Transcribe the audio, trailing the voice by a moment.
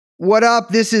What up?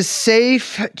 This is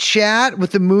Safe Chat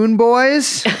with the Moon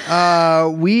Boys.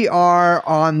 We are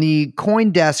on the coin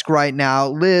desk right now.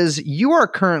 Liz, you are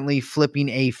currently flipping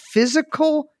a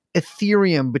physical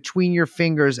Ethereum between your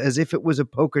fingers as if it was a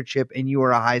poker chip and you are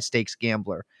a high stakes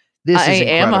gambler. This I is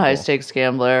incredible. am a high stakes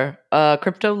gambler.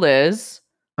 Crypto Liz.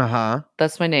 Uh-huh.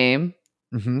 That's my name.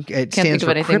 Mm-hmm. It Can't stands think of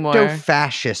for anything Crypto more.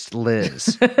 Fascist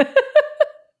Liz.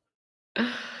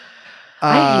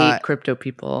 I hate crypto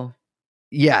people.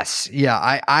 Yes. Yeah.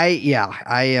 I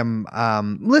am.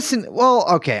 Listen. Well,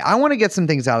 okay. I want to get some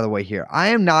things out of the way here. I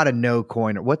am not a no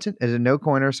coiner. What's it? Is a no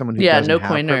coiner someone who doesn't no have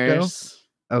crypto? coiners.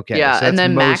 Okay. Yeah, so and that's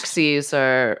then most maxis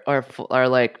are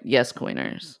like yes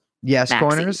coiners. yes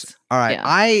coiners. Maxis. All right.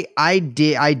 Yeah.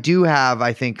 I do have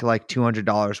I think like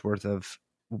 $200 worth of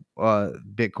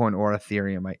Bitcoin or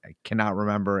Ethereum. I cannot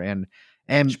remember and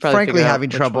Should probably frankly figure out having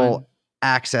which trouble one.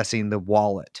 accessing the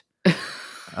wallet.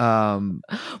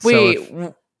 Wait,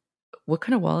 So what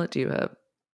kind of wallet do you have?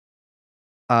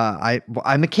 I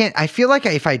can't. I feel like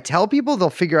if I tell people, they'll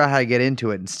figure out how to get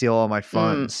into it and steal all my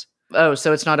funds. Oh,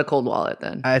 so it's not a cold wallet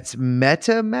then? It's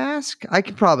MetaMask. I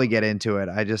could probably get into it.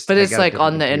 But it's got a like different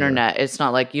on the computer. internet. It's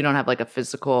not like you don't have like a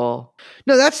physical.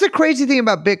 No, that's the crazy thing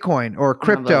about Bitcoin or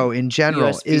crypto in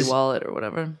general USB wallet or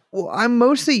whatever. Well, I'm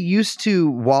mostly used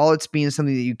to wallets being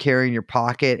something that you carry in your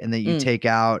pocket and that you take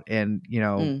out and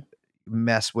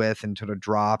mess with and sort of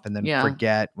drop and then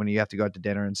forget when you have to go out to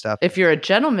dinner and stuff. If you're a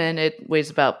gentleman, it weighs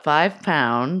about 5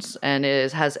 pounds and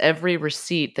has every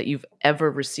receipt that you've ever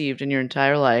received in your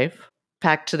entire life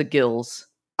packed to the gills.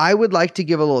 I would like to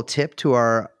give a little tip to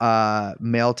our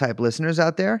male type listeners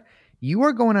out there. You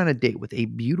are going on a date with a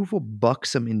beautiful,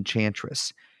 buxom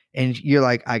enchantress. And you're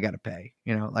like, I got to pay,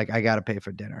 I got to pay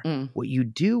for dinner. What you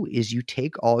do is you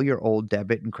take all your old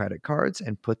debit and credit cards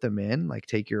and put them in, like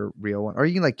take your real one, or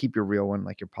you can like keep your real one in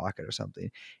like your pocket or something.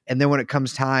 And then when it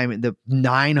comes time, the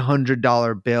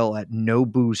 $900 bill at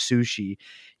Nobu Sushi,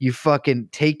 you fucking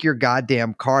take your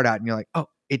goddamn card out and you're like, oh,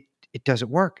 it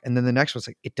doesn't work. And then the next one's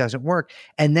like, it doesn't work.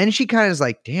 And then she kind of is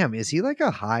like, damn, is he like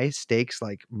a high stakes,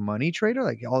 like money trader?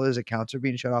 Like all his accounts are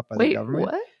being shut off by the government.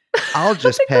 What? I'll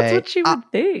just pay. That's what she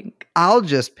would think. I'll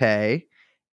just pay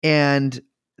and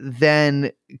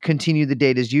then continue the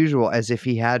date as usual as if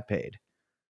he had paid.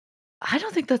 I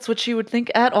don't think that's what she would think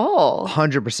at all.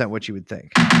 100% what you would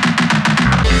think. Jeffrey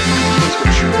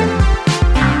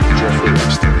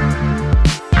Epstein.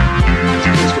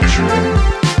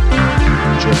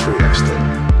 Jeffrey Epstein.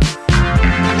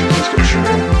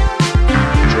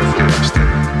 Jeffrey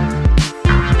Epstein.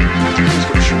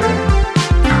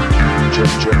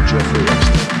 Jeffrey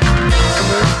Epstein.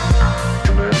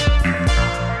 Come here.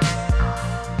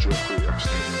 Jeffrey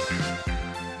Epstein.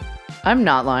 I'm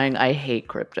not lying. I hate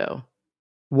crypto.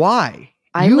 Why?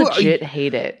 I legit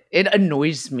hate it. It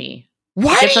annoys me.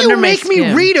 Why do you make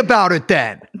me read about it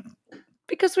then?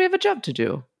 Because we have a job to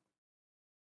do.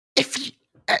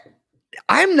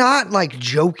 I'm not like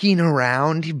joking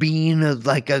around being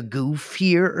like a goof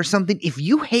here or something. If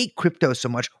you hate crypto so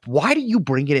much, why do you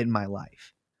bring it in my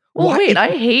life? Well, wait,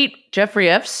 I hate Jeffrey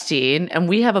Epstein, and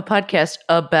we have a podcast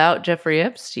about Jeffrey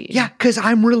Epstein. Yeah, because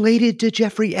I'm related to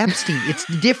Jeffrey Epstein. It's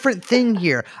a different thing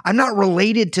here. I'm not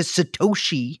related to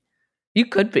Satoshi. You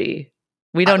could be.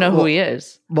 We don't know who he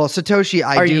is. Well, Satoshi,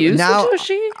 I do. Are you now,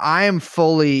 Satoshi? I am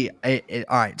fully... all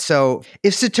right, so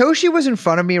if Satoshi was in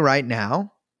front of me right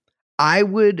now, I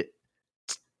would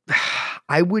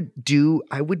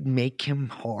make him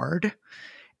hard,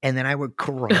 and then I would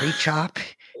karate chop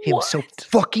him so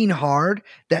fucking hard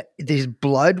that his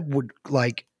blood would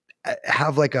like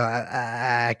have like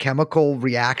a chemical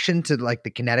reaction to like the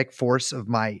kinetic force of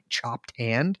my chopped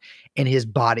hand, and his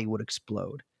body would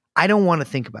explode. I don't want to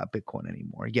think about Bitcoin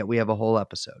anymore, yet we have a whole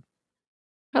episode.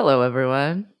 Hello,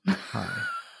 everyone. Hi.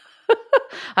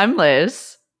 I'm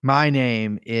Liz. My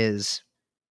name is...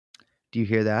 Do you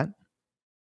hear that?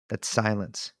 That's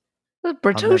silence.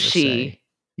 Bertoshi.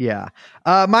 Yeah.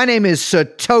 My name is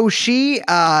Satoshi,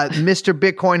 Mr.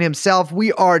 Bitcoin himself.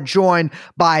 We are joined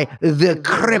by the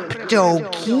Crypto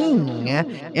King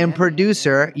and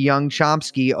producer, Young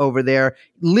Chomsky, over there.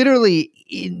 Literally,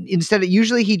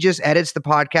 usually he just edits the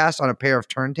podcast on a pair of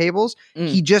turntables.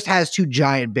 He just has 2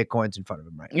 giant Bitcoins in front of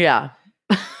him right now.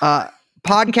 Yeah.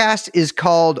 Podcast is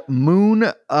called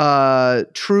Moon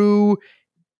True...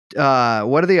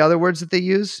 what are the other words that they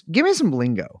use? Give me some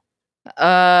lingo.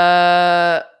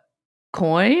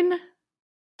 Coin?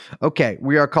 Okay,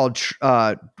 we are called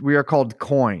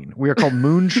Coin. We are called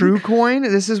Moon True Coin.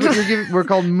 This is what we're giving. We're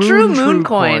called Moon True Moon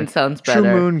Coin sounds better.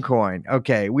 True Moon Coin.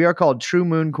 Okay, we are called True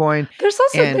Moon Coin. There's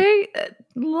also a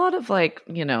lot of like,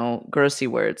 grossy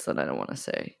words that I don't want to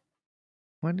say.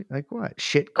 What? Like what?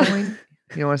 Shitcoin?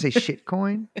 You don't want to say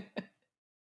shitcoin?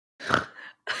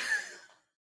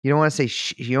 You don't want to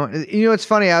say you know it's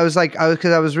funny. I was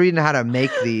because I was reading how to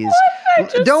make these.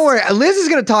 Don't worry, Liz is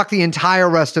going to talk the entire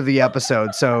rest of the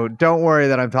episode, so don't worry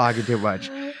that I'm talking too much.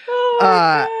 Oh my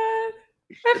God.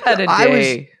 I've had a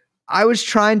day. I was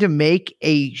trying to make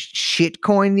a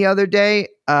shitcoin the other day.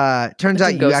 Turns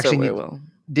out you actually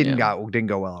didn't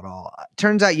go well at all.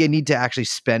 Turns out you need to actually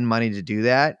spend money to do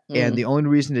that, and the only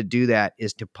reason to do that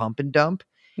is to pump and dump.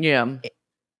 Yeah.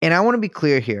 And I want to be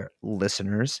clear here,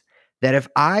 listeners, that if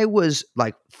I was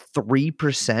like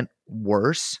 3%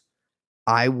 worse,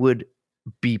 I would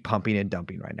be pumping and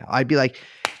dumping right now. I'd be like,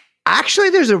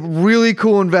 actually, there's a really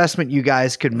cool investment you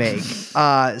guys could make.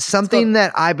 Something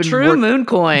that I've been True Moon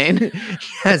Coin.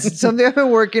 Yes, something I've been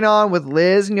working on with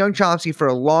Liz and Young Chomsky for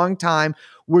a long time.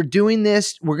 We're doing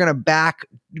this. We're going to back.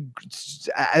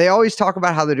 They always talk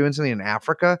about how they're doing something in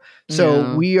Africa.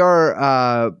 So we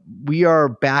are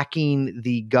backing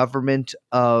the government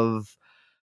of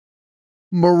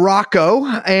Morocco,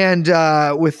 and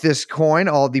with this coin,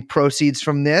 all the proceeds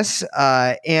from this,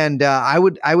 and I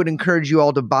would encourage you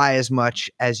all to buy as much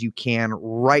as you can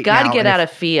right now. Got to get out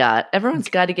of fiat. Everyone's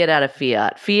got to get out of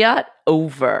fiat. Fiat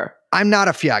over. I'm not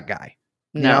a fiat guy.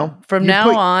 No. From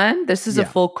now on, this is a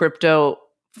full crypto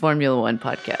Formula One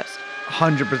podcast.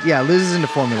 100%. Yeah, Liz is into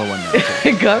Formula One now.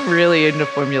 I got really into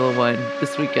Formula One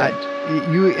this weekend.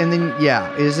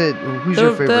 Is it? Who's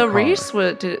your favorite? The race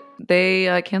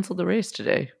they canceled the race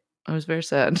today. I was very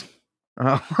sad.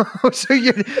 Oh, so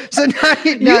now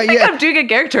I'm doing a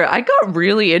character. I got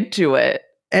really into it.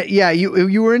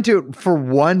 You were into it for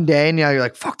one day, and now you're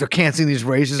like, fuck, they're canceling these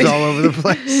races all over the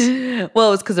place. Well,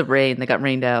 it was because of rain. They got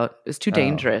rained out. It's too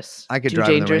dangerous. I could too drive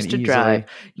dangerous in the rain to drive.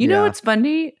 You know what's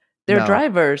funny? They're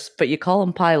drivers, but you call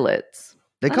them pilots.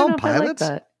 They call them pilots? Like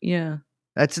that. Yeah.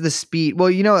 That's the speed. Well,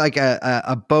 like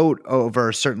a boat over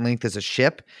a certain length is a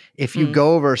ship. If you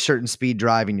go over a certain speed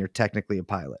driving, you're technically a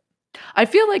pilot. I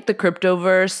feel like the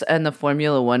cryptoverse and the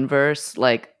Formula One verse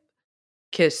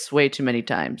kiss way too many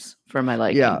times for my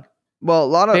liking. Yeah. Well, a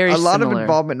lot of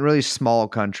involvement in really small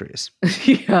countries.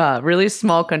 Yeah, really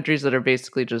small countries that are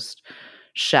basically just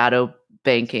shadow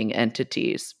banking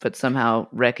entities, but somehow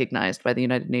recognized by the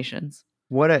United Nations.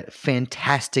 What a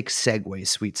fantastic segue,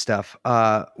 sweet stuff.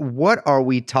 What are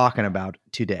we talking about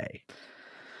today?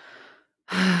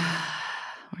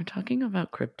 We're talking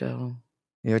about crypto.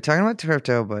 You're talking about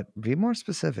crypto, but be more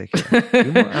specific.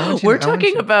 We're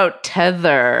talking about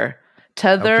Tether.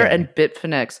 And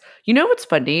Bitfinex. You know what's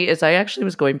funny is I actually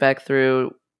was going back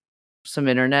through some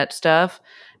internet stuff,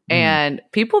 and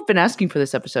people have been asking for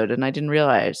this episode, and I didn't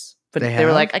realize. But they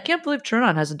were like, I can't believe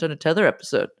Turn-On hasn't done a Tether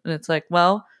episode. And it's like,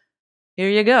 well, here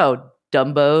you go,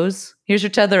 dumbos. Here's your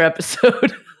Tether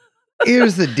episode.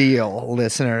 Here's the deal,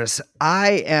 listeners.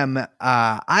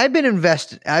 I've been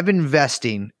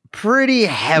investing pretty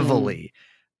heavily,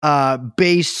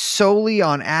 based solely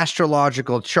on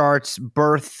astrological charts,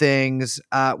 birth things.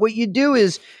 What you do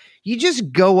is you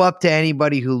just go up to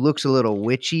anybody who looks a little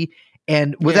witchy,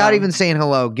 and without even saying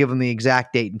hello, give them the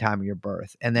exact date and time of your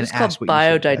birth, and then ask what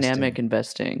biodynamic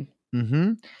investing.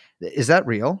 Mm-hmm. Is that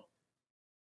real?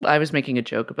 I was making a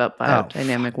joke about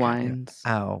biodynamic wines.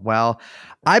 Oh, well,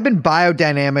 I've been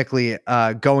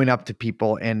biodynamically going up to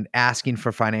people and asking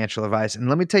for financial advice. And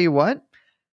let me tell you what,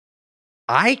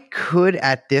 I could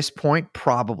at this point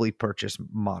probably purchase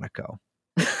Monaco.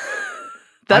 That's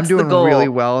I'm doing the goal. Really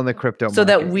well in the crypto market. So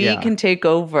that we can take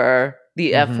over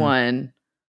the F1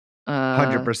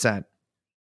 100%.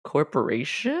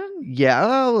 Corporation?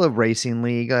 Yeah, a racing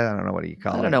league. I don't know what do you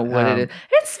call it. I don't know what it is.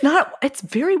 It's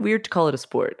very weird to call it a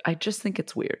sport. I just think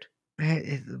it's weird.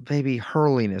 Baby,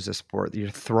 hurling is a sport.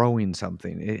 You're throwing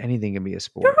something. Anything can be a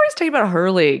sport. You're always talking about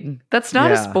hurling. That's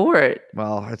not a sport.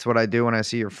 Well, that's what I do when I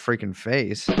see your freaking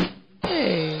face.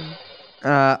 Hey.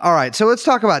 All right, so let's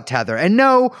talk about Tether. And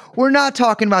no, we're not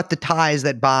talking about the ties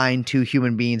that bind two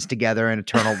human beings together in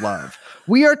eternal love.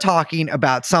 We are talking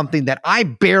about something that I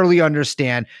barely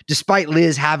understand, despite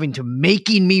Liz having to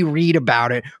making me read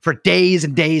about it for days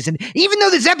and days. And even though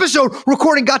this episode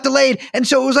recording got delayed, and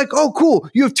so it was like, oh, cool,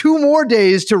 you have 2 more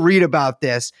days to read about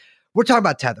this. We're talking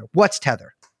about Tether. What's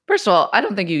Tether? First of all, I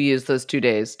don't think you used those 2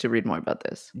 days to read more about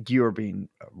this. You are being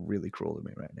really cruel to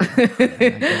me right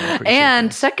now.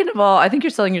 And second of all, I think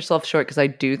you're selling yourself short because I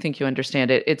do think you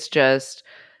understand it. It's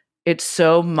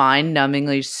so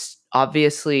mind-numbingly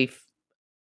obviously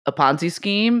a Ponzi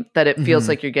scheme that it feels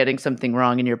like you're getting something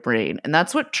wrong in your brain. And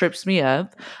that's what trips me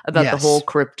up about the whole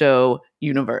crypto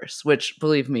universe, which,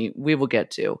 believe me, we will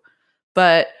get to.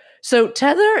 But so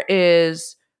Tether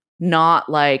is not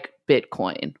like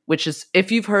Bitcoin, which is,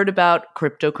 if you've heard about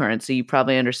cryptocurrency, you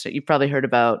probably understand. You probably heard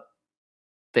about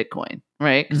Bitcoin,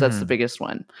 right? Because that's the biggest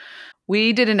one.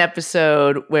 We did an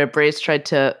episode where Brace tried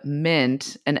to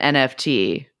mint an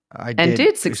NFT and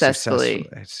did successfully.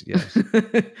 Yes.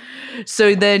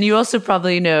 So then you also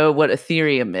probably know what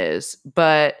Ethereum is,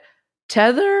 but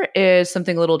Tether is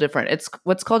something a little different. It's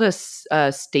what's called a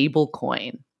stable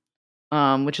coin,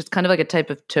 which is kind of like a type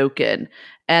of token.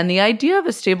 And the idea of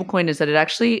a stable coin is that it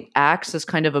actually acts as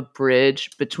kind of a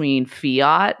bridge between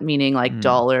fiat, meaning like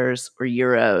dollars or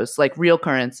euros, like real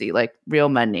currency, like real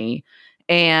money,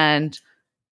 and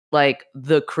like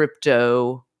the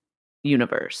crypto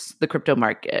universe, the crypto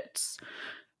markets.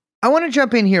 I want to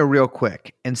jump in here real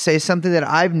quick and say something that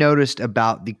I've noticed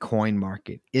about the coin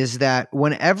market is that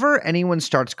whenever anyone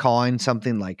starts calling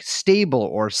something like stable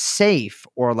or safe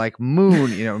or like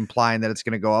moon, implying that it's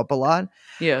going to go up a lot,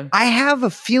 I have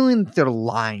a feeling that they're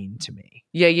lying to me.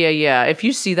 Yeah. If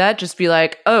you see that, just be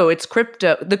like, oh, it's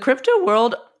crypto. The crypto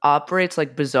world operates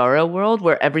like Bizarro world,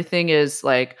 where everything is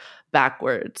like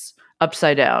backwards,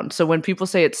 upside down. So when people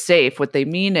say it's safe, what they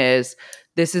mean is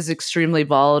this is extremely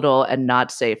volatile and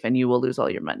not safe, and you will lose all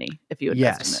your money if you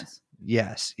invest in this.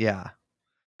 Yes. Yeah.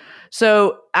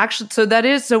 So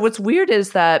what's weird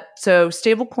is that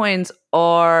stable coins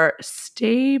are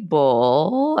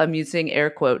stable. I'm using air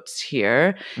quotes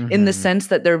here in the sense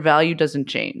that their value doesn't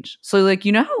change. So like,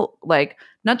 how like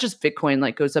not just Bitcoin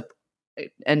like goes up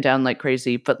and down like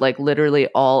crazy, but like literally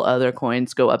all other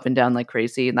coins go up and down like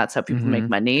crazy, and that's how people make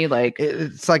money. Like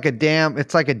it's like a damn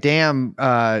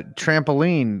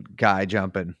trampoline guy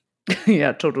jumping.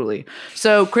 Yeah, totally.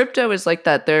 So crypto is like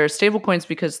that. They're stable coins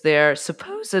because they're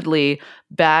supposedly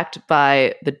backed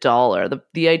by the dollar.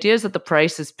 The idea is that the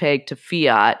price is pegged to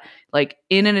fiat, like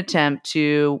in an attempt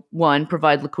to, one,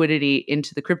 provide liquidity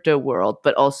into the crypto world,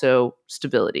 but also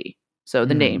stability. So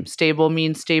the name stable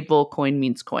means stable, coin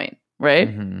means coin, right?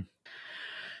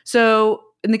 So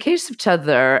in the case of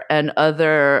Tether and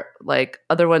other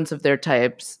ones of their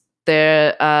types,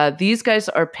 these guys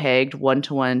are pegged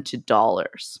 1-to-1 to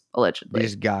dollars, allegedly.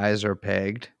 These guys are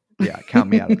pegged. Yeah, count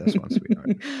me out of this one,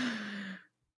 sweetheart.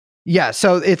 Yeah,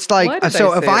 so it's like,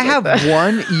 so if I have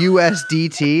one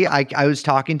USDT, I was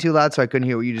talking too loud, so I couldn't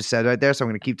hear what you just said right there, so I'm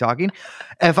going to keep talking.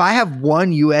 If I have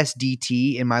one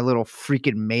USDT in my little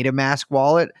freaking MetaMask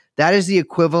wallet, that is the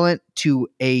equivalent to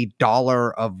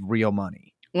 $1 of real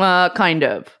money. Kind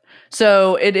of.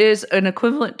 So it is an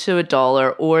equivalent to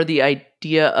 $1 or the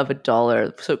idea of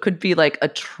 $1. So it could be like a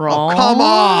tranche. Oh, come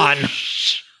on.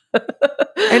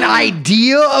 An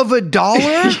idea of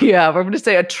 $1? Yeah, we're going to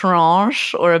say a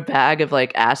tranche or a bag of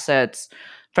like assets,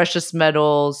 precious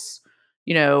metals.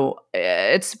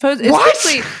 It's supposed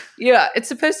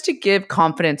to give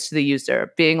confidence to the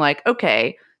user, being like,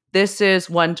 okay, this is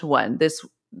 1-to-1.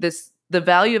 The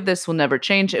value of this will never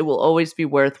change. It will always be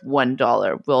worth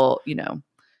 $1.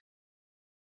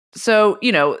 So,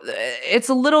 it's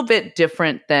a little bit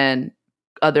different than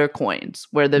other coins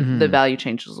where the value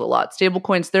changes a lot. Stable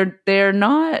coins, they're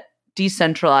not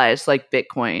decentralized like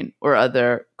Bitcoin or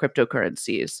other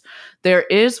cryptocurrencies. There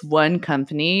is one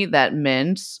company that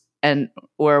mints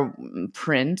or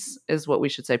prints is what we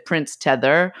should say, prints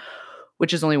Tether,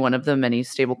 which is only one of the many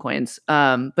stable coins.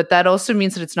 But that also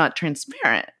means that it's not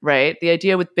transparent, right? The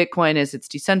idea with Bitcoin is it's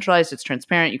decentralized, it's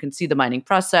transparent, you can see the mining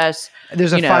process.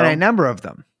 There's a finite number of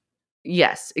them.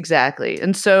 Yes, exactly.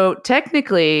 And so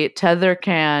technically, Tether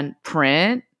can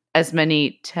print as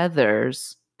many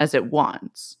tethers as it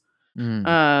wants.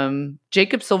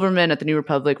 Jacob Silverman at the New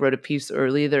Republic wrote a piece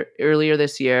earlier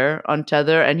this year on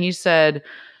Tether, and he said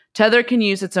Tether can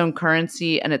use its own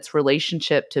currency and its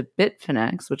relationship to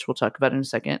Bitfinex, which we'll talk about in a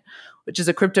second, which is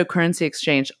a cryptocurrency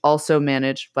exchange also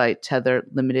managed by Tether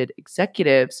Limited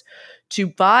executives, to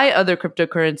buy other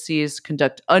cryptocurrencies,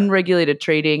 conduct unregulated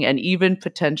trading, and even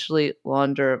potentially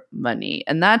launder money.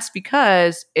 And that's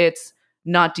because it's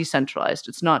not decentralized.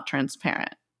 It's not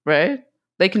transparent, right?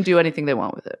 They can do anything they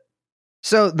want with it.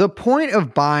 So the point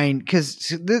of buying,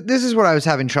 because this is what I was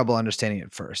having trouble understanding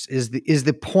at first, is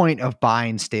the point of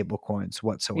buying stable coins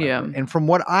whatsoever. Yeah. And from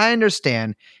what I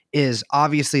understand is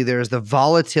obviously there's the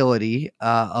volatility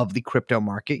of the crypto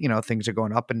market. Things are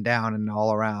going up and down and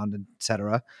all around, et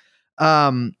cetera.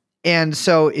 And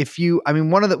so if you,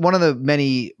 one of the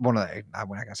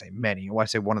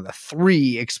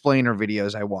 3 explainer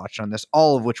videos I watched on this,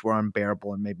 all of which were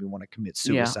unbearable and made me want to commit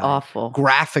suicide. Yeah, awful.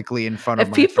 Graphically in front of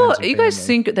my people. You guys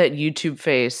think that YouTube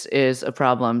Face is a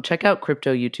problem? Check out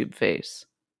Crypto YouTube Face.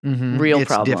 Real It's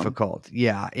problem. difficult.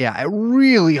 Yeah.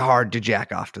 Really hard to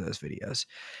jack off to those videos.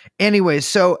 Anyways,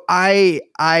 so I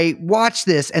watched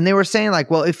this and they were saying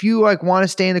like, well, if you like want to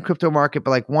stay in the crypto market,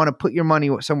 but like want to put your money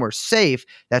somewhere safe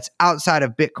that's outside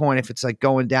of Bitcoin, if it's like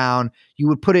going down, you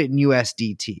would put it in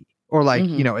USDT or like,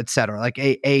 et cetera, like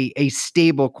a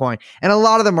stable coin. And a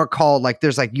lot of them are called like,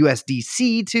 there's like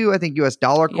USDC too. I think US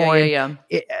dollar coin. Yeah.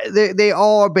 They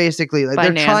all are basically like,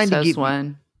 they're trying to give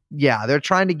one. Yeah, they're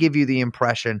trying to give you the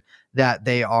impression that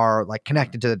they are like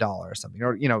connected to the dollar or something,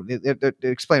 or they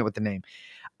explain it with the name.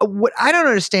 What I don't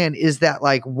understand is that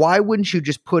like, why wouldn't you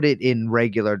just put it in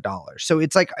regular dollars? So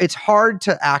it's like it's hard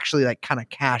to actually like kind of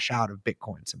cash out of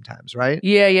Bitcoin sometimes, right?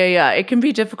 Yeah. It can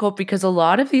be difficult because a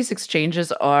lot of these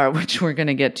exchanges are, which we're going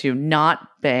to get to, not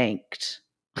banked.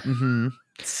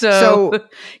 So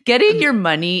getting your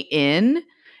money in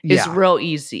is real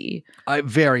easy.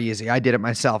 Very easy. I did it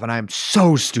myself and I'm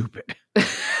so stupid.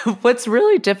 What's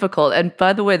really difficult, and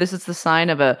by the way, this is the sign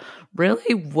of a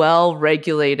really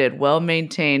well-regulated,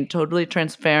 well-maintained, totally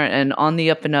transparent, and on the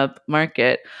up and up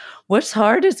market. What's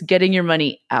hard is getting your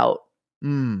money out.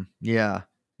 Yeah.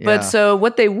 But so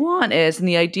what they want is, and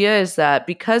the idea is that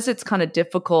because it's kind of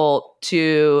difficult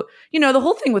to, the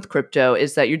whole thing with crypto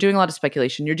is that you're doing a lot of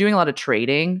speculation, you're doing a lot of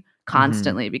trading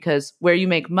constantly because where you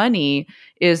make money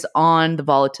is on the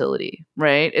volatility,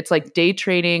 right? It's like day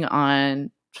trading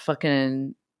on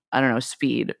fucking, I don't know,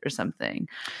 speed or something.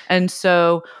 And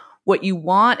so what you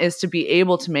want is to be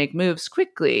able to make moves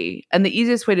quickly. And the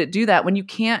easiest way to do that when you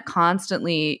can't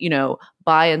constantly,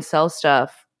 buy and sell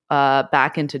stuff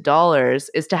back into dollars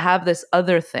is to have this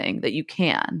other thing that you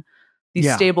can,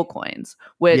 these stable coins,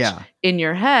 which in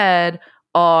your head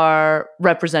are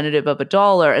representative of a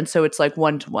dollar. And so it's like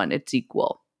 1-to-1, it's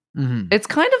equal. It's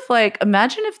kind of like,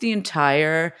 imagine if the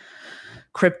entire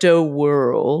crypto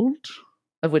world,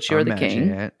 of which you're the king.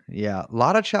 It. Yeah. A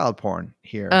lot of child porn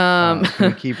here.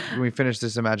 Can we finish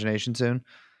this imagination soon?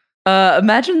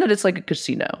 Imagine that it's like a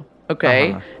casino.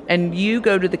 Okay. And you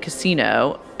go to the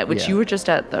casino, which you were just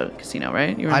at the casino,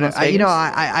 right? You were in Las Vegas?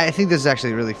 I think this is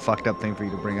actually a really fucked up thing for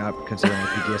you to bring up considering the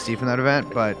PTSD from that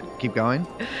event, but keep going.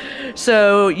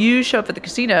 So you show up at the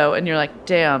casino and you're like,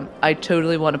 damn, I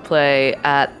totally want to play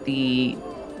at the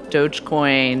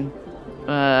Dogecoin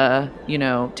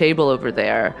table over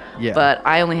there. Yeah. But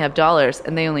I only have dollars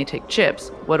and they only take chips.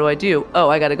 What do I do? Oh,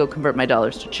 I got to go convert my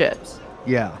dollars to chips.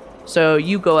 Yeah. So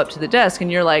you go up to the desk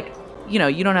and you're like,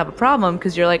 you don't have a problem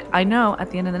because you're like, I know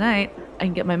at the end of the night, I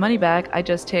can get my money back. I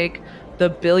just take the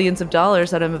billions of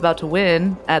dollars that I'm about to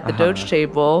win at the Doge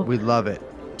table. We love it.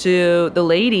 To the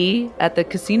lady at the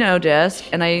casino desk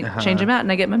and I change them out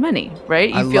and I get my money,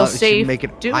 right? You feel safe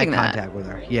doing eye that. Contact with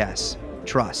her. Yes.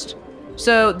 Trust.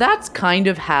 So that's kind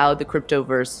of how the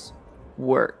cryptoverse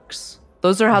works.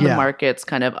 Those are how the markets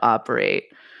kind of operate.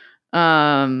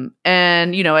 And,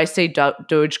 I say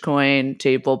Dogecoin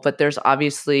table, but there's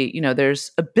obviously,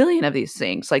 there's a billion of these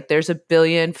things. Like there's a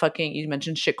billion you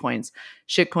mentioned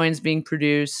shitcoins being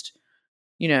produced,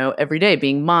 every day,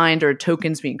 being mined or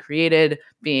tokens being created,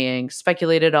 being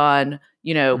speculated on,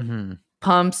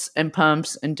 pumps and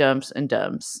pumps and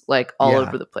dumps, like all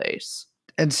over the place.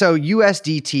 And so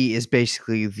USDT is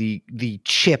basically the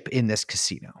chip in this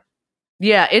casino.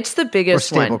 Yeah, it's the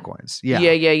biggest one. Or stable one. coins. Yeah.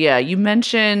 You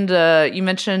mentioned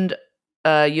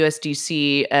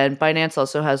USDC and Binance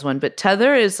also has one, but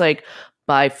Tether is like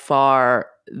by far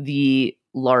the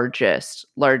largest.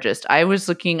 I was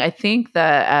looking, I think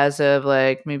that as of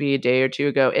like maybe a day or two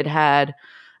ago, it had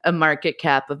a market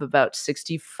cap of about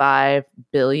 $65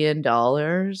 billion,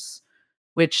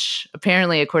 which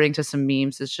apparently, according to some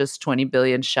memes, is just 20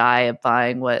 billion shy of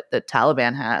buying what the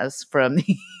Taliban has from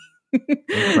the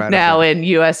now in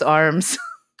U.S. arms.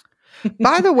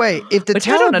 By the way, if the Which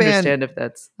Taliban, I don't understand if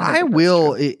that's. I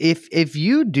will. True. If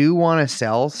you do want to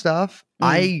sell stuff,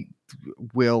 I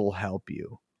will help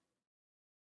you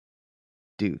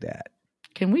do that.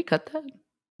 Can we cut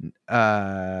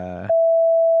that?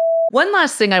 One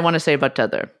last thing I want to say about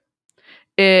Tether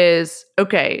is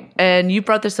and you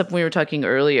brought this up when we were talking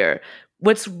earlier.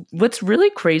 What's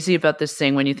really crazy about this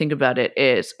thing when you think about it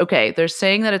is, they're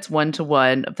saying that it's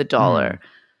 1-to-1 of the dollar.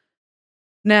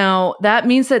 Now, that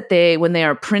means that when they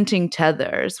are printing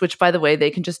tethers, which by the way,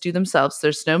 they can just do themselves,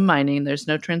 there's no mining, there's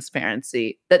no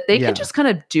transparency, that they can just kind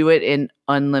of do it in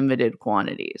unlimited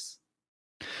quantities.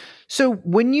 So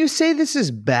when you say this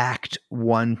is backed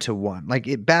 1-to-1, like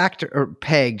it backed or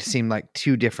pegged seem like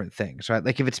two different things, right?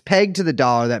 Like if it's pegged to the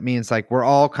dollar, that means like we're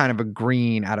all kind of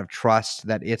agreeing out of trust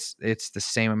that it's the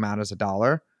same amount as a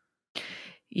dollar.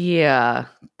 Yeah.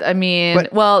 I mean,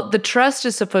 the trust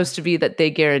is supposed to be that they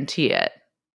guarantee it.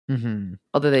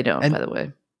 Although they don't, by the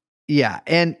way. Yeah,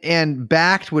 and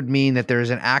backed would mean that there's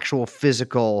an actual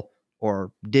physical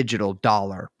or digital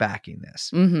dollar backing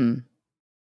this. Mm-hmm.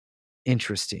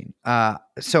 Interesting.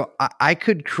 So I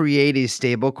could create a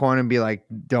stable coin and be like,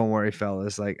 don't worry,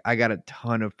 fellas. Like, I got a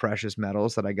ton of precious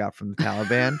metals that I got from the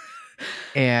Taliban.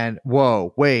 And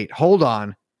whoa, wait, hold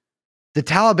on. The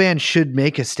Taliban should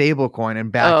make a stable coin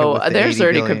and back it with the there's 80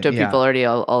 already billion. crypto Yeah. people already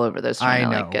all over this. I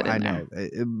know, I know.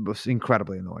 It was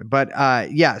incredibly annoying. But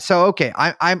yeah, so okay,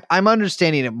 I'm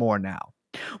understanding it more now.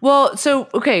 Well, so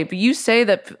okay, but you say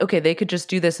that they could just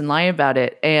do this and lie about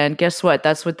it, and guess what?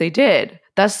 That's what they did.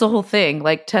 That's the whole thing.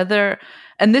 Like Tether,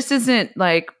 and this isn't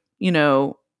like,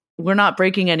 we're not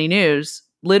breaking any news.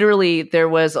 Literally, there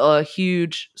was a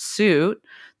huge suit.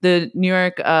 The New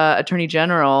York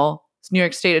New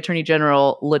York State Attorney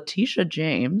General Letitia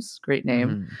James, great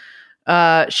name.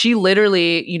 Mhm. She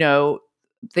literally,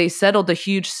 they settled a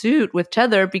huge suit with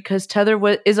Tether because Tether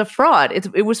is a fraud.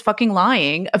 It was fucking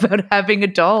lying about having a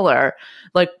dollar,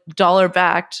 like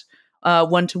dollar-backed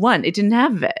 1-to-1. It didn't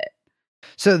have it.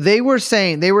 So they were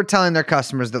telling their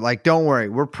customers that, like, don't worry,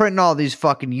 we're printing all these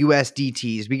fucking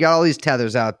USDTs. We got all these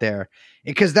tethers out there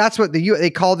because that's what they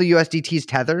call the USDTs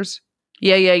tethers.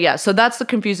 Yeah. So that's the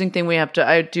confusing thing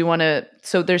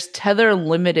so there's Tether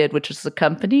Limited, which is the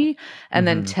company, and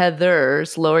then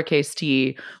Tethers, lowercase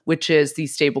t, which is the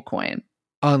stable coin.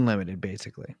 Unlimited,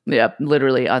 basically. Yeah,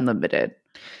 literally unlimited.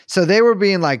 So they were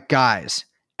being like, guys,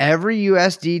 every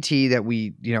USDT that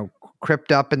we,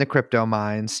 crypt up in the crypto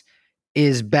mines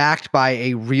is backed by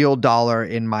a real dollar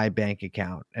in my bank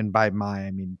account. And by my,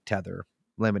 I mean Tether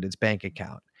Limited's bank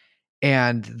account.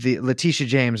 And the Letitia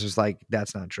James was like,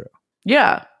 that's not true.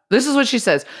 Yeah, this is what she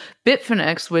says.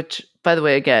 Bitfinex, which, by the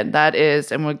way, again, that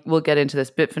is, and we'll get into this,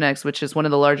 Bitfinex, which is one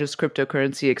of the largest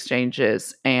cryptocurrency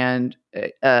exchanges and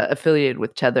affiliated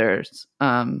with Tether's,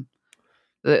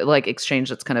 like exchange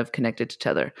that's kind of connected to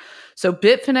Tether. So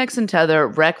Bitfinex and Tether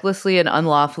recklessly and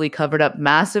unlawfully covered up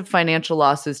massive financial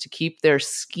losses to keep their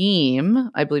scheme,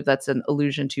 I believe that's an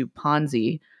allusion to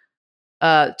Ponzi,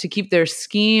 to keep their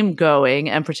scheme going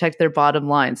and protect their bottom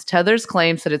lines. Tether's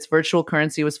claims that its virtual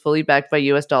currency was fully backed by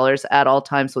US dollars at all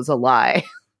times was a lie.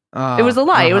 It was a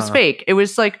lie. It was fake. It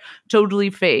was like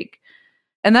totally fake.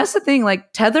 And that's the thing,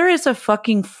 like Tether is a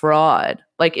fucking fraud.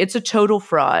 Like it's a total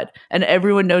fraud and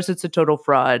everyone knows it's a total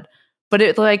fraud, but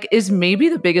it like is maybe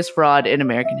the biggest fraud in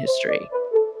American history.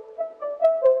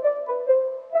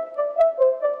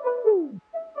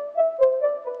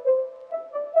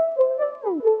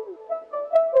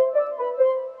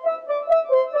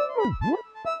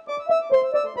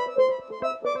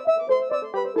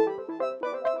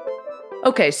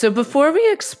 Okay, so before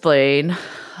we explain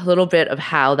a little bit of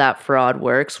how that fraud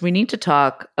works, we need to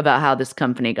talk about how this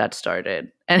company got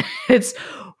started. And it's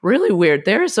really weird.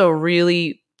 There's a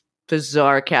really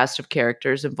bizarre cast of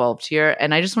characters involved here.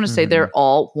 And I just want to say they're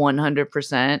all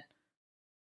 100%.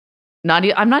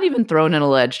 I'm not even throwing an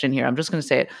alleged in here. I'm just going to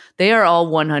say it. They are all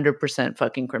 100%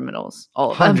 fucking criminals.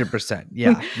 All of them. 100%.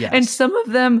 Yeah. Yes. And some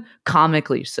of them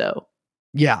comically so.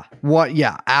 Yeah. What?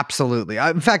 Yeah, absolutely.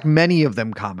 In fact, many of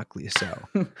them comically so.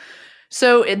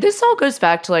 So this all goes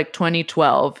back to like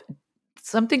 2012.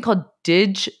 Something called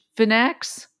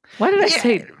Digfinex. Why did I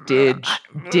say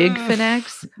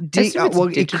Digfinex? Well,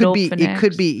 it could be. It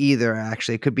could be either.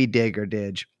 Actually, it could be Dig or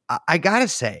Dig. I gotta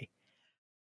say,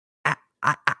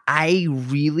 I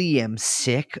really am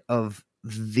sick of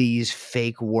these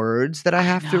fake words that I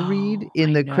have to read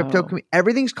in the crypto community.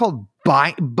 Everything's called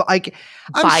Binance.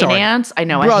 Sorry, I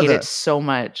know, brother, I hate it so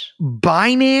much.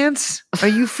 Binance? Are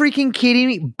you freaking kidding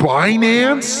me?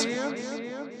 Binance?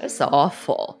 That's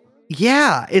awful.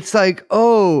 Yeah, it's like,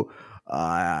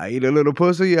 I eat a little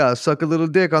pussy, yeah, suck a little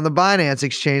dick on the Binance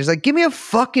exchange. Like, give me a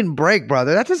fucking break,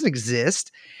 brother. That doesn't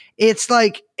exist. It's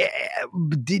like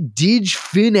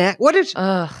Digfinex. What is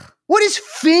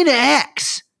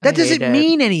Finex? That doesn't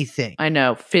mean anything. I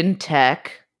know. Fintech.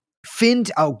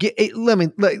 Okay. You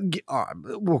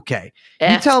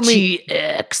tell me.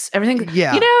 FTX. Everything.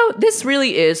 Yeah. This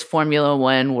really is Formula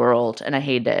One world, and I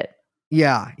hate it.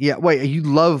 Yeah. Yeah. Wait, you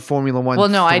love Formula One. Well,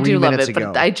 no, I do love it,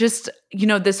 ago. But I just,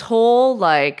 this whole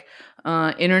like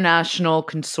international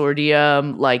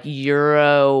consortium, like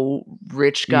Euro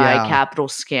rich guy capital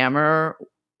scammer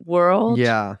world.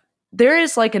 Yeah. There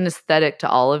is like an aesthetic to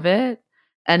all of it.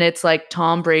 And it's like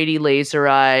Tom Brady laser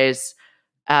eyes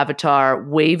avatar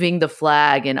waving the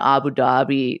flag in Abu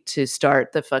Dhabi to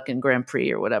start the fucking Grand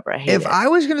Prix or whatever. I hate it. If I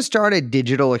was going to start a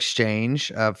digital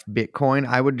exchange of Bitcoin,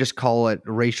 I would just call it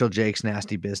Rachel Jake's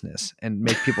Nasty Business and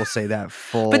make people say that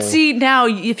full. But see, now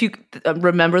if you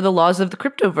remember the laws of the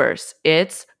cryptoverse,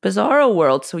 it's Bizarro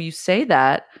World. So you say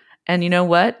that And you know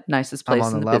what? Nicest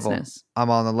place in the business. I'm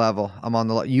on the level.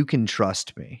 You can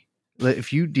trust me.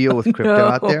 If you deal with crypto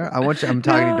out there, I'm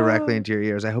talking directly into your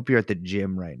ears. I hope you're at the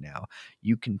gym right now.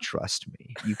 You can trust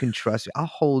me. You can trust me. I'll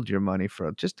hold your money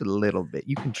for just a little bit.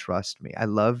 You can trust me. I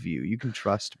love you. You can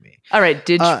trust me. All right,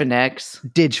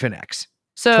 DigFinex. DigFinex.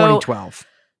 So 2012.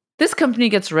 This company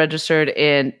gets registered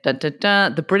in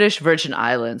the British Virgin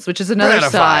Islands, which is another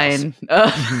sign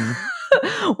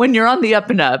when you're on the up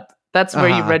and up. That's where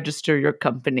you register your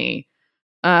company.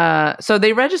 So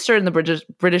they register in the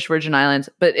British Virgin Islands,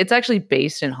 but it's actually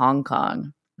based in Hong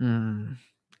Kong.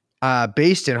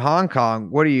 Based in Hong Kong.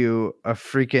 What are you, a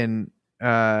freaking?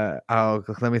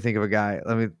 Let me think of a guy.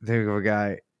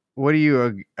 What are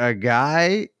you, a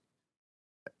guy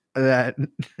that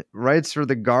writes for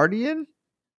The Guardian?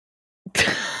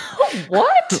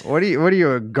 What? What are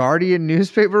you, a Guardian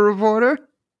newspaper reporter?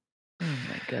 Oh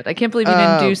my god! I can't believe you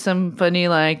didn't do some funny,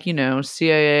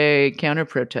 CIA counter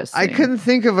protest. I couldn't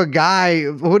think of a guy.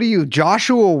 What are you,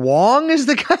 Joshua Wong is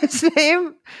the guy's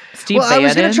name? Steve Bannon? I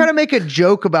was going to try to make a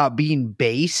joke about being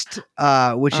based,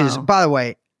 which is, by the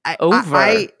way, I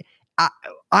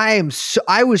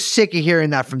was sick of hearing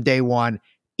that from day one.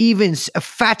 Even a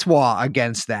fatwa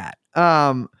against that.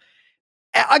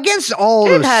 Against all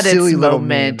those silly little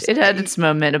memes. It had its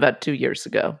moment about 2 years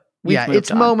ago.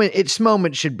 Its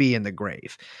moment should be in the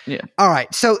grave. Yeah. All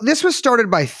right. So this was started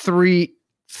by three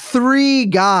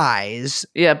guys.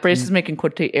 Yeah, Brace is making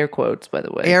air quotes, by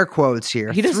the way. Air quotes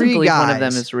here. He doesn't believe one of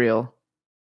them is real.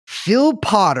 Phil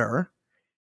Potter.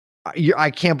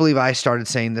 I can't believe I started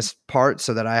saying this part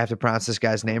so that I have to pronounce this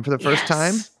guy's name for the first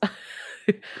time.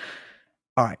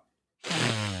 All right.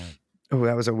 Oh,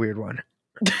 that was a weird one.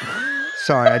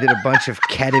 Sorry, I did a bunch of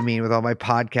ketamine with all my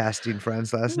podcasting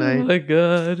friends last night. Oh my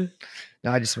god.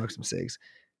 No, I just smoked some cigs.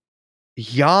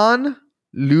 Jan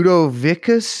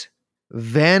Ludovicus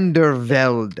van der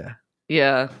Velde.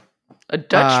 Yeah. A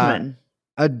Dutchman.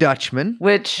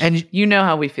 Which, and you know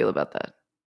how we feel about that.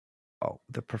 Oh,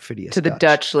 the perfidious To the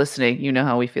Dutch listening, you know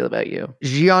how we feel about you.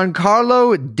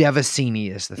 Giancarlo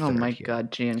Devasini is the third. Oh my here.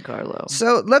 God, Giancarlo.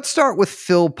 So let's start with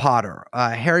Phil Potter,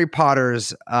 Harry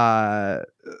Potter's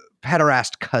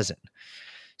pederast cousin.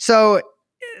 So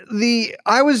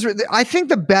I think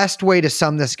the best way to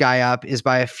sum this guy up is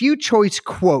by a few choice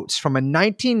quotes from a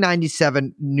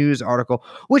 1997 news article,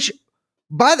 or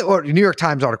New York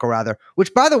Times article rather,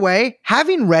 which by the way,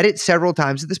 having read it several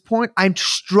times at this point, I'm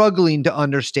struggling to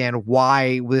understand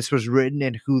why this was written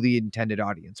and who the intended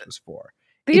audience was for.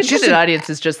 The intended audience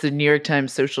is just the New York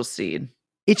Times social scene.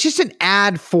 It's just an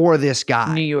ad for this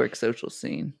guy. New York social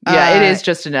scene. Yeah, it is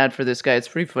just an ad for this guy. It's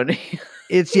pretty funny.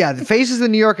 The faces of the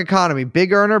New York economy.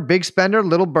 Big earner, big spender,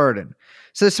 little burden.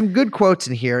 So there's some good quotes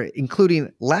in here,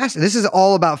 including this is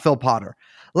all about Phil Potter.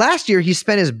 Last year, he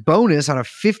spent his bonus on a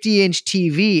 50-inch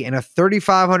TV and a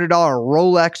 $3,500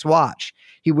 Rolex watch.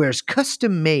 He wears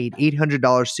custom-made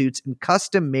 $800 suits and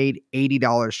custom-made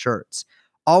 $80 shirts,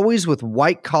 always with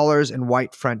white collars and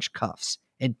white French cuffs,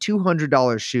 and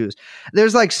 $200 shoes.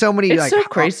 There's so many. It's so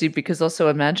crazy because also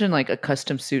imagine a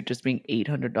custom suit just being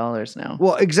 $800 now.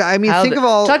 Well, exactly. I mean, think of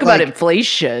all. Talk about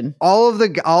inflation. All of the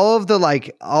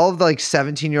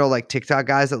 17-year-old TikTok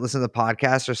guys that listen to the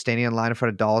podcast are standing in line in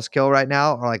front of Dolls Kill right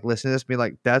now, or listening to this, and be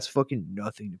like, "That's fucking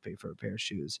nothing to pay for a pair of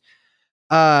shoes."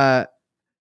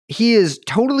 He is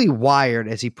totally wired,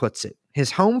 as he puts it. His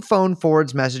home phone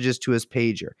forwards messages to his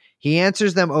pager. He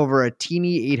answers them over a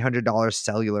teeny $800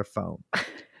 cellular phone.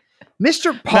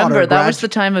 Mr. Potter. Remember, that was the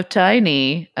time of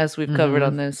Tiny, as we've covered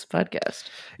on this podcast.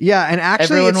 Yeah, and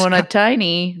actually, everyone wanted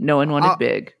Tiny. No one wanted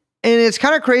big. And it's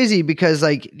kind of crazy because,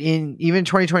 in even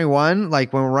 2021, when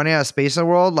we're running out of space in the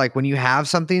world, when you have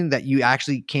something that you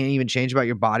actually can't even change about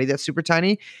your body that's super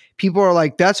tiny, people are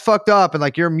like, "That's fucked up,"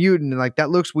 and you're a mutant, and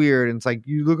that looks weird, and it's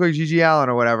you look like Gigi Allen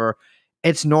or whatever.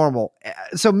 It's normal.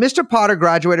 So Mr. Potter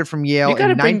graduated from Yale. You got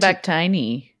to bring back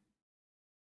Tiny.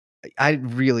 I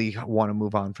really want to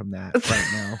move on from that right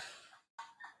now.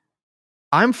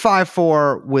 I'm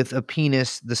 5'4" with a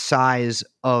penis the size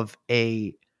of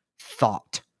a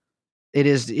thought. It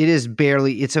is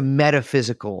barely. It's a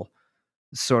metaphysical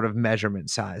sort of measurement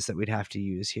size that we'd have to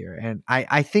use here. And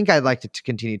I think I'd like to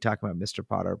continue talking about Mr.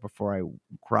 Potter before I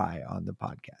cry on the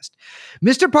podcast.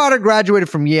 Mr. Potter graduated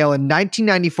from Yale in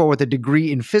 1994 with a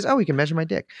degree in physics. Oh, we can measure my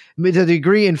dick. With a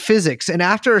degree in physics. And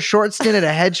after a short stint at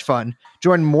a hedge fund,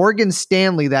 joined Morgan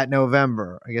Stanley that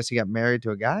November. I guess he got married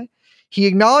to a guy. He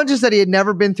acknowledges that he had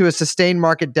never been through a sustained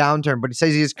market downturn, but he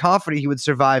says he is confident he would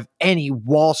survive any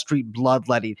Wall Street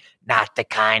bloodletting. Not the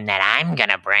kind that I'm going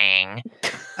to bring.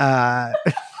 Sorry,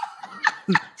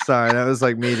 that was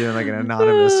me doing an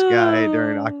anonymous guy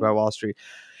during Occupy Wall Street.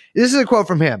 This is a quote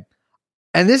from him.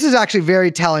 And this is actually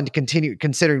very telling to continue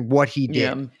considering what he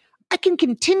did. Yeah. I can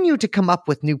continue to come up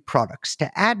with new products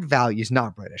to add values,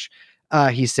 not British.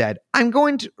 He said, I'm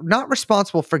not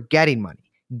responsible for getting money.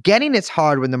 Getting it's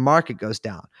hard when the market goes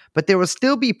down, but there will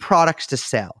still be products to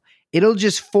sell. It'll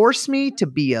just force me to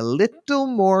be a little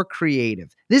more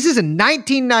creative. This is in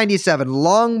 1997,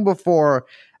 long before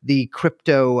the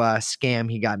crypto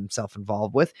scam he got himself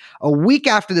involved with. A week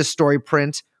after this story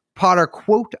print, Potter,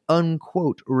 quote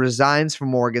unquote, resigns from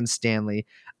Morgan Stanley,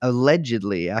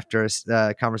 allegedly after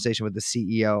a conversation with the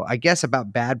CEO, I guess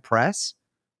about bad press.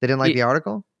 They didn't like the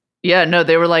article? Yeah, no,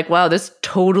 they were like, wow, this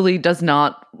totally does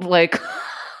not like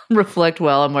reflect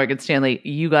well on Morgan Stanley.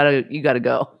 You gotta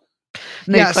go.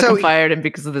 And they fired him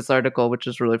because of this article, which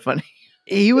is really funny.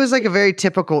 He was like a very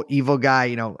typical evil guy,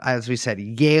 you know, as we said,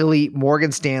 Yale,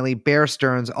 Morgan Stanley, Bear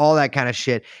Stearns, all that kind of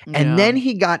shit. And then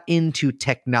he got into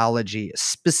technology,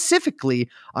 specifically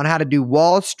on how to do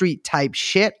Wall Street type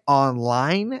shit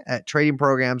online, trading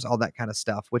programs, all that kind of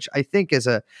stuff, which I think is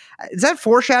that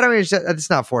foreshadowing? It's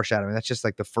not foreshadowing. That's just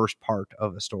like the first part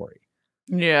of a story.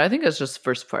 Yeah, I think that's just the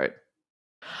first part.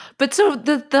 But so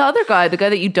the other guy, the guy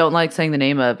that you don't like saying the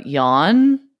name of,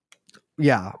 Jan?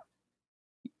 Yeah.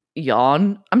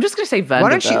 Jan? I'm just going to say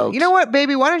Vanderbilt. You know what,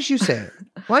 baby? Why don't you say it?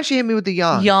 Why don't you hit me with the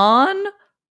Jan? Jan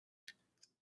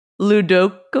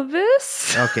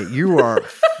Ludokovic? Okay, you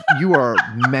are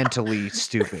mentally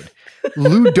stupid.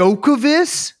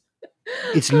 Ludokovic?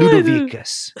 It's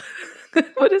Ludovicus.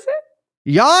 What is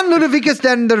it? Jan Ludovicus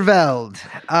Vandervelde.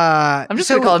 I'm just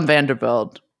going to call him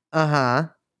Vanderbilt. Uh-huh.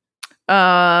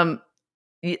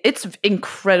 It's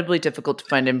incredibly difficult to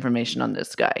find information on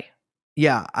this guy.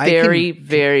 Yeah,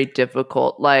 very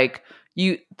difficult. Like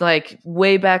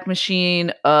Wayback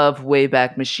Machine of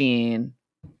Wayback Machine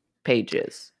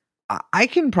pages. I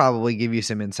can probably give you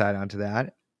some insight onto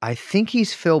that. I think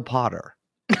he's Phil Potter.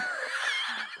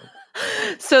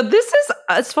 So this is,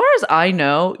 as far as I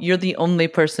know, you're the only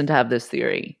person to have this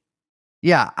theory.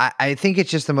 Yeah, I think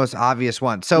it's just the most obvious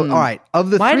one. So, all right,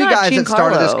 of the three guys that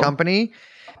started this company,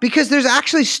 because there's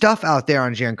actually stuff out there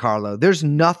on Giancarlo. There's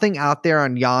nothing out there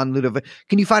on Jan Ludovic.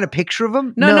 Can you find a picture of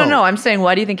him? No. I'm saying,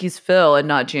 why do you think he's Phil and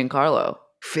not Giancarlo?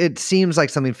 It seems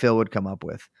like something Phil would come up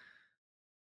with.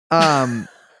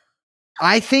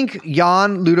 I think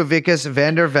Jan Ludovicus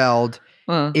Vandervelde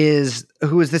who is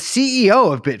the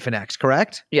CEO of Bitfinex,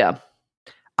 correct? Yeah.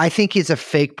 I think he's a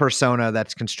fake persona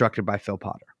that's constructed by Phil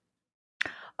Potter.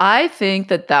 I think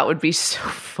that would be so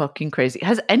fucking crazy.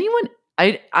 Has anyone...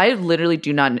 I literally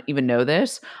do not even know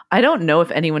this. I don't know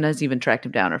if anyone has even tracked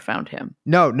him down or found him.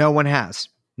 No one has.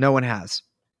 No one has.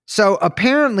 So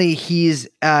apparently he's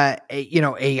a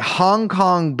Hong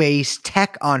Kong-based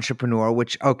tech entrepreneur,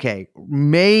 which, okay,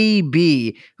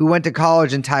 maybe who went to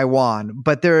college in Taiwan,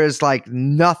 but there is like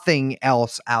nothing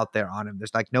else out there on him.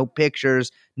 There's like no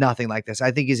pictures, nothing like this. I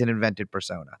think he's an invented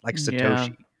persona, like Satoshi.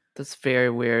 Yeah, that's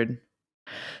very weird.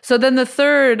 So then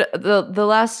the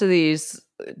last of these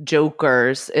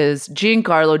jokers is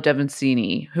Giancarlo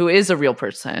Devancini, who is a real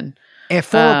person. A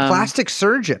former plastic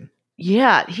surgeon.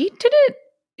 Yeah, he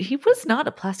was not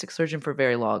a plastic surgeon for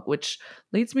very long, which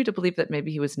leads me to believe that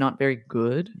maybe he was not very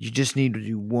good. You just need to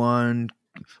do one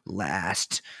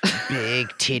last big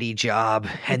titty job,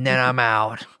 and then I'm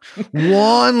out.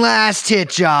 One last tit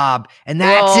job, and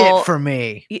that's it for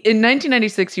me. In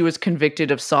 1996, he was convicted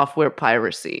of software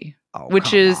piracy,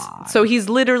 so he's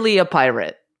literally a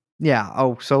pirate. Yeah.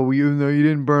 Oh, so you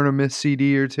didn't burn a Miss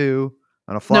CD or two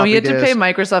on a floppy No, he had disk? to pay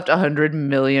Microsoft $100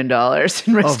 million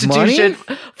in restitution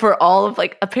for all of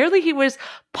apparently he was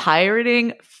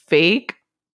pirating fake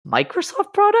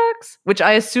Microsoft products, which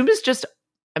I assume is just,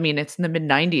 it's in the mid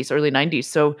 90s, early 90s.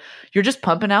 So you're just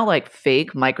pumping out like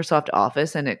fake Microsoft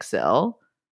Office and Excel.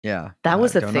 Yeah. That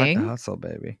was a don't thing. Knock the hustle,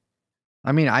 baby.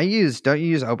 Don't you use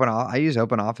I use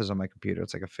Open Office on my computer.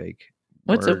 It's like a fake.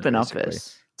 What's Word, Open basically.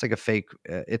 Office? It's like a fake.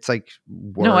 It's like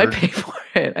Word. No, I pay for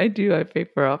it. I do. I pay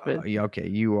for Office. Okay,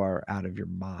 you are out of your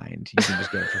mind. You can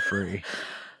just get it for free.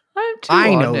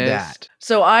 I know that.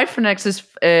 So iFinex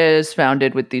is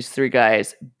founded with these three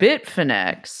guys.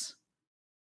 Bitfinex.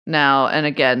 Now, and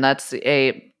again, that's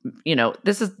Bitfinex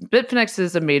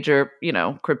is a major,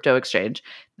 crypto exchange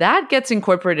that gets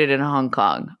incorporated in Hong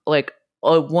Kong, like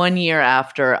 1 year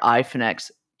after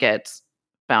iFinex gets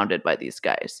founded by these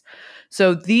guys.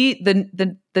 So the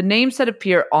names that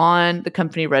appear on the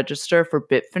company register for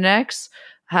Bitfinex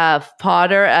have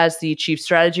Potter as the chief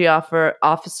strategy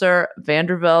officer,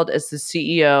 Vandervelde as the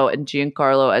CEO, and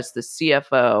Giancarlo as the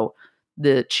CFO,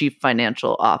 the chief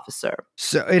financial officer.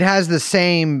 So it has the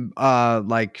same a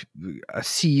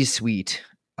C-suite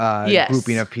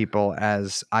grouping of people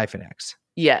as iFinex.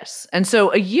 Yes. And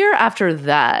so a year after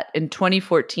that, in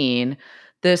 2014,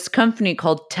 this company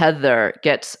called Tether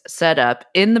gets set up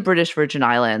in the British Virgin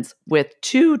Islands with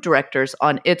 2 directors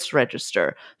on its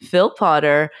register, Phil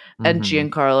Potter and Mhm.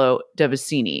 Giancarlo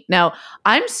Devasini. Now,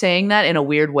 I'm saying that in a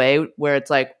weird way where it's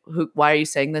like, why are you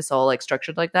saying this all like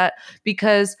structured like that?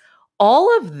 Because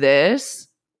all of this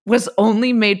was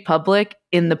only made public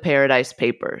in the Paradise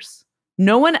Papers.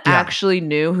 No one actually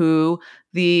knew who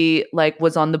the like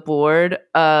was on the board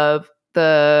of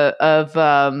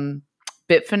Bitfinex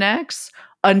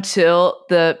until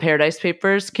the Paradise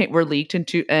Papers were leaked in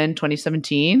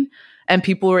 2017, and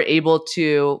people were able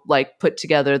to like put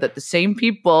together that the same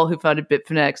people who founded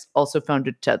Bitfinex also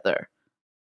founded Tether.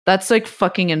 That's like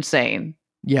fucking insane.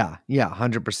 Yeah,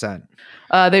 100%.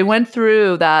 They went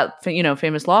through that,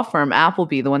 famous law firm,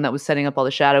 Appleby, the one that was setting up all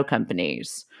the shadow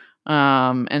companies.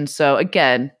 And so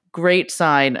again, great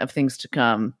sign of things to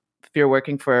come if you're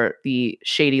working for the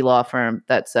shady law firm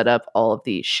that set up all of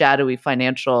the shadowy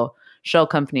financial shell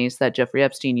companies that Jeffrey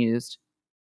Epstein used.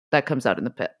 That comes out in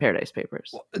the Paradise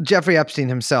Papers. Jeffrey Epstein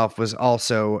himself was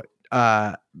also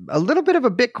a little bit of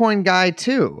a Bitcoin guy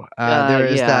too. There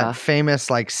is that famous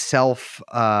like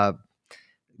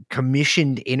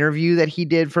commissioned interview that he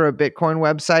did for a Bitcoin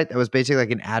website that was basically like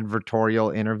an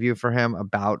advertorial interview for him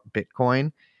about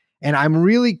Bitcoin. And I'm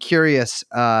really curious.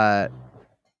 I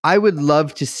would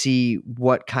love to see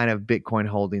what kind of Bitcoin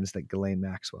holdings that Ghislaine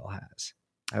Maxwell has.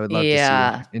 I would love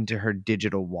to see into her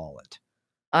digital wallet.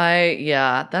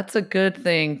 That's a good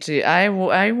thing too.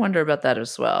 I wonder about that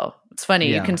as well. It's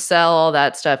funny, you can sell all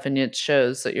that stuff and it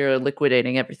shows that you're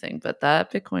liquidating everything, but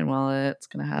that Bitcoin wallet, it's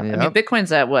going to happen. Yep. I mean,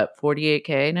 Bitcoin's at what,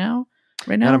 48K now?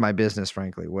 Right now? None of my business,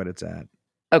 frankly, what it's at.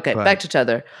 Okay, back to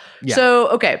Tether. Yeah. So,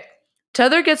 okay,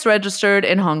 Tether gets registered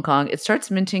in Hong Kong. It starts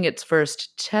minting its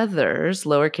first tethers,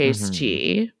 lowercase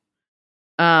t.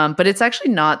 But it's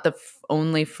actually not the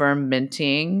only firm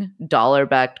minting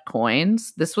dollar-backed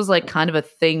coins. This was like kind of a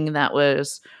thing that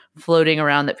was floating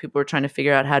around that people were trying to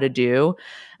figure out how to do.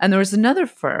 And there was another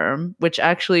firm, which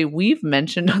actually we've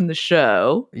mentioned on the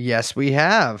show. Yes, we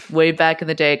have. Way back in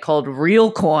the day, called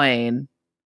Realcoin,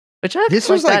 which I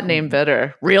like that name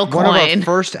better. Realcoin. One of our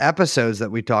first episodes that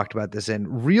we talked about this in.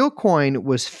 Realcoin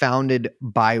was founded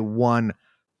by one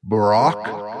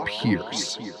Brock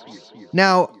Pierce.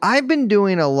 Now, I've been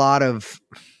doing a lot of,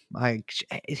 I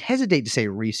hesitate to say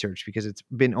research because it's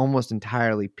been almost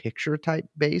entirely picture type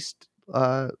based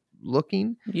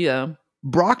looking. Yeah.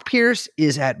 Brock Pierce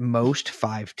is at most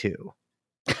 5'2".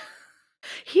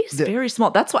 He's very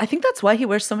small. I think that's why he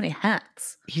wears so many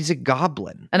hats. He's a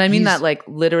goblin. And I mean that like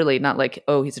literally, not like,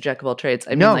 oh, he's a jack of all trades.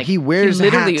 I mean, like, he wears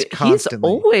hats constantly.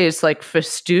 He's always like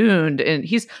festooned and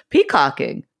he's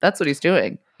peacocking. That's what he's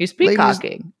doing. He's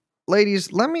peacocking.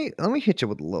 Ladies, let me hit you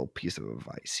with a little piece of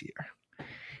advice here.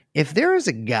 If there is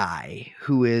a guy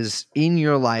who is in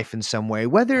your life in some way,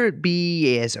 whether it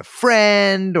be as a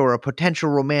friend or a potential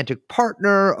romantic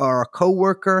partner or a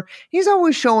coworker, he's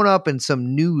always showing up in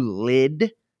some new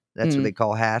lid. That's what they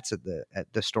call hats at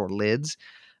the store, lids.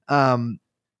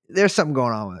 There's something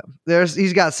going on with him.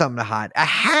 He's got something to hide. A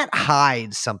hat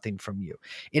hides something from you.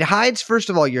 It hides, first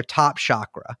of all, your top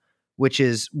chakra, which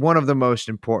is one of the most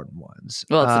important ones.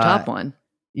 Well, it's the top one.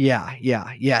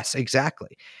 Yes,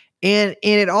 exactly. And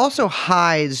it also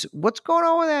hides what's going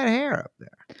on with that hair up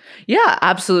there. Yeah,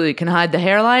 absolutely. Can hide the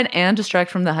hairline and distract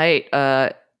from the height,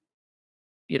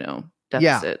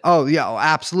 deficit. Oh,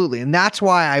 absolutely. And that's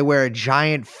why I wear a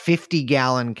giant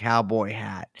 50-gallon cowboy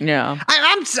hat. Yeah.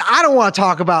 I don't want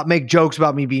to make jokes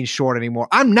about me being short anymore.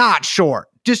 I'm not short,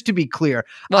 just to be clear.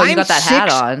 Well, you got that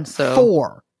hat on, so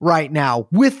 6'4" right now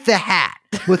with the hat,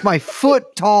 with my foot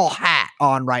tall hat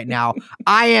on right now.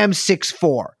 I am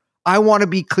 6'4". I want to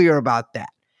be clear about that.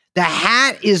 The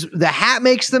hat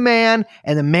makes the man,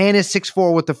 and the man is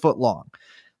 6'4" with the foot long.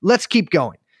 Let's keep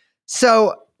going.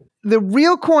 So the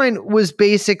Realcoin was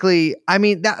basically, I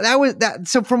mean, that was that.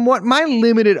 So from what my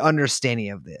limited understanding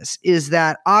of this is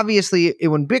that obviously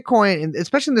when Bitcoin, and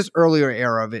especially in this earlier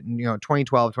era of it, in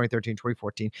 2012, 2013,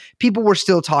 2014, people were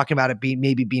still talking about it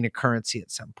maybe being a currency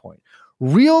at some point.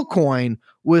 Realcoin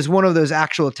was one of those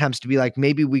actual attempts to be like,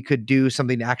 maybe we could do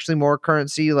something actually more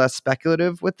currency, less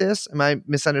speculative with this. Am I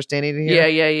misunderstanding it here?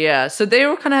 Yeah. So they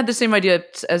were kind of had the same idea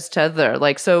as Tether.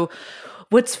 Like, so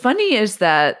what's funny is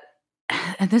that,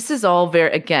 and this is all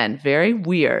very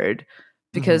weird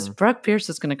because Brock Pierce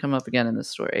is going to come up again in this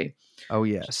story. Oh,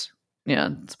 yes. Yeah.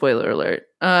 Spoiler alert.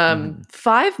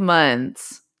 5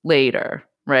 months later,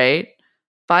 right?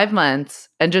 5 months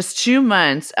and just 2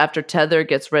 months after Tether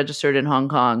gets registered in Hong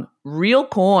Kong,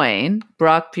 Realcoin,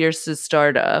 Brock Pierce's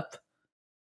startup,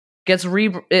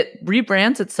 it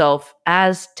rebrands itself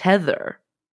as Tether.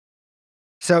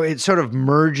 So it sort of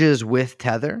merges with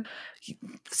Tether?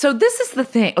 So this is the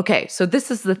thing. Okay, so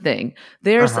this is the thing.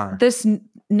 There's this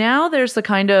now. There's the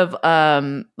kind of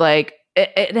like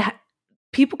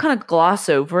people kind of gloss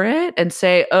over it and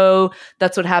say, "Oh,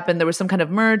 that's what happened. There was some kind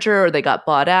of merger, or they got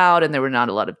bought out, and there were not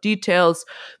a lot of details."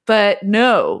 But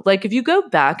no, like if you go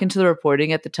back into the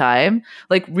reporting at the time,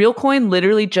 like Realcoin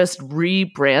literally just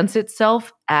rebrands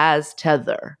itself as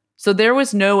Tether. So there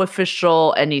was no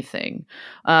official anything.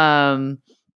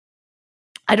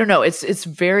 I don't know. It's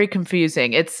very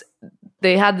confusing.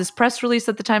 They had this press release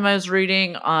at the time I was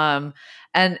reading, and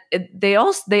they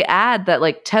add that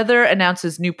like Tether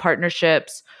announces new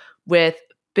partnerships with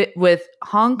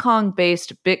Hong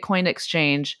Kong-based Bitcoin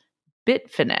exchange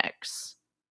Bitfinex.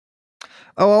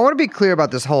 Oh, I want to be clear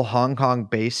about this whole Hong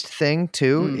Kong-based thing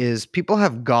too. Is people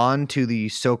have gone to the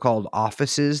so-called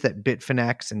offices that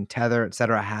Bitfinex and Tether, et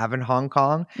cetera, have in Hong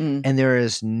Kong, and there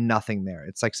is nothing there.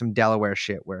 It's like some Delaware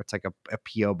shit where it's like a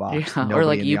PO box, or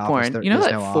like YouPorn. You know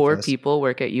that 4 people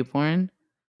work at YouPorn?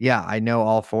 Yeah, I know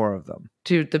all 4 of them.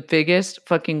 Dude, the biggest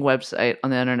fucking website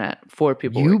on the internet. 4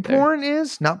 people. YouPorn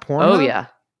is not Pornhub. Oh yeah,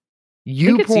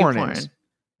 YouPorn is.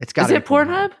 It's got. Is it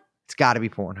Pornhub? It's got to be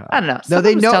Pornhub. I don't know. No,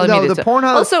 they know. No, the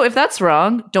Pornhub. Also, if that's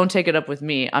wrong, don't take it up with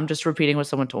me. I'm just repeating what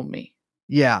someone told me.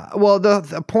 Yeah. Well, the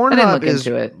Pornhub is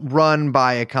run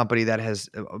by a company that has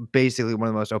basically one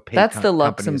of the most opaque. That's the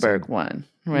Luxembourg one,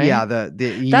 right? Yeah.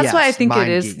 That's why I think it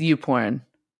is YouPorn.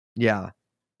 Yeah.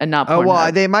 And not Pornhub. Oh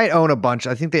well, they might own a bunch.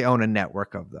 I think they own a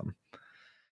network of them.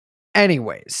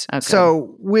 Anyways,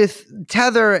 so with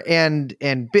Tether and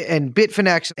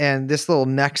Bitfinex and this little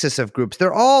nexus of groups,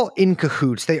 they're all in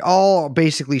cahoots. They all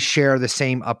basically share the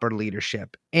same upper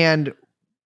leadership. And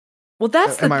well,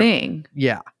 that's the thing.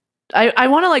 Yeah. I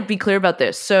want to like be clear about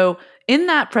this. So in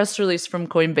that press release from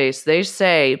Coinbase, they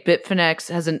say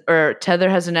Bitfinex Tether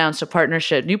has announced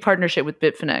new partnership with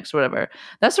Bitfinex, whatever.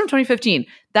 That's from 2015.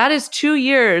 That is 2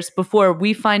 years before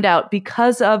we find out,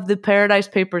 because of the Paradise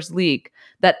Papers leak,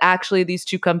 that actually these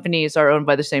 2 companies are owned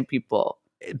by the same people.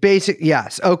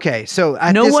 Yes. Okay. So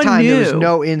at this time, there was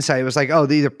no insight. It was like, oh,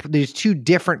 these 2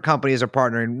 different companies are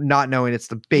partnering, not knowing it's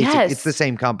the basic. Yes. It's the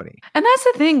same company. And that's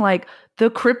the thing. Like the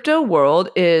crypto world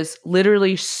is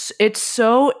literally,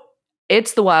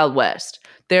 it's the Wild West.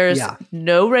 There's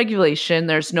no regulation.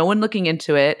 There's no one looking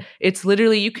into it. It's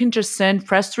literally, you can just send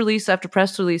press release after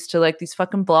press release to like these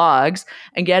fucking blogs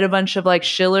and get a bunch of like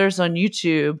shillers on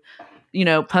YouTube, you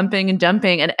know, pumping and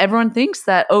dumping. And everyone thinks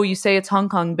that, oh, you say it's Hong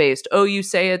Kong based. Oh, you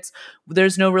say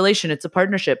there's no relation. It's a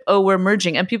partnership. Oh, we're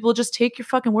merging. And people just take your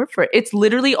fucking word for it. It's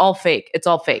literally all fake. It's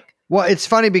all fake. Well, it's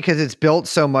funny because it's built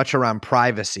so much around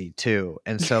privacy too.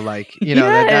 And so like, you know,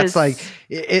 that's like,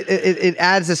 it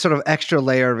adds this sort of extra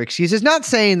layer of excuses. Not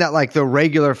saying that like the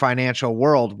regular financial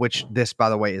world, which this, by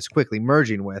the way, is quickly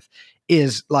merging with,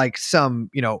 is like some,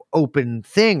 you know, open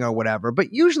thing or whatever.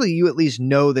 But usually you at least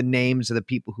know the names of the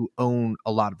people who own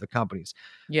a lot of the companies.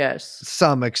 Yes.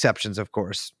 Some exceptions, of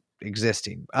course,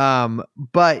 existing.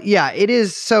 But yeah, it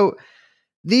is. So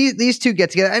these 2 get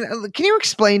together. And can you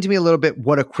explain to me a little bit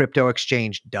what a crypto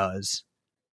exchange does?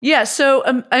 Yeah. So,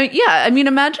 I mean,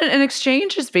 imagine an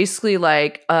exchange is basically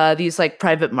like these like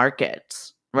private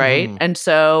markets, right? And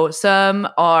so some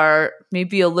are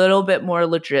maybe a little bit more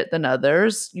legit than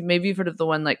others. Maybe you've heard of the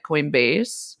one like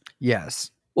Coinbase. Yes.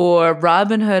 Or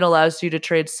Robinhood allows you to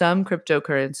trade some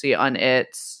cryptocurrency on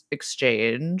its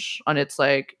exchange, on its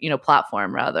like, you know,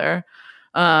 platform rather.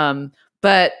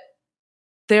 But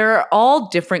there are all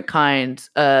different kinds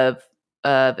of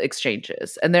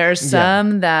exchanges. And there are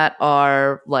some that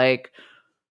are like,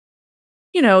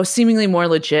 you know, seemingly more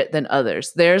legit than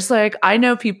others. There's like, I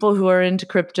know people who are into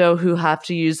crypto who have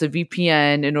to use a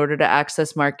VPN in order to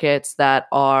access markets that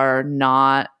are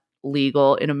not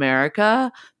legal in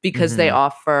America because they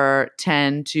offer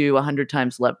 10 to 100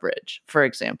 times leverage, for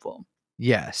example.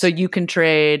 Yes. So you can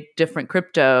trade different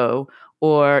crypto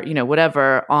or, you know,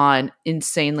 whatever on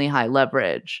insanely high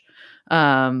leverage,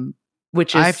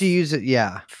 which is I have to use it.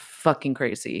 Yeah. Fucking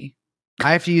crazy.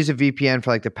 I have to use a VPN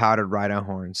for like the powdered rhino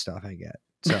horn stuff I get.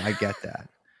 So I get that.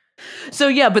 So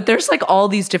yeah, but there's like all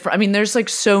these different, I mean, there's like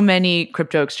so many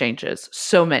crypto exchanges,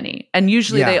 so many. And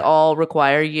usually they all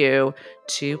require you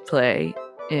to play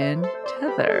in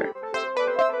Tether.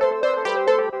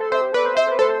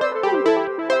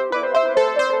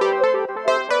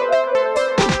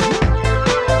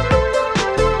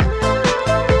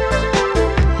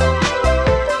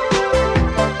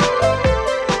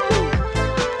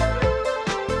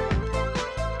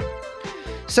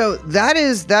 So that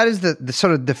is the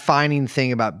sort of defining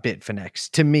thing about Bitfinex,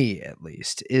 to me at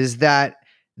least, is that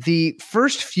the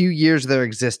first few years of their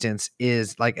existence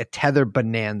is like a Tether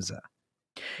bonanza.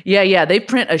 Yeah. They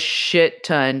print a shit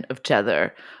ton of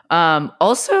Tether.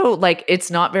 Also, like,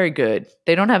 it's not very good.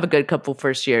 They don't have a good couple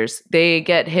first years. They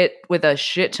get hit with a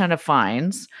shit ton of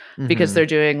fines because they're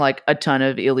doing like a ton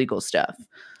of illegal stuff.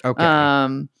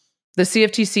 Okay. The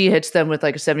CFTC hits them with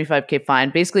like a $75,000 fine.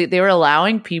 Basically, they were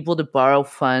allowing people to borrow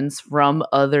funds from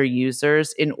other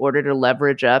users in order to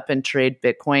leverage up and trade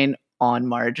Bitcoin on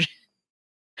margin.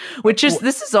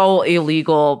 This is all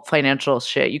illegal financial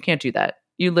shit. You can't do that.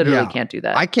 You literally can't do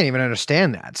that. I can't even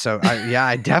understand that. So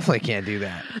I definitely can't do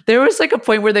that. There was like a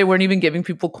point where they weren't even giving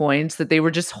people coins, that they were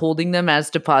just holding them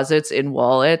as deposits in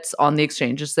wallets on the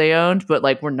exchanges they owned, but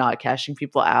like we're not cashing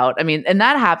people out. I mean, and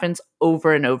that happens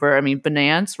over and over. I mean,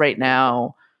 Binance right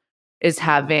now is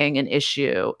having an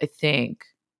issue, I think.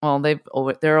 Well,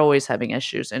 they're always having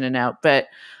issues in and out, but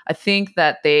I think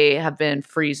that they have been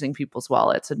freezing people's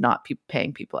wallets and not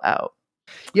paying people out.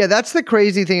 Yeah, that's the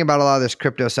crazy thing about a lot of this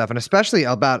crypto stuff, and especially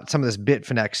about some of this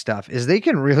Bitfinex stuff, is they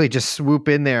can really just swoop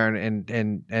in there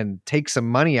and take some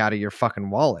money out of your fucking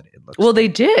wallet. It looks they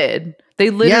did.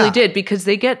 They literally did, because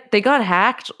they got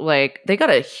hacked. Like, they got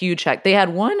a huge hack. They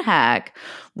had one hack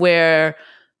where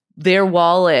their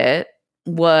wallet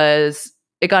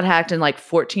it got hacked and like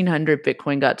 1,400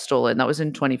 Bitcoin got stolen. That was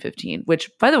in 2015,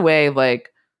 which, by the way,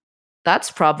 like,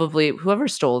 that's probably whoever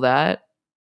stole that.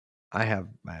 I have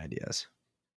my ideas.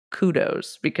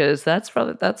 Kudos, because that's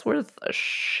worth a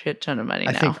shit ton of money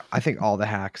now. I think all the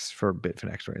hacks for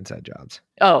Bitfinex were inside jobs.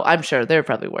 Oh, I'm sure there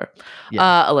probably were,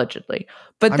 allegedly.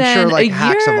 But I'm then sure like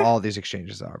hacks of all these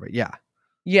exchanges are. But yeah,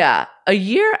 a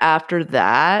year after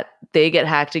that, they get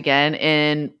hacked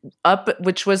again,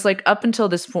 which was like up until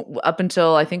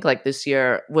I think like this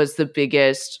year was the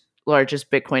largest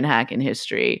Bitcoin hack in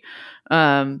history.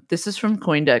 This is from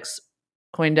CoinDesk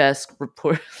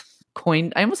report.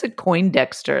 I almost said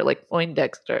Coindexter, like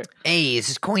Poindexter. Hey, this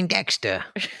is Coindexter.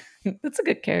 That's a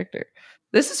good character.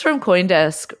 This is from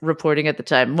CoinDesk reporting at the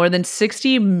time. More than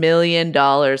 $60 million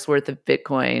worth of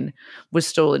Bitcoin was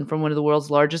stolen from one of the world's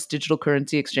largest digital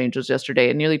currency exchanges yesterday.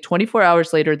 And nearly 24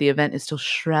 hours later, the event is still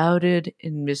shrouded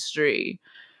in mystery.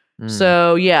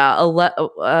 So,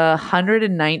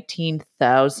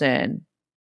 119,000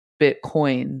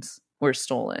 Bitcoins were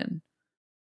stolen,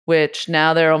 which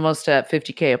now they're almost at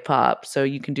 $50,000 a pop. So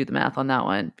you can do the math on that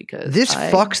one, because this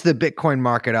fucks the Bitcoin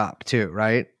market up too,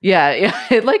 right? Yeah.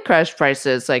 It like crashed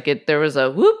prices. Like there was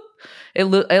a whoop. It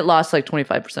lost like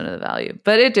 25% of the value,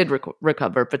 but it did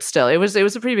recover. But still, it was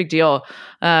a pretty big deal.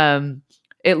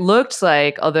 It looked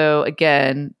like, although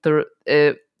again,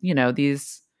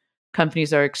 these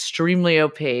companies are extremely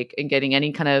opaque, and getting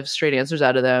any kind of straight answers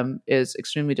out of them is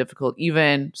extremely difficult,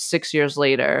 even 6 years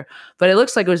later. But it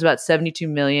looks like it was about 72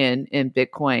 million in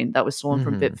Bitcoin that was stolen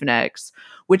from Bitfinex,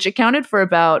 which accounted for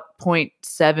about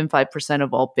 0.75%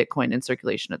 of all Bitcoin in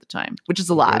circulation at the time, which is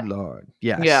a lot. Good Lord.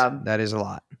 Yes. Yeah. That is a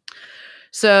lot.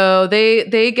 So they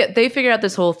figure out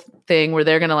this whole thing where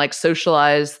they're going to like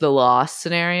socialize the loss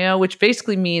scenario, which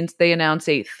basically means they announce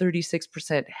a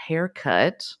 36%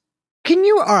 haircut.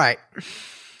 All right.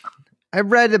 I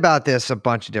read about this a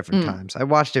bunch of different times. I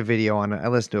watched a video on it. I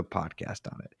listened to a podcast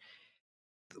on it.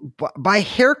 By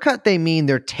haircut, they mean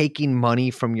they're taking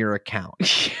money from your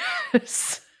account.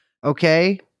 Yes.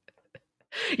 Okay?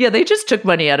 Yeah, they just took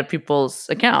money out of people's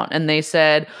account, and they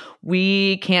said,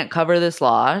 we can't cover this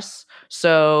loss,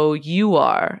 so you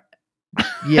are.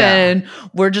 Yeah. And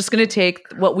we're just going to take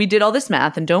what we did all this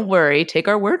math, and don't worry, take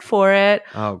our word for it.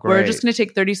 Oh, great. We're just going to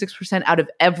take 36% out of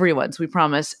everyone's. We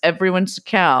promise everyone's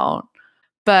account.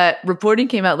 But reporting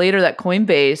came out later that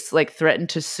Coinbase like threatened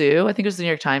to sue. I think it was the New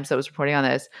York Times that was reporting on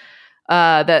this.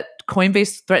 That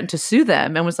Coinbase threatened to sue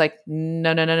them and was like,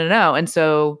 no. And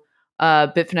so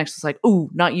Bitfinex was like, ooh,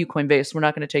 not you, Coinbase. We're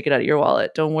not going to take it out of your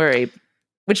wallet. Don't worry.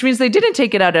 Which means they didn't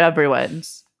take it out of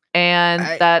everyone's. And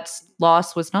that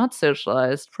loss was not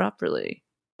socialized properly.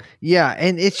 Yeah,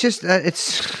 and it's just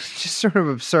sort of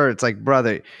absurd. It's like,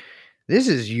 brother, this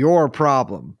is your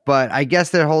problem. But I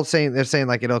guess they're saying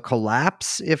like it'll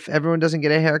collapse if everyone doesn't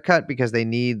get a haircut because they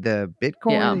need the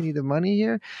Bitcoin, they need the money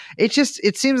here. It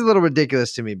seems a little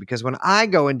ridiculous to me, because when I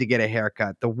go in to get a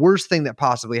haircut, the worst thing that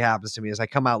possibly happens to me is I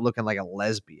come out looking like a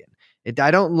lesbian.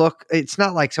 It's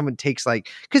not like someone takes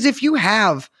because if you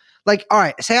have like, all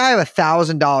right, say I have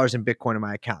 $1,000 in Bitcoin in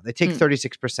my account. They take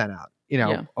 36% out.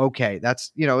 Okay,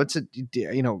 that's, it's a,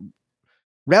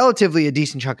 relatively a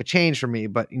decent chunk of change for me,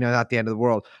 but not the end of the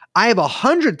world. I have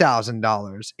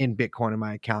 $100,000 in Bitcoin in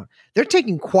my account. They're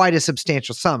taking quite a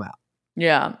substantial sum out.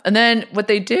 Yeah. And then what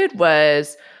they did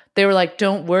was they were like,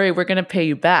 don't worry, we're going to pay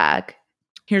you back.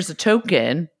 Here's a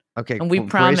token. Okay. And we grace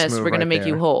promise move we're going to right make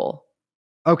you there. whole.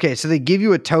 Okay, so they give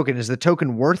you a token. Is the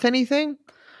token worth anything?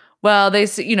 Well, they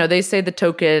say the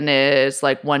token is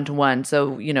like 1-to-1, so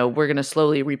we're gonna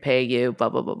slowly repay you. Blah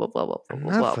blah blah blah blah blah blah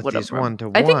blah. Enough with these Whatever.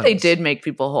 1-to-1s. I think they did make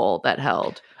people whole. That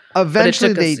held.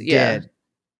 Eventually, they yeah. did.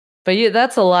 But yeah,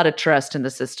 that's a lot of trust in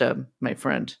the system, my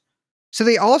friend. So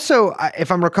they also,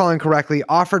 if I'm recalling correctly,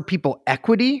 offered people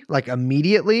equity like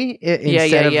immediately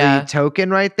instead of the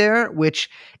token right there, which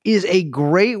is a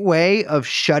great way of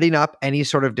shutting up any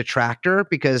sort of detractor,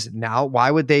 because now why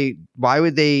would they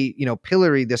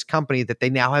pillory this company that they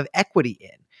now have equity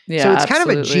in? Yeah, so it's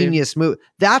absolutely. kind of a genius move.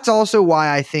 That's also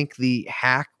why I think the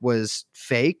hack was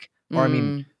fake, or I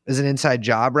mean, is an inside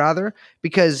job rather,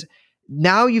 because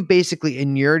now you've basically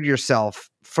inured yourself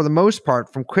for the most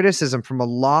part from criticism from a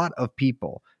lot of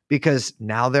people, because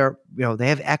now they're, they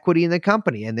have equity in the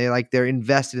company and they're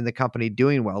invested in the company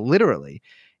doing well, literally.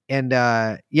 And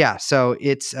so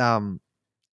it's a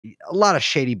lot of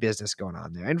shady business going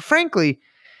on there. And frankly,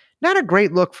 not a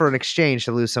great look for an exchange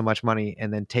to lose so much money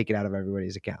and then take it out of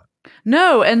everybody's account.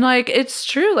 No, and it's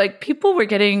true. People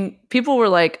were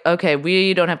like, okay,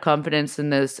 we don't have confidence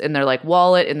in this, in their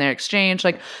wallet, in their exchange.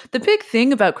 The big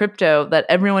thing about crypto that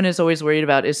everyone is always worried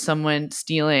about is someone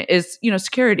stealing, is,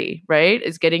 security, right?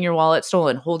 Is getting your wallet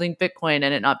stolen, holding Bitcoin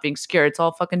and it not being secure. It's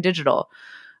all fucking digital.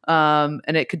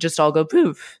 And it could just all go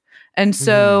poof. And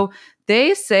so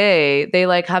they say they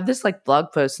have this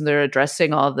blog post and they're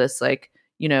addressing all of this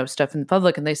stuff in the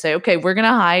public, and they say, okay, we're going to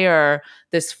hire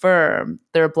this firm.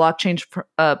 They're a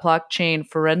blockchain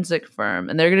forensic firm,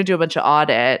 and they're going to do a bunch of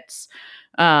audits.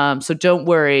 So don't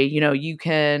worry, you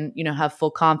can, have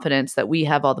full confidence that we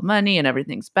have all the money and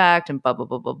everything's backed and blah, blah,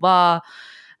 blah, blah, blah.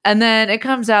 And then it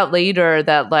comes out later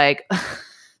that the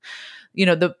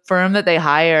firm that they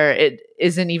hire, it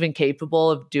isn't even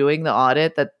capable of doing the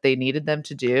audit that they needed them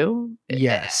to do.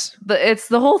 Yes.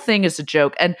 The whole thing is a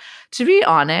joke. And to be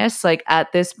honest,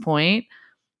 at this point,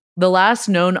 the last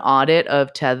known audit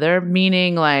of Tether,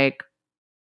 meaning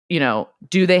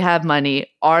do they have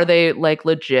money? Are they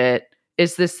legit?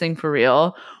 Is this thing for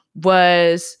real?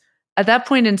 Was at that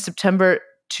point in September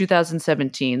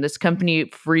 2017, this company,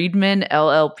 Friedman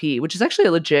LLP, which is actually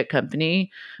a legit company,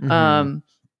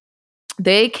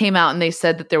 they came out and they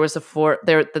said that there was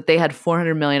that they had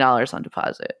 $400 million on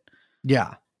deposit.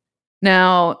 Yeah.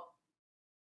 Now,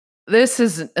 this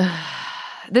is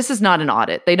not an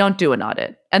audit. They don't do an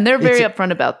audit, and they're very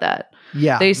upfront about that.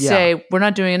 Yeah. They say, we're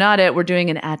not doing an audit, we're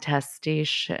doing an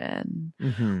attestation,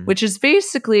 which is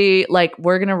basically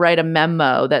we're going to write a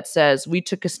memo that says we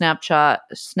took a snapshot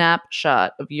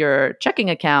of your checking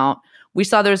account. We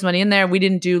saw there was money in there. We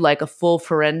didn't do a full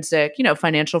forensic,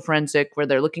 financial forensic where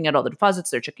they're looking at all the deposits,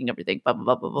 they're checking everything, blah, blah,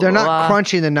 blah, blah, blah. They're not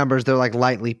crunching the numbers. They're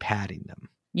lightly padding them.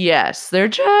 Yes. They're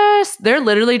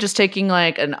literally just taking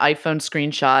an iPhone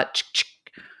screenshot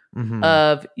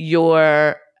of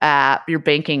your app, your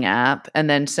banking app, and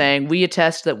then saying, we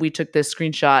attest that we took this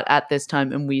screenshot at this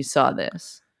time and we saw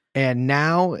this. And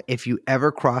now, if you ever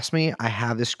cross me, I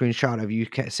have this screenshot of you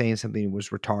saying something was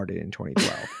retarded in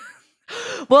 2012.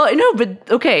 Well, no,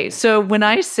 but okay. So when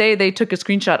I say they took a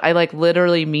screenshot, I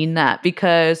literally mean that,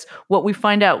 because what we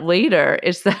find out later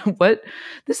is that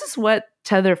this is what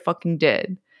Tether fucking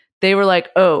did. They were like,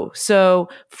 oh, so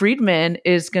Friedman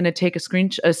is going to take a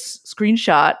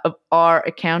screenshot of our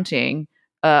accounts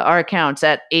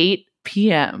at 8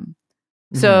 p.m.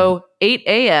 So 8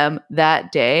 a.m.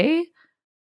 that day,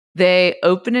 they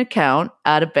open an account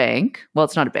at a bank. Well,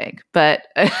 it's not a bank, but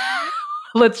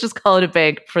let's just call it a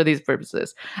bank for these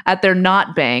purposes. At their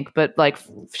not bank, but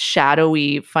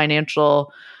shadowy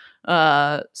financial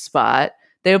spot.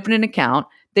 They open an account.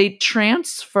 They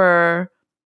transfer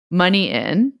money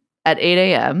in at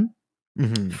 8 a.m.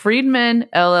 Friedman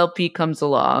LLP comes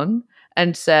along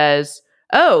and says,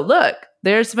 oh, look,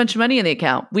 there's a bunch of money in the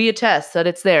account. We attest that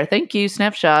it's there. Thank you,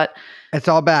 snapshot. It's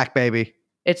all back, baby.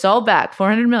 It's all back.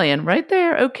 400 million right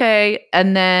there. Okay.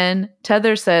 And then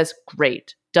Tether says,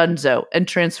 great, donezo, and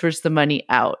transfers the money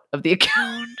out of the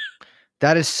account.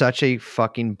 That is such a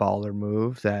fucking baller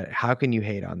move that how can you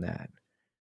hate on that?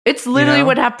 It's literally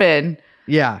what happened.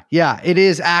 Yeah. It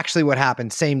is actually what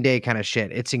happened. Same day kind of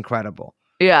shit. It's incredible.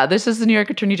 Yeah, this is the New York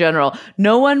Attorney General.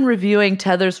 No one reviewing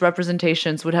Tether's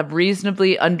representations would have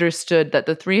reasonably understood that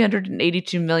the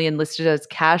 $382 million listed as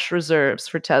cash reserves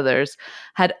for Tethers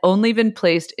had only been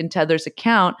placed in Tether's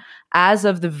account as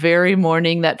of the very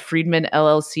morning that Friedman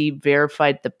LLC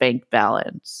verified the bank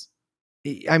balance.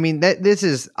 I mean, this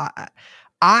is I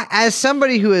as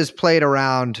somebody who has played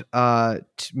around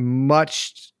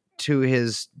much to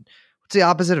his, what's the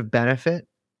opposite of benefit?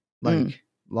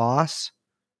 Loss?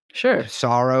 Sure.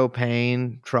 sorrow,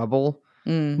 pain, trouble.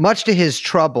 Mm. Much to his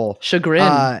trouble.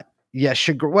 Chagrin.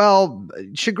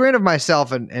 Chagrin of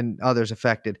myself and others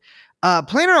affected.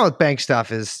 Playing around with bank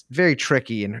stuff is very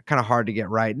tricky and kind of hard to get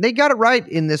right. And they got it right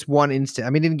in this one instance. I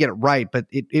mean, didn't get it right, but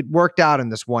it worked out in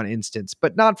this one instance,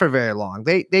 but not for very long.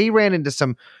 They ran into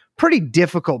some pretty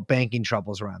difficult banking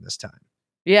troubles around this time.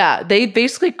 Yeah, they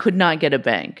basically could not get a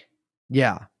bank.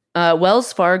 Yeah.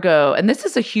 Wells Fargo, and this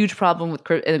is a huge problem with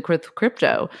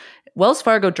crypto. Wells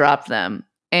Fargo dropped them,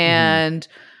 and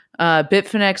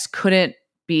Bitfinex couldn't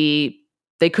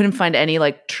find any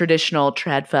like traditional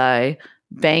TradFi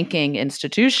banking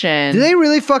institution. Do they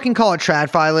really fucking call it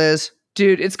TradFi, Liz?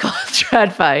 Dude, it's called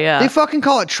TradFi, yeah. They fucking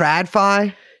call it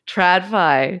TradFi?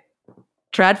 TradFi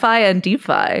and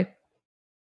DeFi.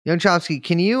 Young Chomsky,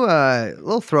 can you, a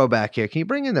little throwback here. Can you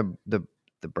bring in the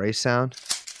brace sound?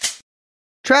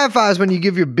 TradFi is when you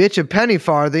give your bitch a penny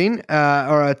farthing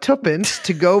or a tuppence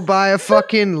to go buy a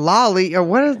fucking lolly, or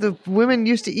what are the women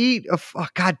used to eat?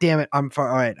 God damn it. All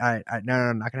right. No,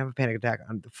 I'm not going to have a panic attack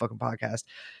on the fucking podcast.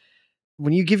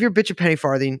 When you give your bitch a penny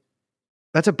farthing,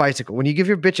 that's a bicycle. When you give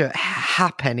your bitch a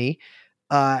halfpenny,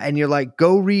 and you're like,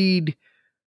 go read,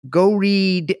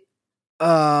 can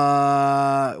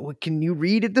you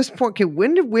read at this point?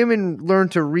 When did women learn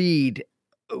to read?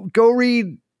 Go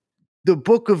read the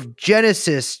book of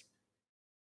Genesis,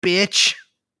 bitch.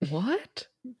 What?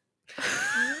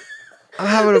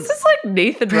 This is like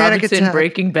Nathan Robinson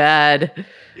Breaking Bad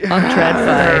on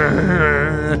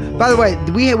TradFi. By the way,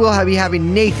 we will be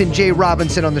having Nathan J.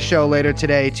 Robinson on the show later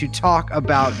today to talk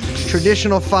about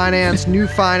traditional finance, new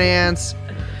finance,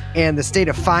 and the state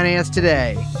of finance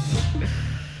today.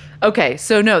 Okay,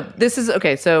 so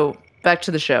back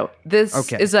to the show.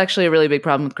 This is actually a really big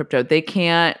problem with crypto. They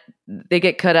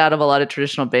get cut out of a lot of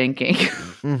traditional banking.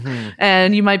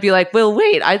 And you might be like, well,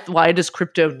 wait, why does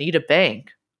crypto need a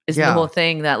bank? Isn't the whole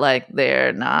thing that like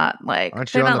they're not like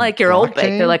your old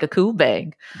bank, they're like a cool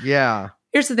bank. Yeah.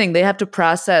 Here's the thing, they have to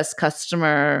process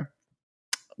customer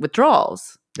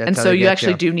withdrawals. And so you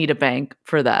actually do need a bank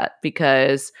for that,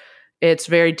 because it's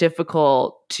very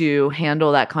difficult to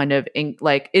handle that kind of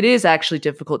it is actually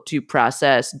difficult to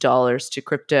process dollars to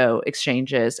crypto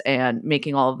exchanges, and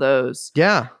making all of those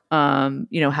happen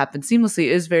seamlessly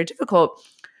is very difficult.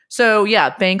 So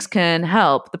yeah, banks can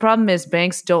help. The problem is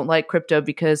banks don't like crypto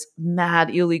because mad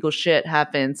illegal shit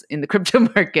happens in the crypto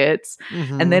markets,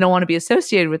 and they don't want to be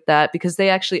associated with that because they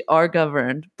actually are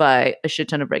governed by a shit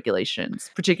ton of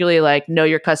regulations, particularly like know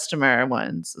your customer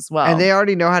ones as well. And they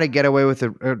already know how to get away with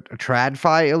a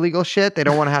TradFi illegal shit. They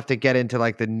don't want to have to get into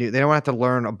like they don't want to have to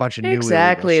learn a bunch of new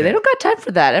Exactly. Shit. They don't got time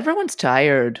for that. Everyone's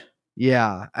tired.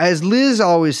 Yeah. As Liz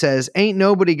always says, ain't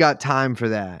nobody got time for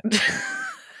that.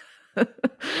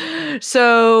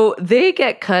 So they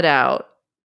get cut out.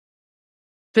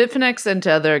 Bitfinex and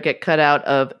Tether get cut out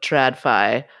of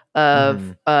TradFi,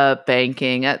 of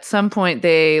banking. At some point,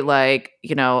 they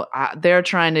they're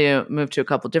trying to move to a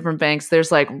couple different banks.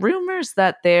 There's like rumors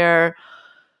that they're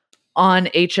on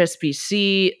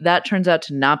HSBC. That turns out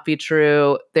to not be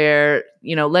true. They're,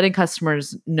 letting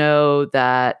customers know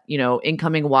that,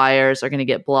 incoming wires are going to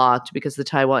get blocked because the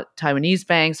Taiwanese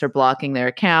banks are blocking their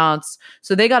accounts.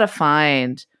 So they got to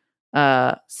find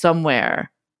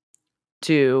somewhere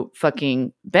to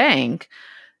fucking bank.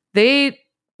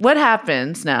 What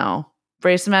happens now?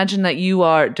 Brace, imagine that you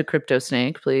are Decrypto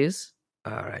Snake, please.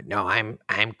 All right. No, I'm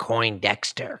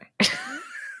CoinDexter.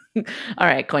 All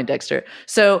right, CoinDexter.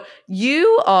 So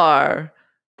you are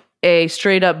a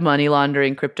straight up money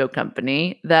laundering crypto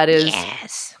company that is.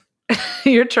 Yes.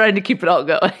 You're trying to keep it all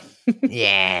going.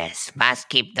 Yes, must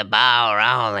keep the ball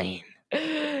rolling.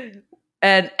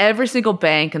 And every single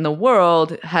bank in the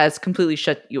world has completely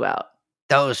shut you out.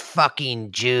 Those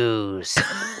fucking Jews.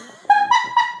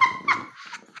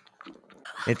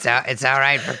 It's all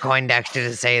right for CoinDexter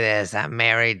to say this. I'm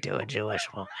married to a Jewish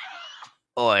woman.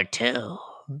 Or two.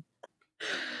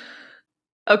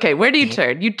 Okay, where do you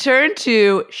turn? You turn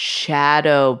to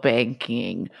shadow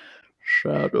banking.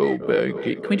 Shadow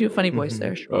banking. Can we do a funny voice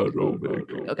there? Shadow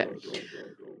banking. Okay.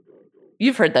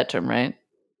 You've heard that term, right?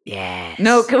 Yes.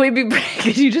 No, can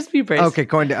you just be braced? Okay, of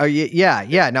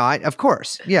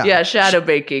course. Yeah. Yeah, shadow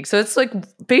banking. So it's like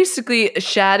basically a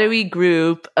shadowy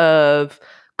group of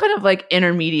kind of like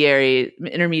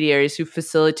intermediaries who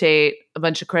facilitate a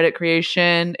bunch of credit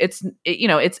creation. It's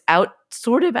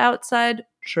sort of outside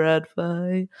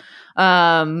TradFi,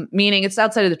 meaning it's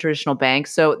outside of the traditional bank.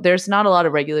 So there's not a lot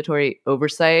of regulatory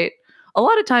oversight. A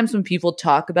lot of times when people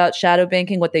talk about shadow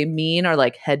banking, what they mean are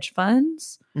like hedge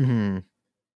funds. Mm-hmm.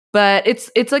 But it's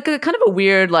like a kind of a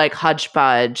weird like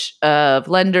hodgepodge of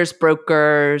lenders,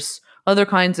 brokers, other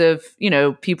kinds of,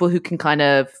 people who can kind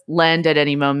of lend at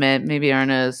any moment, maybe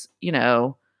aren't as,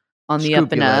 on the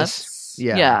up and Scrupulous. ups.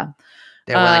 Yeah.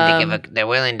 They're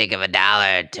willing to give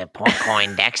 $1 to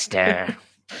Coin Dexter.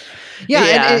 Yeah,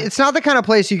 Yeah. and it's not the kind of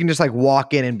place you can just like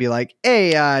walk in and be like,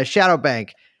 hey, Shadow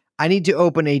Bank, I need to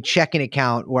open a checking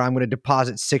account where I'm going to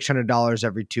deposit $600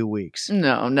 every 2 weeks.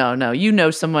 No. You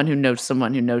know someone who knows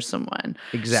someone who knows someone.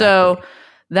 Exactly. So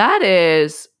that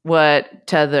is what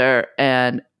Tether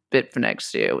and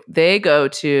Bitfinex do. They go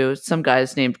to some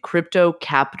guys named Crypto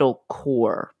Capital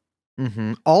Core.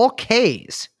 Mm-hmm. All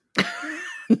K's.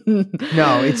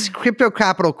 No, it's Crypto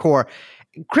Capital Core.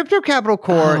 Crypto Capital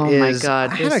Core is. Oh my God!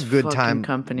 I had a good time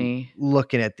company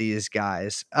looking at these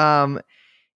guys.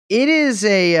 It is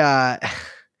a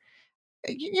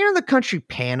the country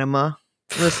Panama,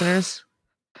 listeners.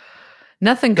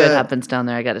 Nothing good happens down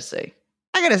there. I gotta say.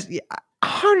 I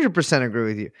 100% agree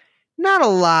with you. Not a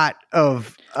lot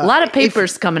of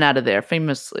papers coming out of there,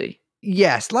 famously.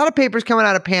 Yes, a lot of papers coming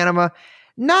out of Panama.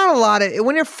 Not a lot of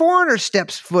when your foreigner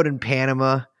steps foot in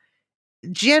Panama.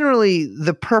 Generally,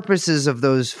 the purposes of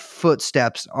those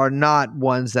footsteps are not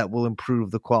ones that will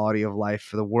improve the quality of life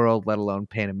for the world, let alone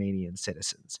Panamanian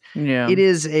citizens. Yeah, it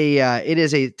is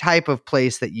a type of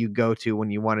place that you go to when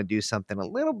you want to do something a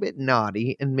little bit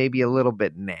naughty and maybe a little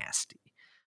bit nasty.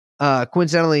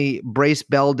 Coincidentally, Brace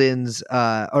Belden's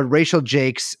or Rachel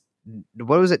Jake's,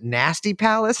 what was it? Nasty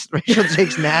Palace? Rachel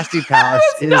Jake's Nasty Palace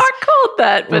it's not called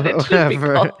that, but it should be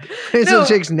called. Rachel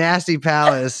Jake's Nasty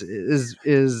Palace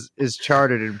is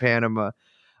chartered in Panama.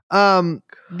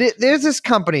 There's this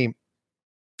company.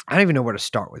 I don't even know where to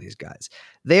start with these guys.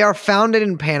 They are founded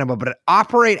in Panama, but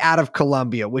operate out of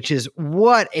Colombia, which is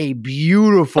what a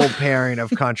beautiful pairing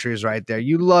of countries right there.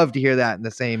 You love to hear that in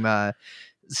the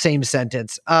same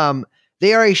sentence.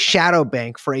 They are a shadow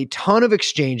bank for a ton of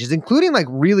exchanges, including like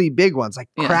really big ones like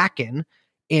Kraken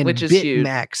and which is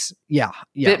BitMEX. huge. Yeah.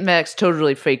 BitMEX,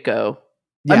 totally Fakeo.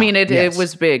 I mean, it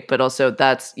was big, but also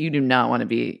you do not want to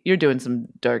be, you're doing some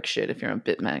dark shit if you're on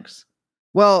BitMEX.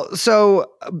 Well, so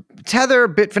Tether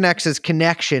Bitfinex's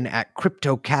connection at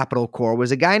Crypto Capital Core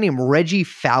was a guy named Reggie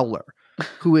Fowler,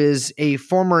 who is a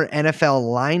former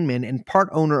NFL lineman and part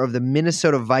owner of the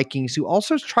Minnesota Vikings, who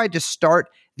also tried to start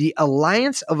the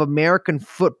Alliance of American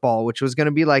Football, which was going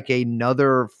to be like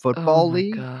another football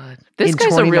league. God. This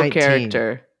guy's a real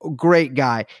character. Great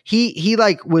guy. He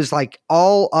like was like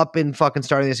all up in fucking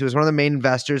starting this. He was one of the main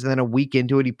investors, and then a week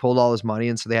into it, he pulled all his money,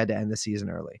 and so they had to end the season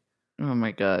early. Oh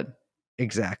my God.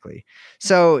 Exactly.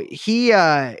 So he,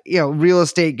 real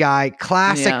estate guy,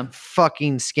 classic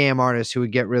fucking scam artist who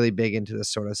would get really big into this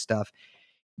sort of stuff.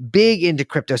 Big into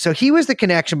crypto. So he was the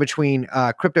connection between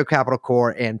Crypto Capital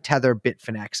Core and Tether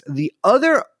Bitfinex. The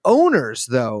other owners,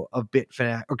 though, of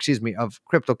of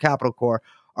Crypto Capital Core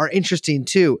are interesting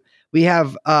too. We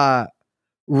have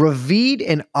Ravid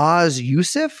and Oz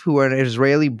Youssef, who are an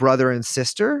Israeli brother and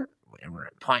sister.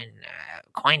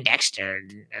 Coin Dexter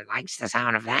likes the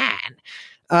sound of that.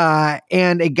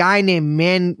 And a guy named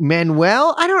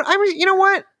Manuel. You know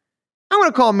what? I'm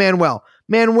going to call him Manuel.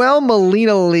 Manuel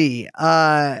Molina Lee.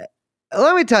 Let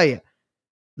me tell you,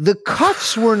 the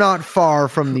cuffs were not far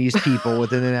from these people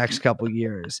within the next couple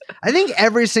years. I think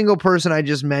every single person I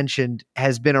just mentioned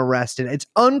has been arrested. It's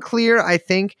unclear, I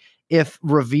think, if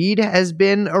Ravid has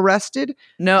been arrested.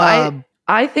 No,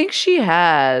 I think she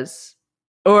has.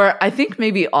 Or I think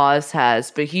maybe Oz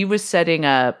has, but he was setting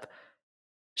up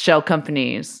shell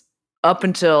companies up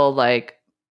until like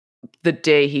the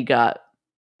day he got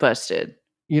busted.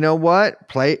 You know what?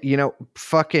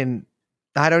 Fucking,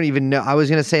 I don't even know. I was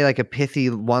going to say like a pithy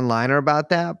one-liner about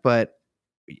that, but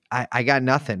I got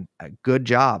nothing. Good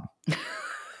job.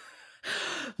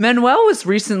 Manuel was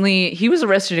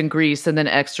arrested in Greece and then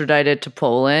extradited to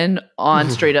Poland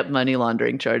on straight up money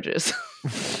laundering charges.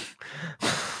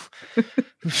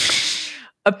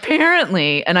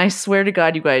 Apparently, and I swear to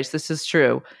God, you guys, this is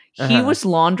true. He was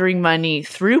laundering money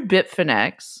through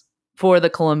Bitfinex for the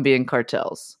Colombian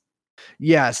cartels.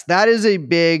 Yes, that is a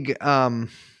big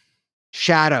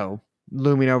shadow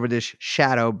looming over this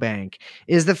shadow bank,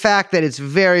 is the fact that it's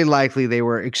very likely they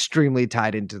were extremely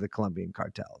tied into the Colombian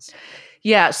cartels.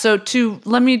 Yeah, so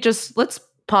let's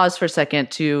pause for a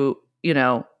second to,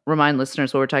 remind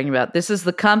listeners what we're talking about. This is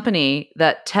the company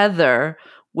that Tether,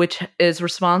 which is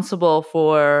responsible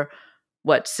for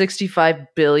 $65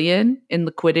 billion in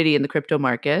liquidity in the crypto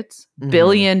markets, $1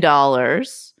 billion.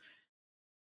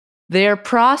 Their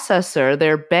processor,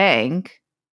 their bank,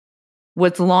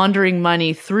 was laundering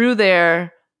money through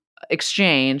their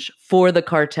exchange for the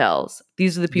cartels.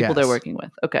 These are the people they're working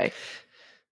with. Okay.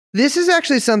 This is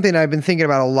actually something I've been thinking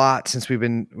about a lot since we've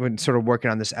been sort of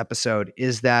working on this episode,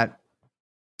 is that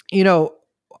you know,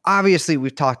 obviously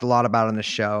we've talked a lot about on the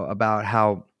show about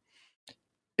how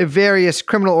various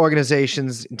criminal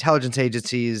organizations, intelligence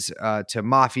agencies, to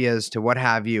mafias, to what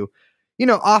have you,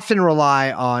 often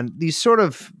rely on these sort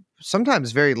of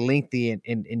sometimes very lengthy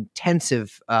and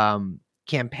intensive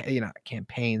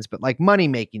campaigns, but like money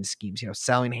making schemes,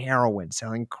 selling heroin,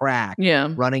 selling crack,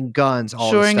 Yeah. running guns, all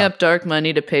Shoring this stuff. up dark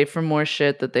money to pay for more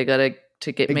shit that they gotta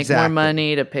make more Exactly.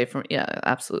 money to pay for. Yeah,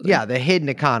 absolutely. Yeah, the hidden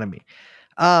economy.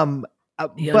 The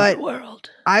But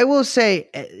underworld. I will say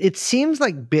it seems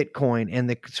like Bitcoin and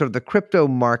the sort of the crypto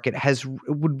market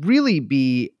would really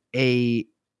be a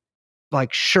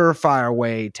like surefire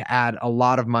way to add a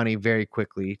lot of money very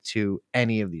quickly to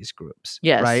any of these groups.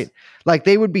 Yes. Right? Like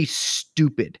they would be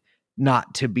stupid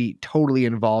not to be totally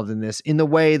involved in this in the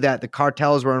way that the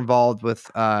cartels were involved with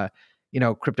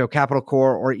Crypto Capital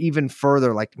Corp, or even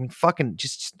further. Like, I mean, fucking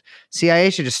just CIA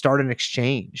should just start an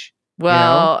exchange.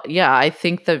 Well, yeah, I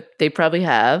think that they probably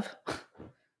have.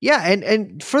 Yeah,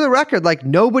 and for the record, like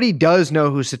nobody does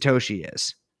know who Satoshi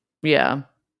is. Yeah.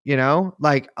 It's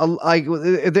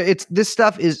this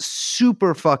stuff is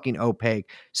super fucking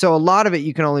opaque. So a lot of it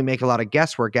you can only make a lot of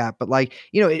guesswork at. But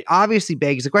it obviously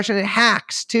begs the question. It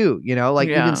hacks too.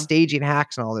 Even staging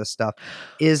hacks and all this stuff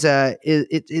it's I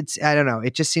don't know.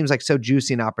 It just seems like so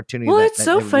juicy an opportunity. Well, it's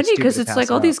so funny because it's like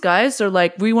all these guys are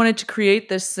like, we wanted to create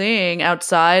this thing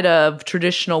outside of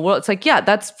traditional world. It's like, yeah,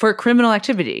 that's for criminal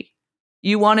activity.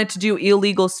 You wanted to do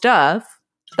illegal stuff.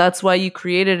 That's why you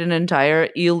created an entire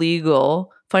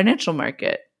illegal financial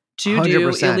market to 100%. Do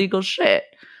illegal shit.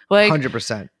 Like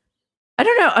 100%. I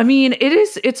don't know. I mean,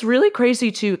 it's really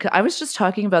crazy too. I was just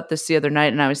talking about this the other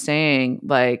night and I was saying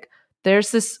like,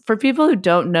 there's this, for people who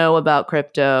don't know about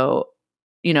crypto,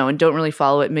 and don't really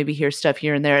follow it, maybe hear stuff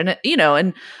here and there. And,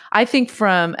 and I think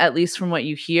at least from what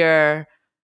you hear,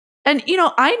 and,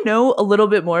 I know a little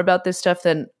bit more about this stuff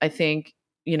than I think,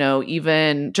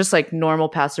 even just like normal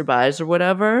passerbys or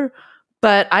whatever,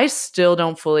 but I still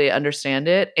don't fully understand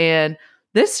it. And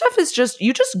this stuff is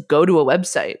you just go to a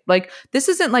website. Like, this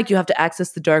isn't like you have to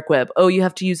access the dark web. Oh, you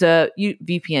have to use a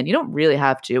VPN. You don't really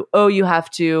have to. Oh, you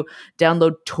have to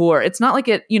download Tor. It's not like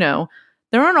it,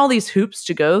 there aren't all these hoops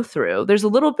to go through. There's a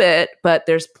little bit, but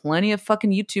there's plenty of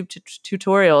fucking YouTube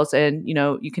tutorials. And,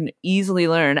 you can easily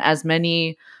learn, as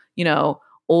many,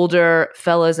 older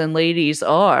fellas and ladies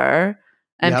are.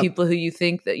 And people who you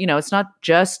think that, it's not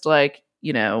just like,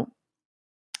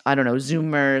 I don't know,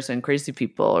 Zoomers and crazy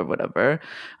people or whatever.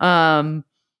 But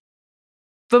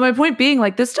my point being,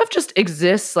 like, this stuff just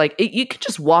exists. Like, you can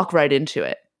just walk right into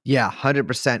it. Yeah,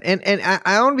 100%. And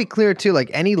I want to be clear too,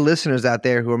 like any listeners out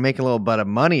there who are making a little bit of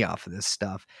money off of this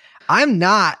stuff, I'm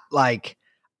not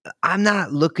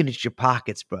looking at your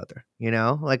pockets, brother.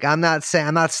 Like I'm not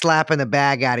slapping the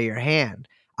bag out of your hand.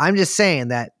 I'm just saying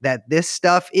that this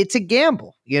stuff, it's a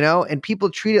gamble, and people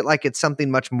treat it like it's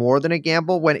something much more than a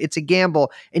gamble when it's a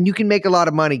gamble and you can make a lot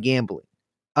of money gambling.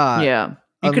 You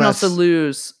can also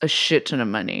lose a shit ton of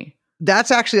money.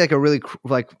 That's actually like a really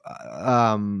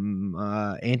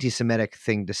anti-Semitic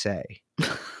thing to say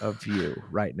of you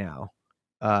right now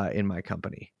in my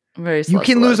company. You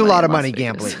can lose a lot of money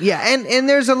gambling. Yeah. And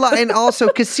there's a lot. And also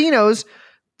casinos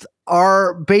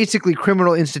are basically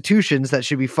criminal institutions that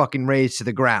should be fucking razed to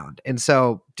the ground. And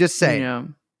so just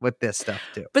saying with this stuff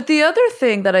too. But the other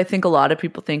thing that I think a lot of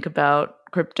people think about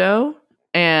crypto,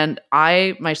 and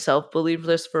I myself believed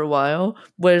this for a while,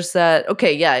 was that,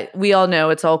 okay, yeah, we all know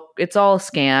it's all a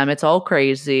scam. It's all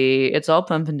crazy. It's all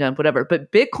pump and dump, whatever.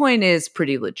 But Bitcoin is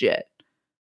pretty legit.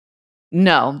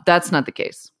 No, that's not the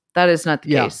case. That is not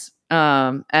the case.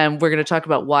 And we're going to talk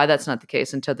about why that's not the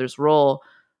case and Tether's role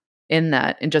in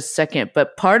that in just a second.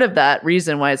 But part of that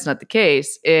reason why it's not the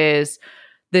case is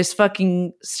this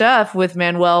fucking stuff with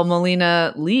Manuel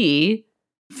Molina Lee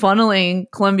funneling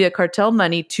Colombia cartel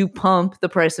money to pump the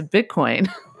price of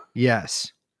Bitcoin.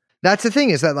 Yes. That's the thing,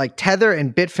 is that like Tether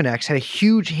and Bitfinex had a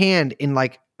huge hand in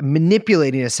like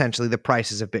manipulating essentially the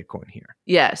prices of Bitcoin here.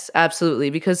 Yes, absolutely.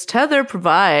 Because Tether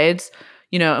provides,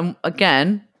 and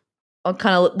again, I'll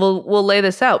kind of we'll lay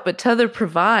this out, but Tether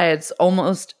provides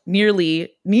almost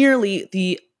nearly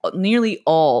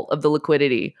all of the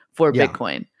liquidity for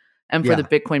Bitcoin and for the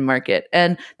Bitcoin market.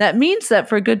 And that means that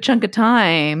for a good chunk of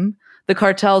time, the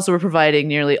cartels were providing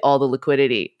nearly all the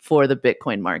liquidity for the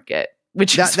Bitcoin market,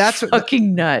 which that's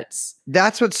fucking nuts.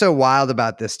 That's what's so wild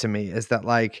about this to me, is that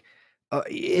like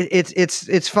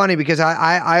it's funny because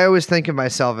I always think of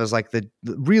myself as like the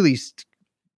really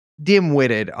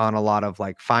dim-witted on a lot of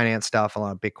like finance stuff, a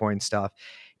lot of Bitcoin stuff.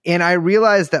 And I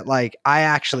realized that like I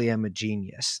actually am a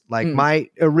genius. Like my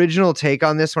original take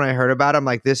on this when I heard about it, I'm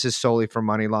like, this is solely for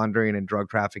money laundering and drug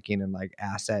trafficking and like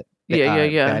asset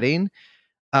betting.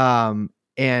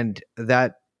 And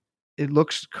that it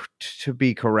looks to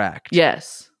be correct.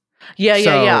 Yes. Yeah.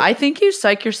 So- I think you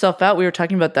psych yourself out. We were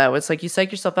talking about that. It's like you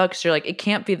psych yourself out because you're like, it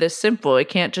can't be this simple. It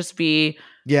can't just be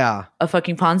Yeah. a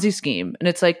fucking Ponzi scheme. And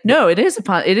it's like, no, it is a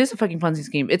fucking Ponzi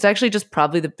scheme. It's actually just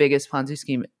probably the biggest Ponzi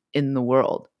scheme in the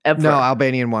world ever. No,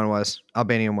 Albanian one was.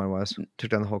 Took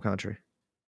down the whole country.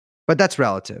 But that's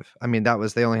relative. I mean,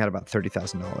 they only had about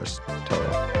 $30,000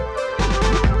 total.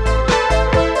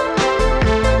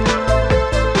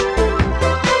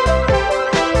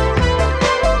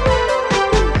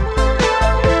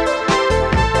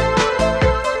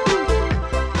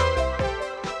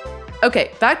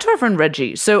 Okay, back to our friend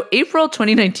Reggie. So April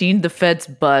 2019, the feds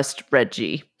bust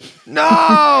Reggie.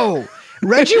 No!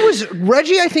 Reggie,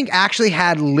 I think, actually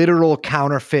had literal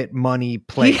counterfeit money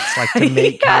plates, to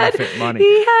make counterfeit money.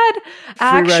 He had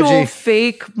actual Reggie.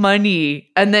 fake money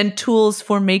and then tools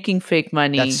for making fake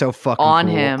money. That's so fucking on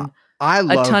cool. him. I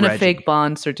love a ton Reggie. of fake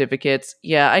bond certificates.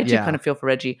 Yeah, I do Yeah. kind of feel for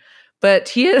Reggie. But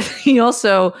he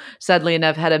also, sadly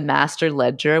enough, had a master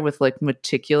ledger with Oh,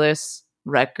 meticulous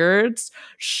records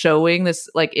showing this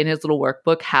in his little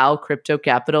workbook how Crypto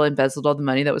Capital embezzled all the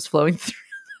money that was flowing through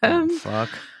them. Fuck.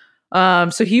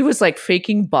 So he was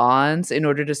faking bonds in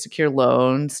order to secure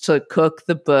loans to cook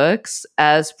the books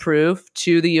as proof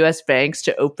to the US banks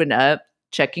to open up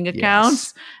checking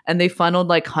accounts. And they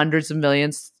funneled hundreds of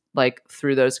millions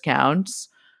through those accounts.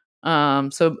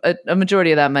 So a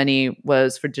majority of that money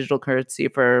was for digital currency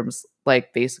firms,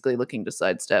 basically looking to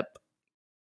sidestep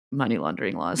money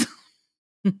laundering laws.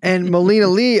 And Molina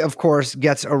Lee, of course,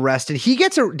 gets arrested. He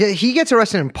gets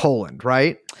arrested in Poland,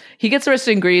 right? He gets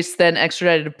arrested in Greece, then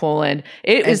extradited to Poland.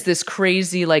 It is this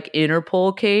crazy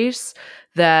Interpol case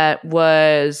that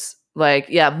was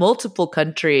multiple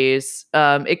countries.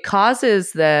 It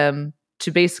causes them to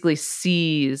basically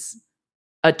seize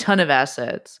a ton of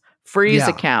assets, freeze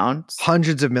accounts,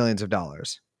 hundreds of millions of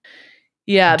dollars.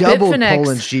 Yeah, double Bitfinex,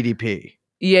 Poland's GDP.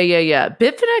 Yeah.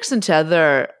 Bitfinex and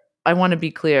Tether, I want to be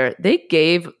clear, they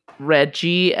gave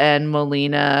Reggie and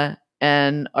Molina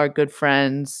and our good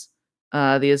friends,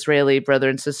 the Israeli brother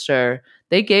and sister,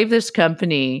 they gave this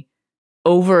company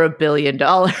over $1 billion.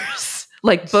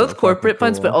 Both corporate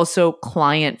funds, but also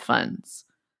client funds.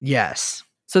 Yes.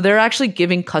 So they're actually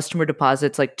giving customer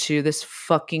deposits to this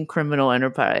fucking criminal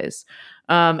enterprise.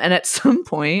 And at some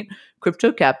point,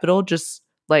 Crypto Capital just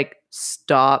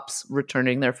stops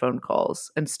returning their phone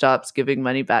calls and stops giving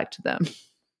money back to them.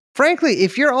 Frankly,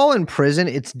 if you're all in prison,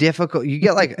 it's difficult. You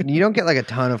get you don't get a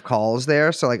ton of calls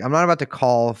there. So I'm not about to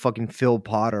call fucking Phil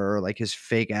Potter or his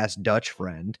fake ass Dutch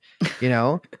friend, you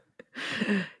know?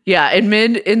 Yeah, in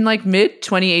mid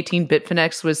 2018,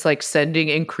 Bitfinex was sending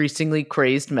increasingly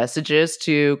crazed messages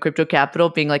to Crypto Capital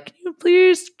being can you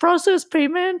please process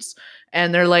payments?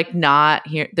 And they're not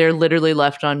here. They're literally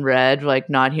left on red,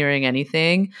 not hearing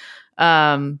anything.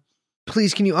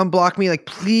 Please, can you unblock me?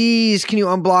 Please, can you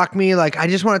unblock me? I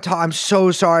just want to talk. I'm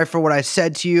so sorry for what I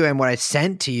said to you and what I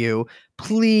sent to you.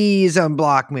 Please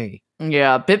unblock me.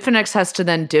 Yeah, Bitfinex has to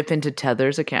then dip into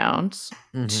Tether's accounts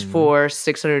for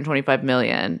 $625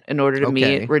 million in order to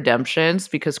meet redemptions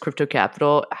because Crypto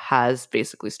Capital has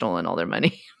basically stolen all their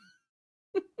money.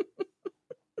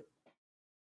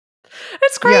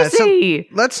 It's crazy.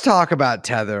 So let's talk about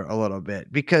Tether a little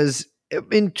bit because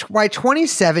by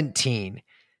 2017,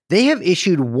 they have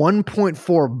issued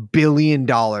 $1.4 billion in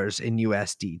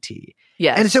USDT.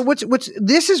 Yes. And so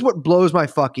this is what blows my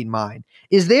fucking mind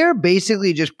is they're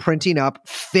basically just printing up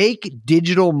fake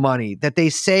digital money that they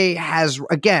say has,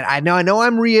 again, I know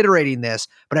I'm reiterating this,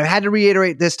 but I've had to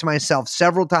reiterate this to myself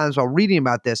several times while reading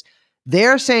about this.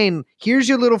 They're saying, here's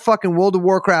your little fucking World of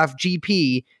Warcraft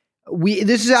GP. We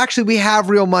have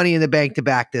real money in the bank to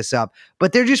back this up,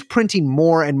 but they're just printing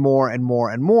more and more and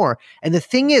more and more. And the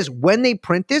thing is, when they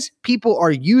print this, people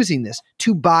are using this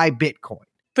to buy Bitcoin.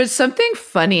 But something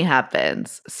funny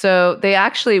happens. So they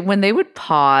actually, when they would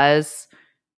pause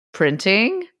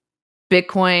printing,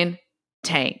 Bitcoin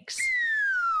tanks.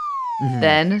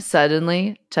 Then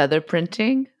suddenly Tether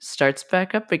printing starts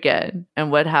back up again.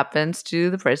 And what happens to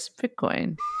the price of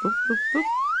Bitcoin? Boop, boop, boop.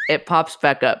 It pops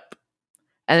back up.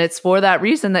 And it's for that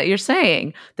reason that you're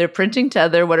saying. They're printing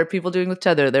Tether. What are people doing with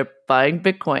Tether? They're buying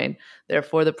Bitcoin.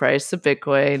 Therefore, the price of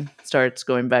Bitcoin starts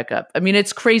going back up. I mean,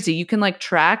 it's crazy. You can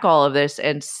track all of this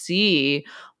and see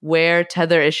where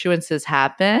Tether issuances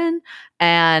happen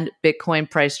and Bitcoin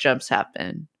price jumps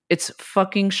happen. It's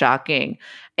fucking shocking.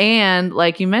 And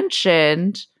like you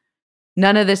mentioned,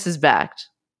 none of this is backed.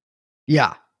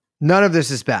 Yeah. None of this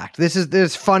is backed.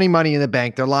 There's funny money in the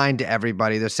bank. They're lying to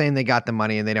everybody. They're saying they got the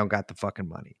money and they don't got the fucking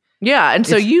money. Yeah, and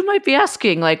so It's- you might be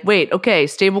asking, like, wait, okay,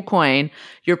 stablecoin,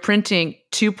 you're printing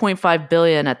 2.5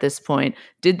 billion at this point.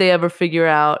 Did they ever figure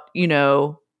out,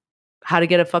 how to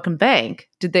get a fucking bank?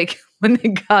 Did they, when they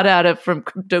got out of from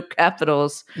crypto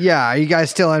capitals? Yeah, are you guys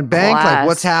still on bank? Like,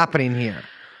 what's Class. happening here?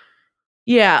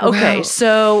 Yeah, okay. Well-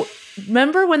 So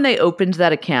remember when they opened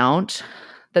that account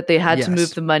that they had to Yes.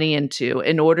 move the money into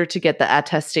in order to get the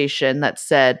attestation that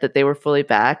said that they were fully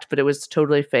backed, but it was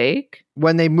totally fake?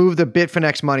 When they moved the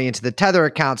Bitfinex money into the Tether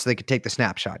account so they could take the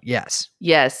snapshot. Yes.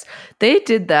 Yes, they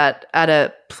did that at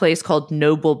a place called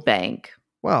Noble Bank.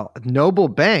 Well, Noble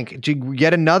Bank,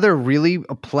 yet another really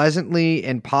pleasantly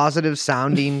and positive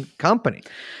sounding company.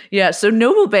 Yeah, so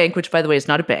Noble Bank, which by the way is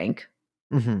not a bank,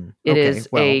 Mm-hmm. it is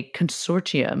a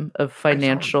consortium of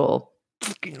financial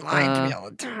lying to me all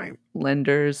the time.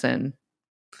 lenders and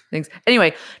things.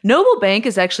 Anyway, Noble Bank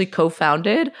is actually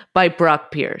co-founded by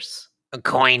Brock Pierce.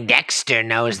 Coindexter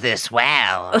knows this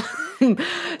well.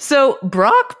 So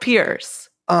Brock Pierce,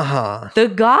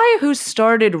 the guy who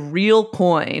started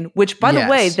Realcoin, which by the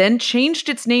way Yes. then changed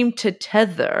its name to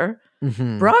Tether,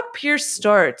 Mm-hmm. Brock Pierce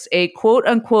starts a quote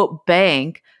unquote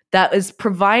bank that is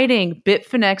providing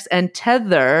Bitfinex and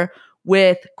Tether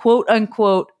with quote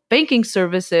unquote banking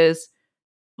services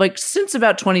like since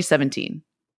about 2017.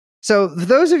 So, for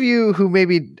those of you who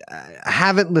maybe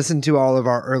haven't listened to all of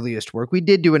our earliest work, we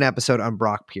did do an episode on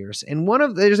Brock Pierce, and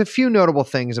there's a few notable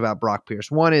things about Brock Pierce.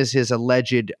 One is his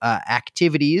alleged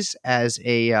activities as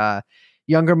a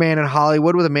younger man in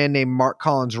Hollywood with a man named Mark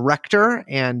Collins Rector,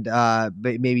 and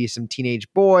maybe some teenage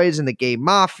boys and the gay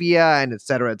mafia, and et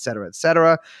cetera, et cetera, et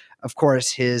cetera. Of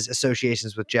course, his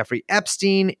associations with Jeffrey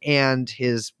Epstein and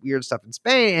his weird stuff in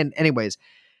Spain. And anyways,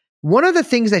 one of the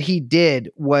things that he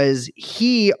did was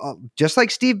he, just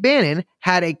like Steve Bannon,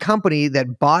 had a company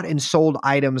that bought and sold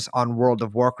items on World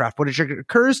of Warcraft. What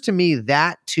occurs to me,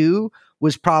 that too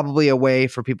was probably a way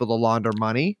for people to launder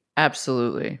money.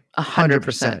 Absolutely.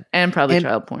 100%. And probably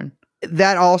child porn.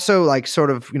 That also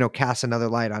sort of, casts another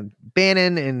light on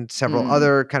Bannon and several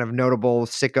other kind of notable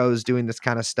sickos doing this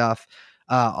kind of stuff.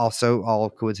 Also all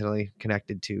coincidentally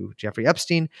connected to Jeffrey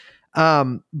Epstein.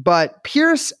 But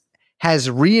Pierce has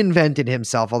reinvented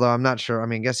himself, although I'm not sure. I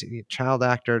mean, I guess he's a child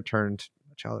actor turned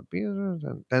child abuser.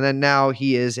 And then now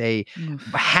he is a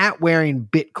hat-wearing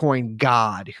Bitcoin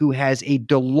god who has a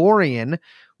DeLorean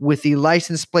with the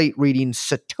license plate reading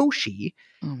Satoshi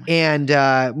and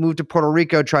moved to Puerto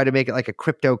Rico, tried to make it like a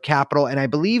crypto capital. And I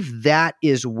believe that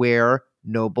is where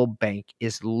Noble Bank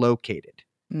is located.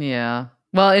 Yeah.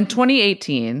 Well, in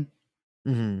 2018,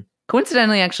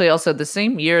 coincidentally, actually also the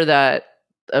same year that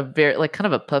a very kind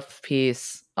of a puff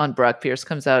piece on Brock Pierce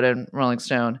comes out in Rolling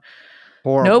Stone.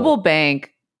 Horrible. Noble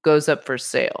Bank goes up for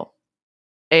sale.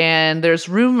 And there's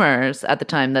rumors at the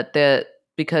time that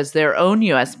because their own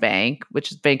US bank,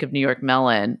 which is Bank of New York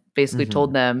Mellon, basically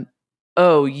told them,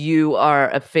 oh, you are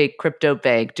a fake crypto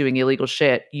bank doing illegal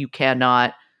shit. We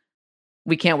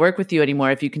can't work with you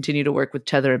anymore if you continue to work with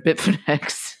Tether and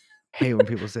Bitfinex. Hate when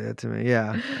people say that to me.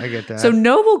 Yeah, I get that. So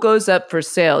Noble goes up for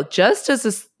sale just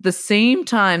as the same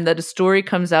time that a story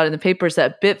comes out in the papers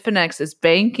that Bitfinex is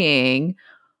banking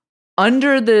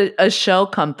under a shell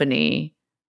company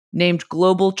named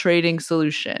Global Trading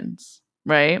Solutions,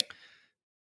 right?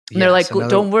 And they're like,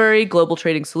 don't worry, Global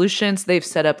Trading Solutions, they've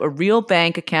set up a real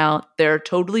bank account. They're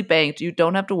totally banked. You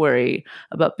don't have to worry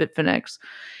about Bitfinex.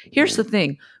 Here's the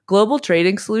thing. Global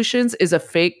Trading Solutions is a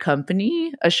fake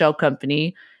company, a shell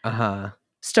company,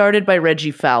 started by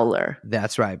Reggie Fowler.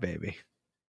 That's right, baby.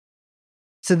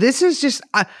 So this is just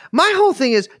my whole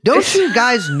thing is, don't you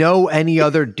guys know any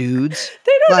other dudes?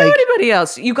 They don't know anybody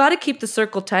else. You got to keep the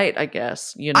circle tight, I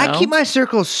guess. I keep my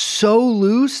circle so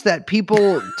loose that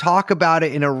people talk about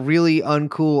it in a really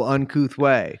uncouth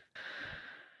way.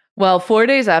 Well, 4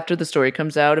 days after the story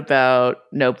comes out about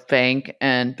Noble Bank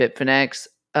and Bitfinex,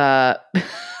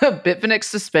 Bitfinex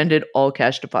suspended all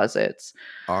cash deposits.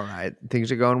 All right.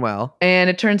 Things are going well. And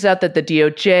it turns out that the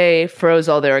DOJ froze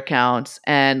all their accounts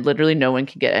and literally no one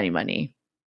can get any money.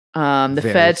 The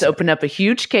feds opened up a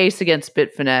huge case against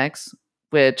Bitfinex,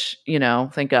 which,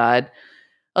 thank God.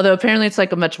 Although apparently it's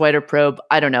like a much wider probe.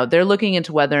 I don't know. They're looking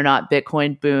into whether or not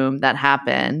Bitcoin boom that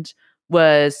happened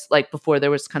was before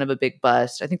there was kind of a big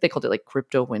bust. I think they called it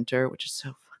crypto winter, which is so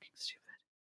fucking stupid.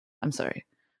 I'm sorry.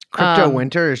 Crypto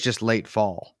winter is just late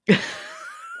fall.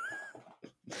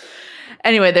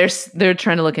 Anyway, they're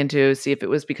trying to look into see if it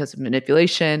was because of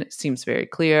manipulation. It seems very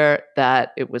clear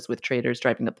that it was with traders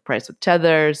driving up the price with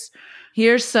tethers.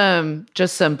 Here's some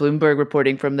Bloomberg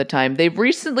reporting from the time. They've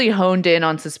recently honed in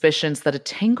on suspicions that a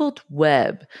tangled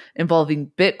web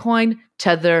involving Bitcoin,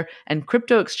 Tether, and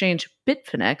crypto exchange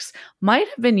Bitfinex might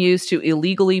have been used to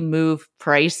illegally move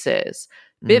prices.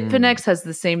 Bitfinex has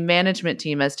the same management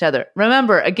team as Tether.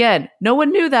 Remember, again, no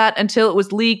one knew that until it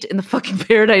was leaked in the fucking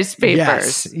Paradise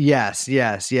Papers. Yes.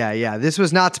 Yeah. This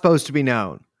was not supposed to be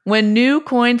known. When new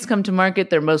coins come to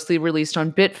market, they're mostly released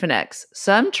on Bitfinex.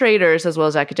 Some traders, as well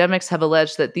as academics, have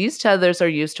alleged that these tethers are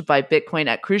used to buy Bitcoin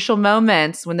at crucial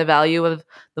moments when the value of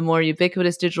the more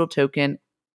ubiquitous digital token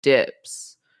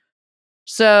dips.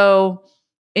 So,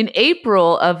 in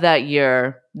April of that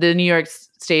year, the New York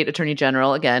State Attorney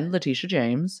General, again, Letitia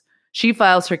James, she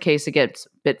files her case against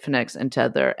Bitfinex and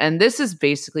Tether. And this is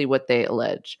basically what they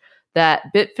allege.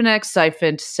 That Bitfinex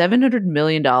siphoned $700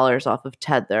 million off of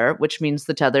Tether, which means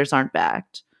the tethers aren't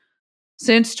backed.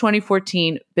 Since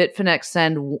 2014, Bitfinex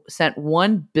sent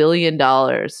 $1 billion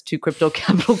to Crypto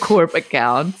Capital Corp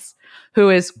accounts, who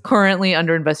is currently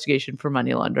under investigation for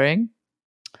money laundering.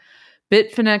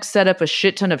 Bitfinex set up a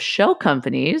shit ton of shell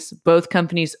companies, both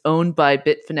companies owned by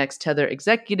Bitfinex Tether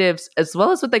executives, as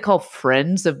well as what they call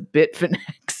Friends of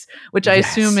Bitfinex, which I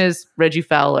assume is Reggie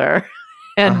Fowler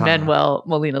and Manuel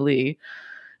Molina Lee.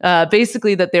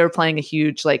 Basically that they were playing a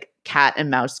huge cat and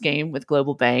mouse game with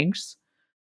global banks.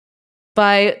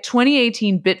 By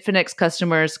 2018, Bitfinex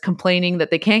customers complaining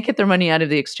that they can't get their money out of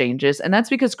the exchanges, and that's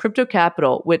because Crypto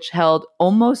Capital, which held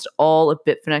almost all of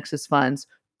Bitfinex's funds,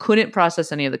 couldn't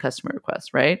process any of the customer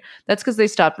requests, right? That's because they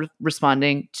stopped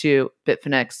responding to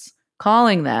Bitfinex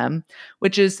calling them,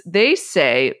 which is, they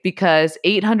say, because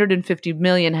 850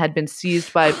 million had been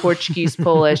seized by Portuguese,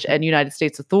 Polish, and United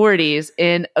States authorities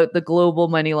in the global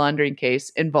money laundering case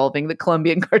involving the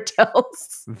Colombian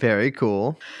cartels. Very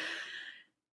cool.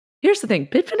 Here's the thing.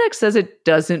 Bitfinex says it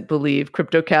doesn't believe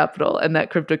Crypto Capital and that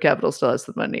Crypto Capital still has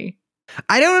the money.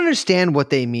 I don't understand what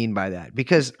they mean by that,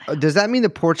 because does that mean the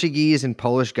Portuguese and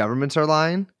Polish governments are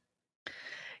lying?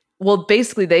 Well,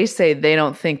 basically, they say they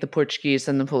don't think the Portuguese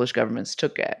and the Polish governments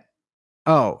took it.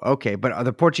 Oh, okay. But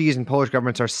the Portuguese and Polish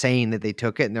governments are saying that they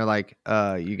took it, and they're like,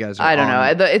 you guys are I don't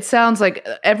know. It sounds like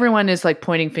everyone is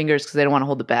pointing fingers because they don't want to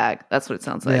hold the bag. That's what it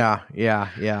sounds like.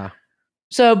 Yeah.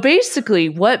 So basically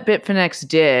what Bitfinex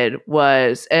did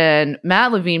was, and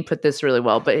Matt Levine put this really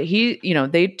well, but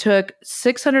they took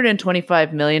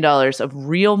 $625 million of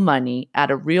real money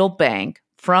at a real bank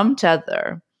from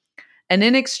Tether, and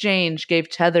in exchange gave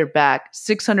Tether back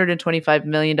 $625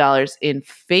 million in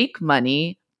fake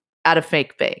money at a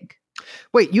fake bank.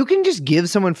 Wait, you can just give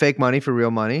someone fake money for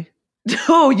real money?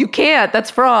 No, you can't. That's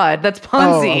fraud. That's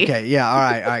Ponzi. Oh, okay. Yeah. All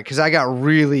right. Because I got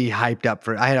really hyped up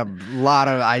for it. I had a lot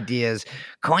of ideas.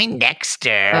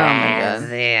 Coindexter. Oh my God.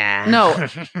 Yeah. No,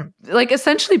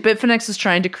 essentially Bitfinex is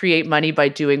trying to create money by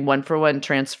doing one-for-one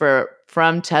transfer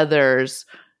from Tether's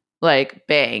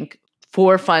bank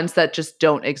for funds that just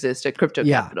don't exist at Crypto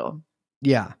Capital.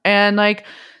 Yeah. And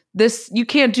this, you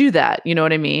can't do that. You know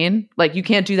what I mean? You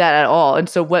can't do that at all. And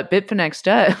so what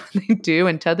Bitfinex do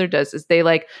and Tether does is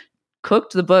they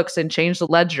cooked the books and changed the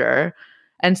ledger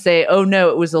and say, oh no,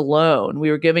 it was a loan.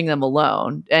 We were giving them a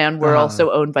loan, and we're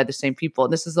also owned by the same people.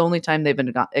 And this is the only time they've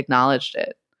been acknowledged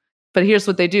it. But here's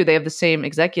what they do. They have the same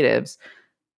executives.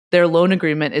 Their loan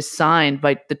agreement is signed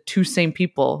by the two same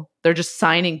people. They're just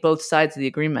signing both sides of the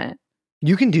agreement.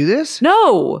 You can do this?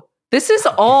 No, this is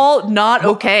all not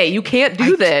okay. You can't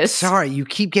do this. Sorry, you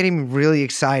keep getting me really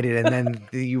excited and then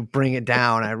you bring it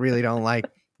down. I really don't like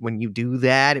when you do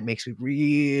that. It makes me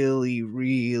really,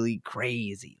 really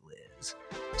crazy, Liz.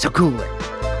 So cool it.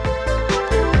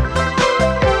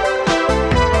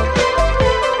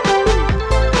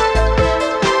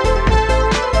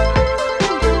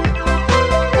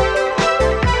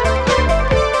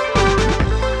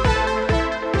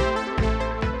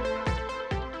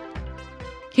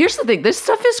 Here's the thing. This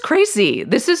stuff is crazy.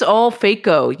 This is all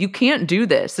fake-o. You can't do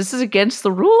this. This is against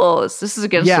the rules. This is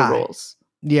against the rules.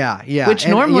 Yeah. Which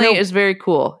normally is very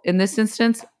cool. In this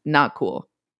instance, not cool.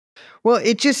 Well,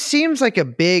 it just seems like a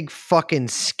big fucking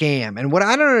scam. And what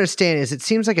I don't understand is it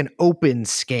seems like an open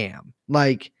scam.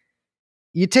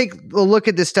 You take a look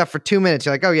at this stuff for 2 minutes,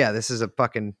 you're like, oh yeah, this is a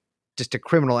fucking just a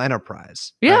criminal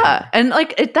enterprise. Yeah. And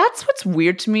that's what's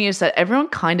weird to me is that everyone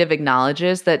kind of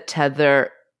acknowledges that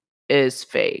Tether is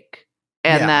fake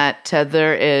and that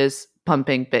Tether is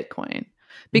pumping Bitcoin.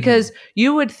 Because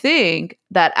you would think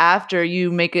that after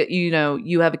you make it,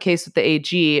 you have a case with the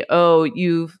AG,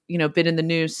 you've, been in the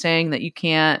news saying that you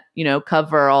can't,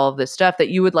 cover all of this stuff, that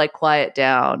you would like quiet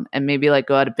down and maybe like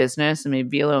go out of business and maybe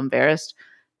be a little embarrassed.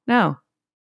 No,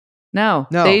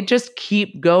 they just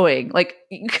keep going. Like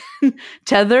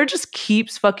Tether just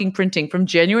keeps fucking printing from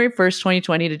January 1st,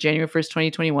 2020 to January 1st,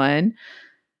 2021.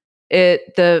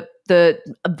 The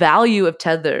value of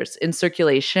tethers in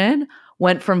circulation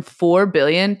went from 4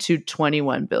 billion to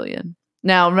 21 billion.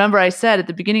 Now, remember I said at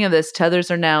the beginning of this,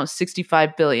 tethers are now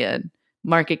 65 billion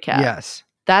market cap. Yes.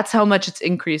 That's how much it's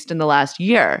increased in the last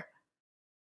year.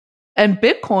 And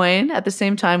Bitcoin, at the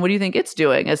same time, what do you think it's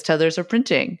doing as tethers are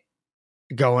printing?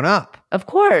 Going up. Of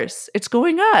course, it's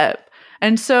going up.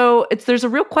 And so there's a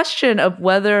real question of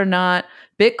whether or not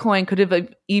Bitcoin could have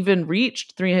even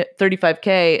reached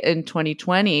 35K in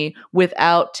 2020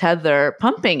 without Tether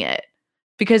pumping it,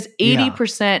 because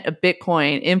 80% of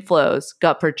Bitcoin inflows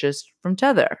got purchased from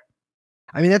Tether.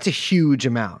 I mean, that's a huge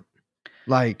amount.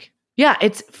 Like, yeah,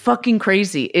 it's fucking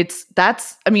crazy.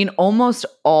 Almost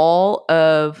all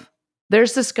of,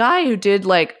 there's this guy who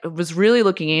was really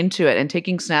looking into it and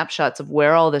taking snapshots of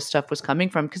where all this stuff was coming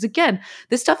from. Because again,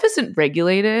 this stuff isn't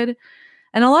regulated.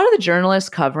 And a lot of the journalists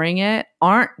covering it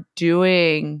aren't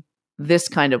doing this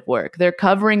kind of work. They're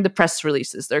covering the press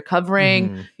releases. They're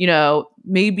covering,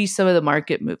 maybe some of the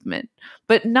market movement,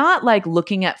 but not like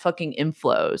looking at fucking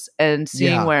inflows and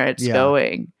seeing where it's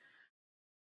going.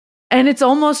 And it's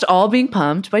almost all being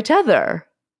pumped by Tether.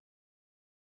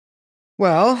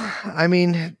 Well, I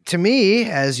mean, to me,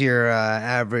 as your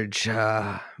average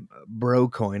bro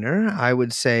coiner, I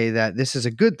would say that this is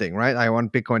a good thing, right? I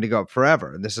want Bitcoin to go up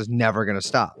forever. This is never going to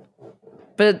stop.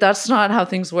 But that's not how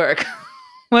things work.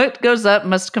 What goes up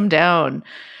must come down.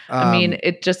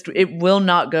 It will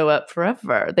not go up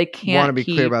forever. They can't. Want to be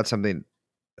clear about something.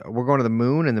 We're going to the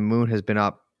moon, and the moon has been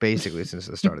up basically since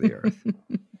the start of the Earth.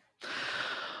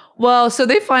 Well, so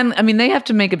they have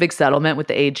to make a big settlement with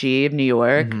the AG of New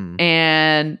York,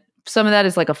 and some of that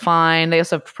is like a fine. They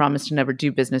also have promised to never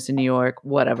do business in New York,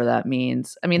 whatever that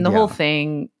means. I mean, the whole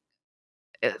thing,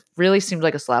 it really seemed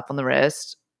like a slap on the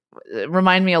wrist. It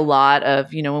reminded me a lot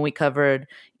of, when we covered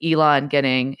Elon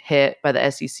getting hit by the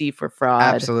SEC for fraud.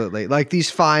 Absolutely. Like, these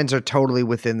fines are totally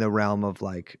within the realm of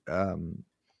like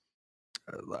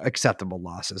acceptable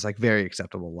losses, like very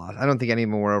acceptable loss. I don't think any of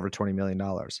them were over $20 million.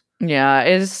 Yeah,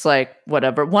 it's like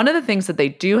whatever. One of the things that they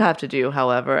do have to do,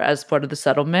 however, as part of the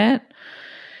settlement,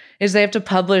 is they have to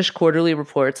publish quarterly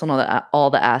reports on all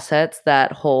the assets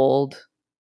that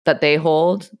they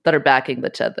hold that are backing the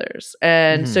tethers.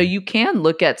 And so you can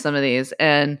look at some of these,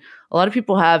 and a lot of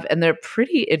people have, and they're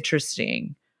pretty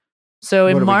interesting. So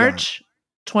in March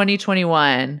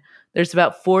 2021, there's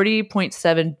about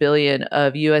 40.7 billion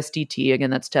of USDT, again,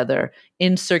 that's Tether,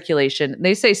 in circulation.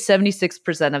 They say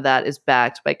 76% of that is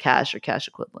backed by cash or cash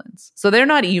equivalents. So they're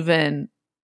not even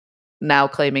now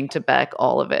claiming to back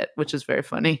all of it, which is very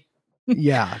funny.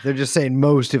 Yeah, they're just saying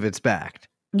most of it's backed.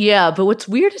 Yeah, but what's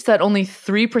weird is that only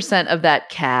 3% of that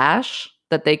cash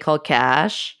that they call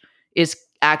cash is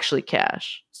actually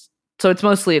cash. So it's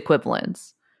mostly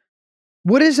equivalents.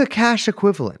 What is a cash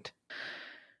equivalent?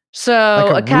 So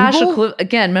like a cash equivalent,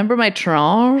 again, remember my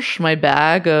tranche, my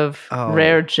bag of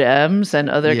rare gems and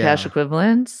other cash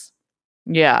equivalents?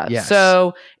 Yeah. Yes.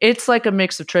 So it's like a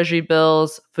mix of treasury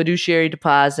bills, fiduciary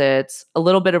deposits, a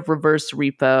little bit of reverse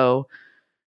repo.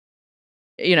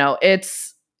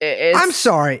 It's I'm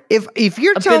sorry. If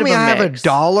you're telling me I have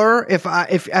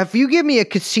 $1, if you give me a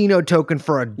casino token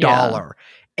for $1,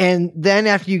 and then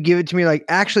after you give it to me, like,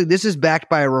 actually, this is backed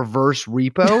by a reverse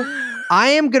repo, I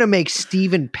am going to make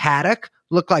Stephen Paddock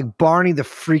look like Barney the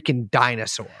freaking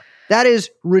dinosaur. That is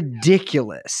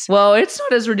ridiculous. Well, it's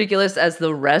not as ridiculous as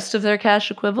the rest of their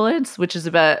cash equivalents, which is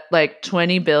about like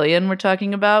 20 billion we're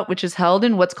talking about, which is held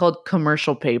in what's called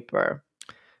commercial paper.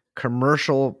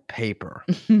 Commercial paper.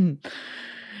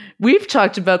 We've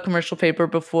talked about commercial paper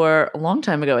before a long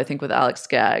time ago, I think, with Alex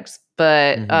Skaggs.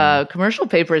 But commercial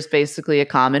paper is basically a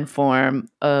common form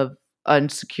of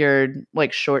unsecured,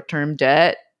 like, short-term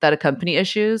debt that a company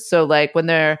issues. So like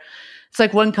it's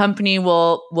like one company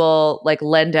will like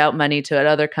lend out money to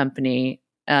another company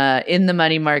in the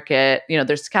money market.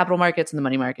 There's capital markets and the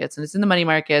money markets, and it's in the money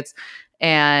markets.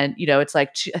 And, it's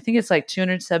like, I think it's like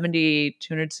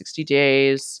 260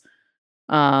 days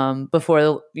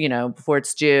before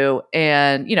it's due.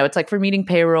 And, it's like for meeting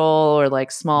payroll or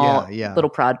like small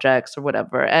little projects or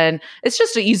whatever. And it's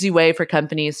just an easy way for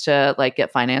companies to like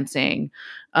get financing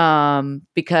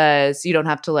because you don't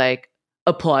have to like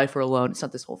apply for a loan. It's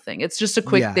not this whole thing. It's just a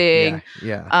quick thing.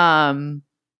 Yeah.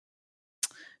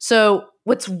 So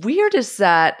what's weird is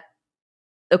that,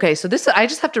 okay, so this, I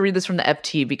just have to read this from the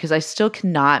FT because I still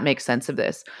cannot make sense of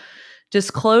this.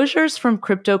 Disclosures from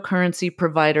cryptocurrency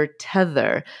provider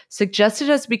Tether suggest it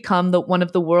has become one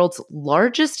of the world's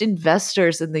largest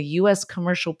investors in the U.S.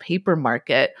 commercial paper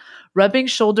market, rubbing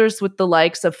shoulders with the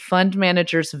likes of fund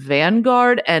managers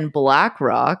Vanguard and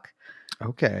BlackRock.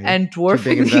 Okay. And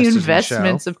dwarfing the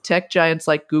investments of tech giants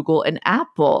like Google and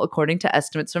Apple, according to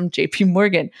estimates from JP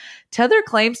Morgan. Tether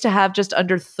claims to have just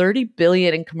under $30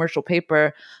 billion in commercial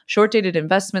paper, short-dated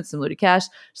investments, and diluted cash.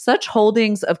 Such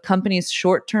holdings of companies'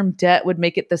 short-term debt would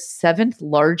make it the 7th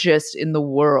largest in the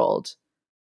world.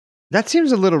 That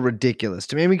seems a little ridiculous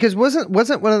to me, because wasn't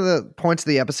one of the points of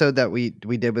the episode that we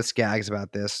did with Skaggs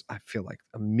about this, I feel like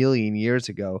a million years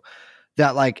ago,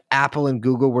 that like Apple and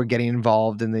Google were getting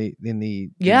involved in the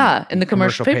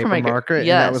commercial paper market.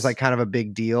 Yes. And that was like kind of a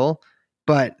big deal.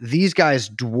 But these guys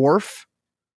dwarf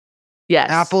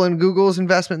Apple and Google's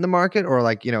investment in the market, or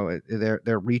like, you know,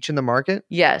 their reach in the market.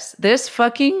 Yes. This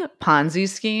fucking Ponzi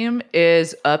scheme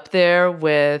is up there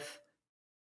with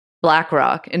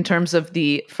BlackRock in terms of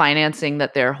the financing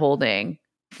that they're holding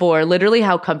for literally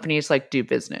how companies like do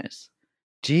business.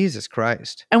 Jesus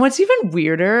Christ. And what's even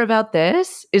weirder about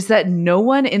this is that no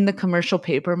one in the commercial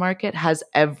paper market has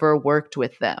ever worked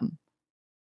with them.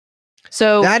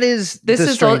 So that is the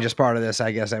strangest part of this,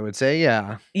 I guess I would say.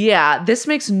 Yeah. Yeah, this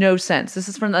makes no sense. This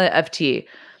is from the FT.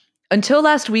 Until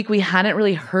last week, we hadn't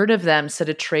really heard of them, said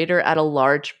a trader at a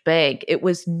large bank. It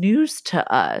was news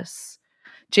to us.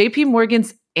 JP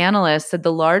Morgan's analyst said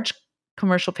the large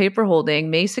commercial paper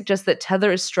holding may suggest that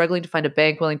Tether is struggling to find a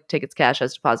bank willing to take its cash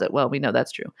as deposit. Well, we know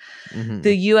that's true. Mm-hmm.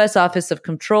 The U.S. Office of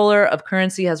Comptroller of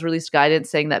Currency has released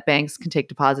guidance saying that banks can take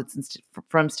deposits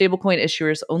from stablecoin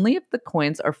issuers only if the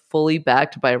coins are fully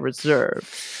backed by a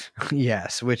reserve.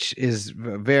 Yes, which is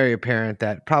very apparent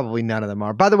that probably none of them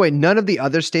are. By the way, none of the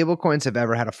other stablecoins have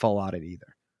ever had a full audit either.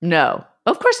 No,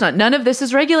 of course not. None of this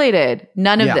is regulated.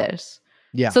 None of this.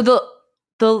 Yeah. So the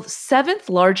 7th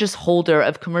largest holder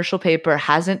of commercial paper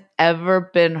hasn't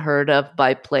ever been heard of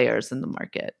by players in the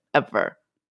market, ever.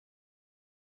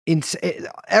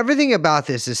 Everything about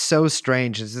this is so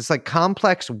strange. It's this like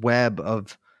complex web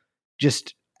of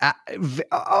just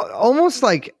almost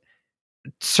like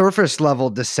surface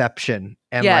level deception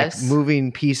and like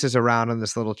moving pieces around on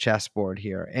this little chessboard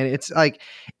here. And it's like,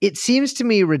 it seems to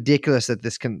me ridiculous that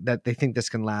they think this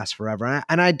can last forever.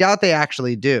 And I doubt they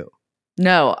actually do.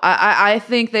 No, I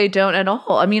think they don't at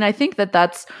all. I mean, I think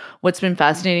that's what's been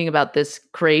fascinating about this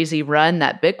crazy run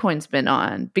that Bitcoin's been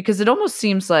on, because it almost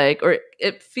seems like, or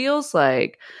it feels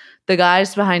like, the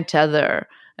guys behind Tether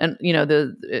and, you know,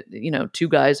 2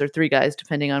 guys or 3 guys,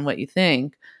 depending on what you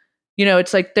think, you know,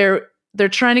 it's like they're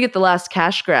trying to get the last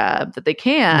cash grab that they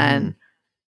can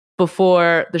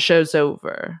before the show's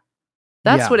over.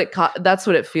 That's what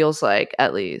it feels like,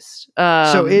 at least.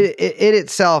 So it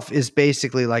itself is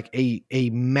basically like a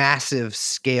massive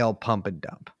scale pump and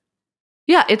dump.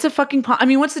 Yeah, it's a fucking. I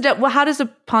mean, what's the debt? Well, how does a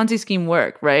Ponzi scheme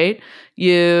work? Right?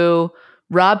 You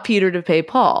rob Peter to pay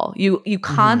Paul. You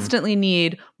constantly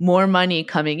need more money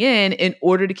coming in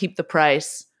order to keep the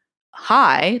price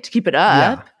high, to keep it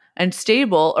up and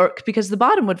stable, or because the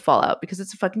bottom would fall out because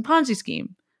it's a fucking Ponzi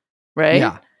scheme, right?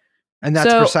 Yeah, and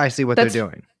that's precisely what they're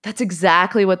doing. That's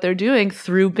exactly what they're doing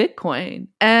through Bitcoin.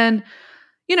 And,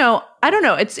 you know, I don't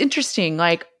know. It's interesting.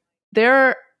 Like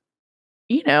I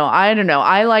don't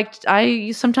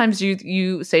know. Sometimes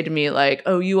you say to me like,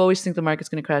 oh, you always think the market's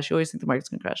going to crash. You always think the market's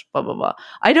going to crash, blah, blah, blah.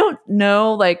 I don't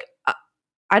know. Like,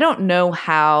 I don't know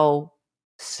how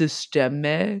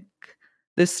systemic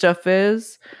this stuff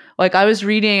is. Like I was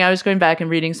going back and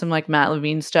reading some like Matt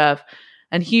Levine stuff,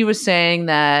 and he was saying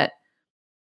that,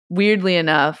 weirdly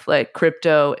enough, like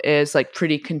crypto is like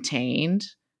pretty contained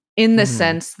in the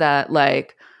sense that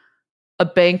like a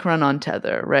bank run on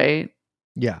Tether, right?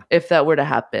 Yeah. If that were to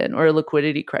happen, or a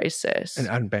liquidity crisis. An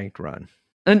unbanked run.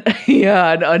 An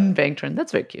unbanked run.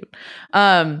 That's very cute.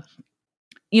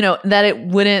 You know, that it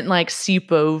wouldn't like seep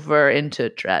over into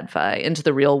TradFi, into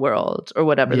the real world or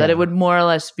whatever, that it would more or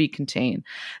less be contained.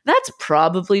 That's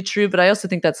probably true, but I also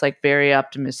think that's like very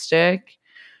optimistic.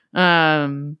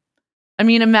 I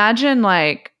mean, imagine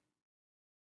like,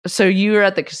 so you're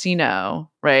at the casino,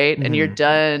 right? And you're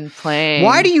done playing.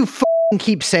 Why do you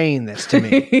keep saying this to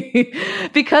me?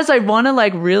 Because I want to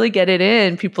like really get it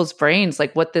in people's brains,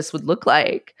 like what this would look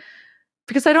like.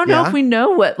 Because I don't know if we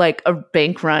know what like a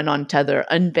bank run on Tether,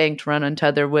 unbanked run on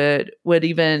Tether would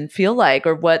even feel like,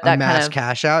 or what that mass kind of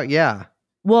cash out. Yeah.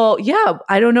 Well, yeah,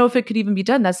 I don't know if it could even be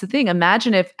done. That's the thing.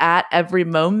 Imagine if at every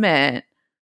moment,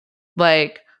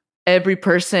 like every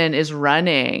person is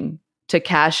running to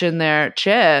cash in their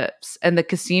chips, and the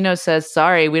casino says,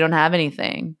 sorry, we don't have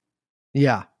anything.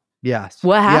 Yeah. Yes.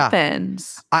 What Yeah.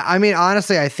 happens? I mean,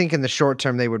 honestly, I think in the short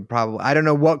term, they would probably, I don't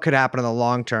know what could happen in the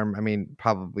long term. I mean,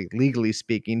 probably legally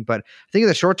speaking, but I think in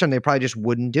the short term, they probably just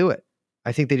wouldn't do it.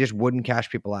 I think they just wouldn't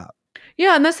cash people out.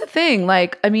 Yeah, and that's the thing.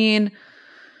 Like, I mean,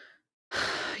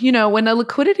 when a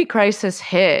liquidity crisis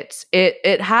hits,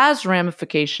 it has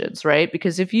ramifications, right?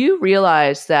 Because if you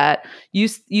realize that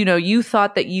you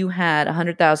thought that you had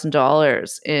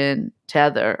 $100,000 in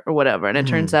Tether or whatever, and it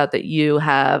turns out that you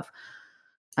have,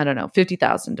 I don't know,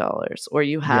 $50,000, or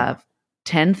you have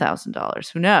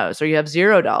 $10,000, who knows, or you have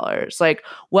 $0. Like,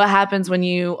 what happens when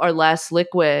you are less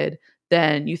liquid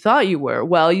than you thought you were?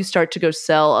 Well, you start to go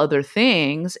sell other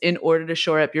things in order to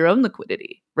shore up your own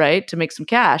liquidity, right? To make some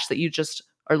cash that you just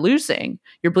are losing.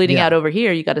 You're bleeding out over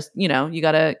here. You got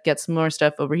to get some more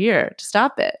stuff over here to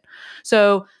stop it.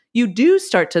 So you do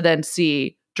start to then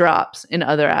see drops in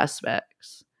other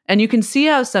aspects. And you can see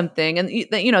how something, and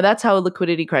that's how a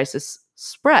liquidity crisis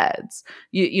spreads.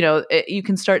 You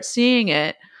can start seeing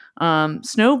it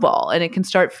snowball, and it can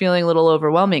start feeling a little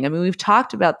overwhelming. I mean, we've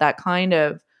talked about that kind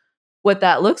of what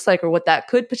that looks like, or what that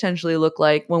could potentially look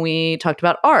like when we talked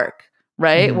about ARK,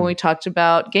 right? Mhm. When we talked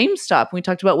about GameStop, when we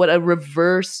talked about what a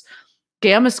reverse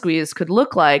gamma squeeze could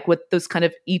look like with those kind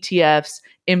of ETFs,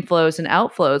 inflows and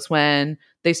outflows when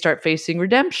they start facing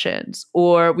redemptions.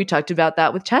 Or we talked about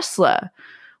that with Tesla,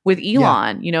 with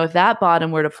Elon. If that bottom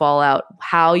were to fall out,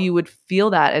 how you would feel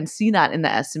that and see that in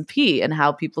the S&P, and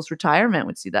how people's retirement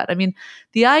would see that. I mean,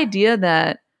 the idea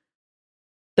that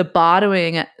the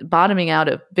bottoming out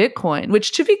of Bitcoin,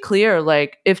 which, to be clear,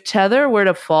 like, if Tether were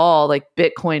to fall, like,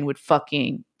 Bitcoin would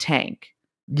fucking tank.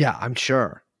 Yeah, I'm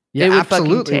sure. Yeah, It would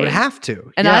absolutely. It would fucking have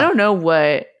to. And I don't know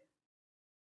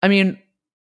I mean,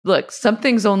 look,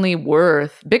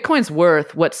 Bitcoin's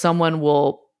worth what someone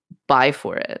will buy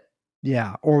for it.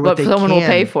 Yeah, or What someone will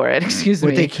pay for it, excuse me.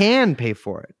 What they can pay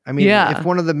for it. I mean, if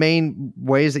one of the main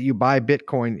ways that you buy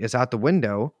Bitcoin is out the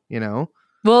window, Well,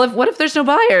 what if there's no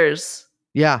buyers?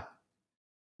 Yeah.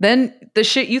 Then the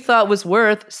shit you thought was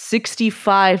worth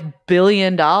 $65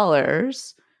 billion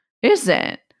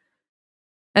isn't.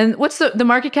 And what's the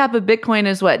market cap of Bitcoin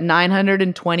is what,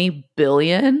 920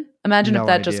 billion? Imagine if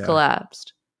that just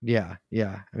collapsed. Yeah. I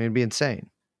mean, it'd be insane.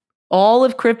 All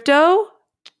of crypto?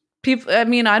 People, I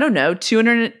mean, I don't know,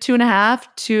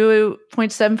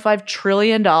 $2.75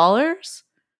 trillion. I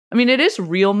mean, it is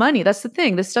real money. That's the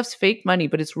thing. This stuff's fake money,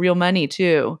 but it's real money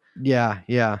too. Yeah.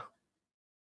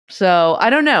 So I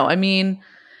don't know. I mean,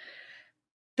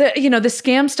 the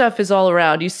scam stuff is all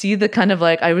around. You see the kind of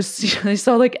like, I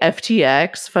saw like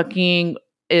FTX fucking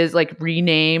is like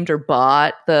renamed or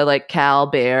bought the like Cal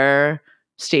Bear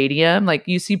Stadium. Like,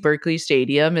 you see Berkeley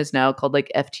Stadium is now called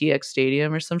like FTX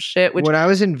Stadium or some shit. Which, when I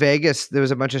was in Vegas, there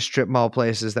was a bunch of strip mall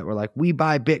places that were like, we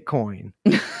buy Bitcoin.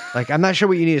 Like, I'm not sure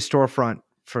what you need a storefront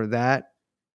for that.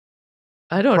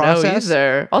 I don't know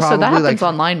either. Also, Probably, that happens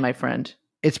online, my friend.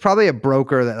 It's probably a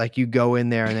broker that like you go in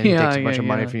there and then he takes a bunch of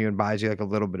money yeah. from you and buys you like a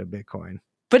little bit of Bitcoin.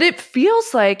 But it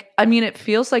feels like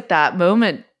that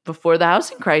moment before the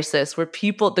housing crisis where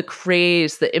people, the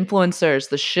craze, the influencers,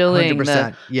 the shilling,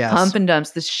 the pump and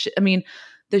dumps, the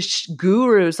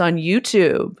gurus on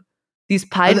YouTube, these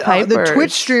Pied Pipers. The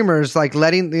Twitch streamers like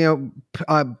letting,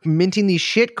 minting these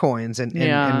shit coins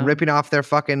and ripping off their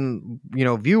fucking,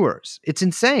 viewers. It's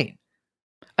insane.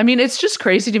 I mean, it's just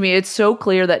crazy to me. It's so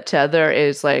clear that Tether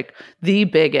is like the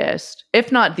biggest,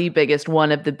 if not the biggest,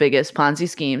 one of the biggest Ponzi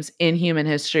schemes in human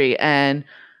history. And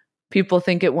people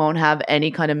think it won't have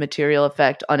any kind of material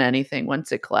effect on anything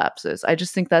once it collapses. I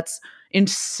just think that's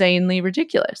insanely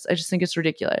ridiculous. I just think it's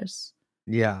ridiculous.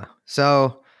 Yeah.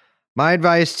 So my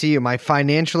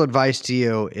financial advice to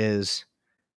you is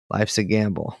life's a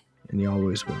gamble and you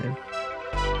always win.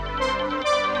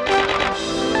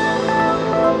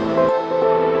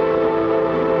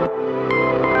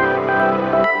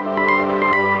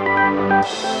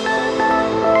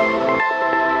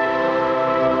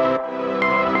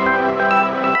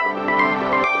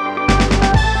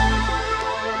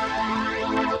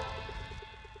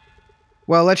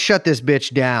 Well, let's shut this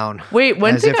bitch down. Wait,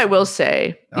 one thing I will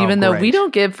say, even though we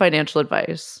don't give financial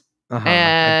advice,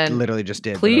 and I literally just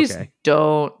did. Please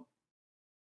don't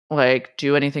like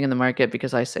do anything in the market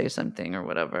because I say something or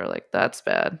whatever. Like, that's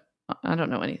bad. I don't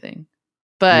know anything,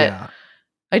 but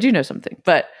I do know something.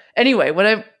 But anyway,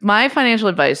 my financial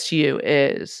advice to you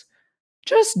is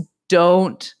just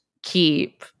don't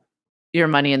keep your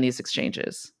money in these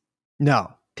exchanges.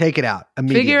 No. Take it out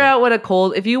immediately. Figure out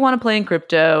if you want to play in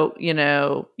crypto,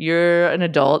 you're an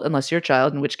adult, unless you're a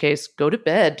child, in which case, go to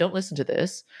bed. Don't listen to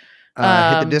this. Hit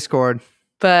the Discord.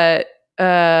 But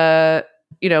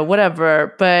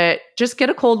whatever. But just get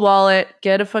a cold wallet,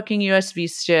 get a fucking USB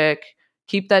stick,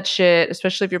 keep that shit,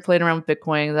 especially if you're playing around with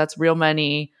Bitcoin. That's real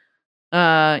money.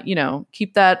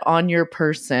 Keep that on your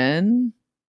person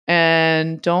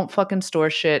and don't fucking store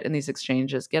shit in these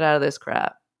exchanges. Get out of this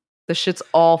crap. The shit's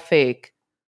all fake.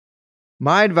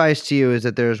 My advice to you is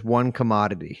that there's one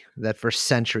commodity that for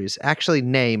centuries, actually,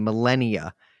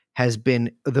 millennia, has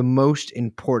been the most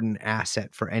important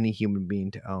asset for any human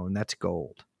being to own. That's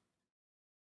gold.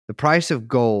 The price of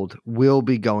gold will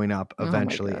be going up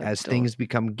eventually things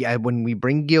become, when we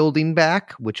bring gilding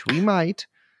back, which we might,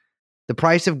 the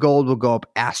price of gold will go up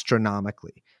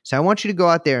astronomically. So I want you to go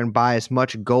out there and buy as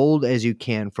much gold as you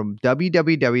can from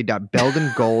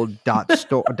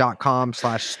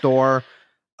www.beldengold.com/store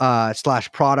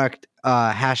 /product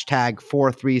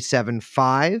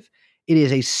 #4375. It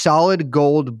is a solid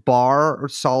gold bar or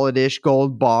solid-ish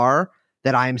gold bar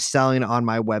that I am selling on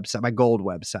my website, my gold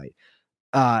website.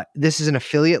 This is an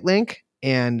affiliate link,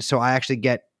 and so I actually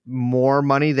get more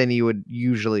money than you would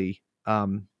usually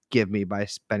give me by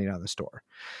spending on the store.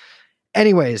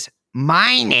 Anyways,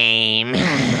 my name.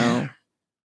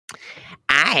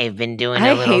 I've been doing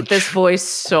I hate this voice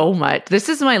so much. This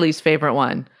is my least favorite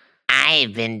one.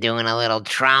 I've been doing a little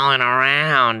trawling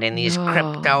around in these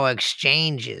crypto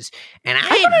exchanges. And I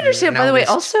don't understand, by the way,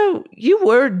 also, you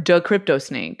were the crypto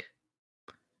snake.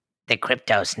 The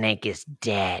crypto snake is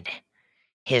dead.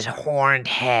 His horned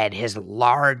head, his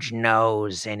large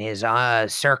nose, and his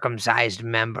circumcised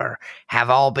member have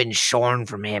all been shorn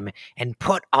from him and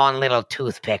put on little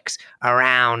toothpicks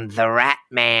around the rat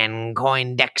man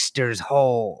Coindexter's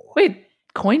hole. Wait,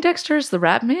 Coindexter's the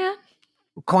rat man?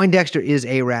 Coindexter is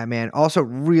a rat man. Also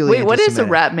really Wait, what is a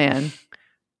rat man? You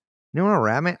know what a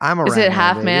rat man? I'm a rat man. Is it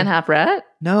half man, half rat?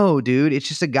 No, dude. It's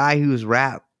just a guy who's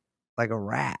rat. Like a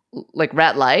rat. Like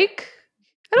rat-like?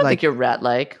 I don't think you're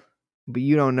rat-like. But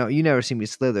you don't know. You never see me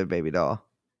slither, baby doll.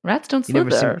 Rats don't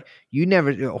slither. You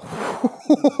never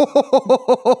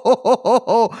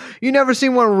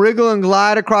seen one wriggle and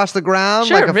glide across the ground?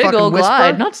 Sure, like a wriggle, fucking whisper?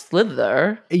 glide, not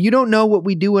slither. You don't know what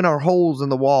we do in our holes in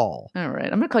the wall. All right,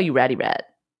 I'm going to call you Ratty Rat.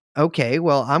 Okay,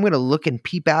 well, I'm going to look and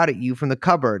peep out at you from the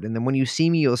cupboard, and then when you see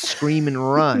me, you'll scream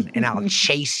and run, and I'll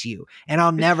chase you, and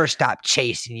I'll never stop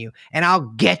chasing you, and I'll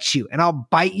get you, and I'll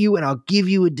bite you, and I'll give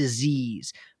you a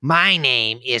disease. My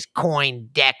name is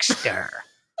Coindexter.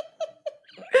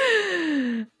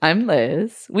 I'm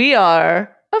Liz. We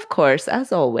are, of course,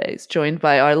 as always, joined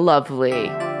by our lovely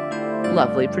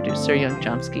producer, Young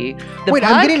Chomsky. Wait,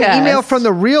 I'm getting an email from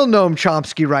the real Noam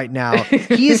Chomsky right now.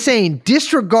 He is saying,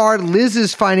 disregard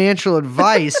Liz's financial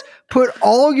advice. Put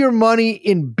all your money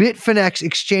in Bitfinex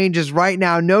exchanges right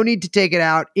now. No need to take it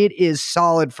out. It is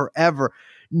solid forever.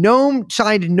 Signed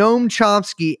Noam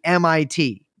Chomsky,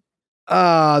 MIT.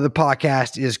 The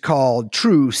podcast is called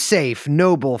True, Safe,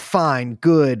 Noble, Fine,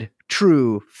 Good,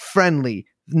 True, Friendly,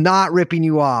 Not Ripping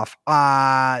You Off,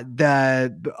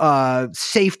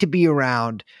 Safe to Be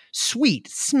Around, Sweet,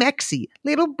 Smexy,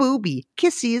 Little Booby,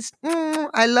 Kisses,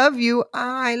 I love you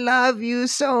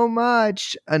so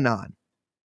much. Anon.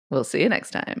 We'll see you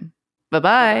next time.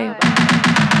 Bye-bye.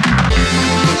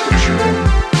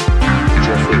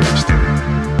 Jeffrey Epstein.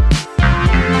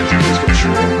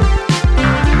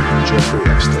 Jeffrey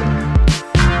Epstein.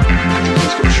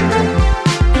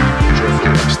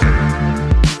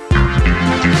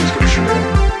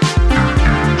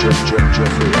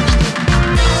 Jeffrey Epstein.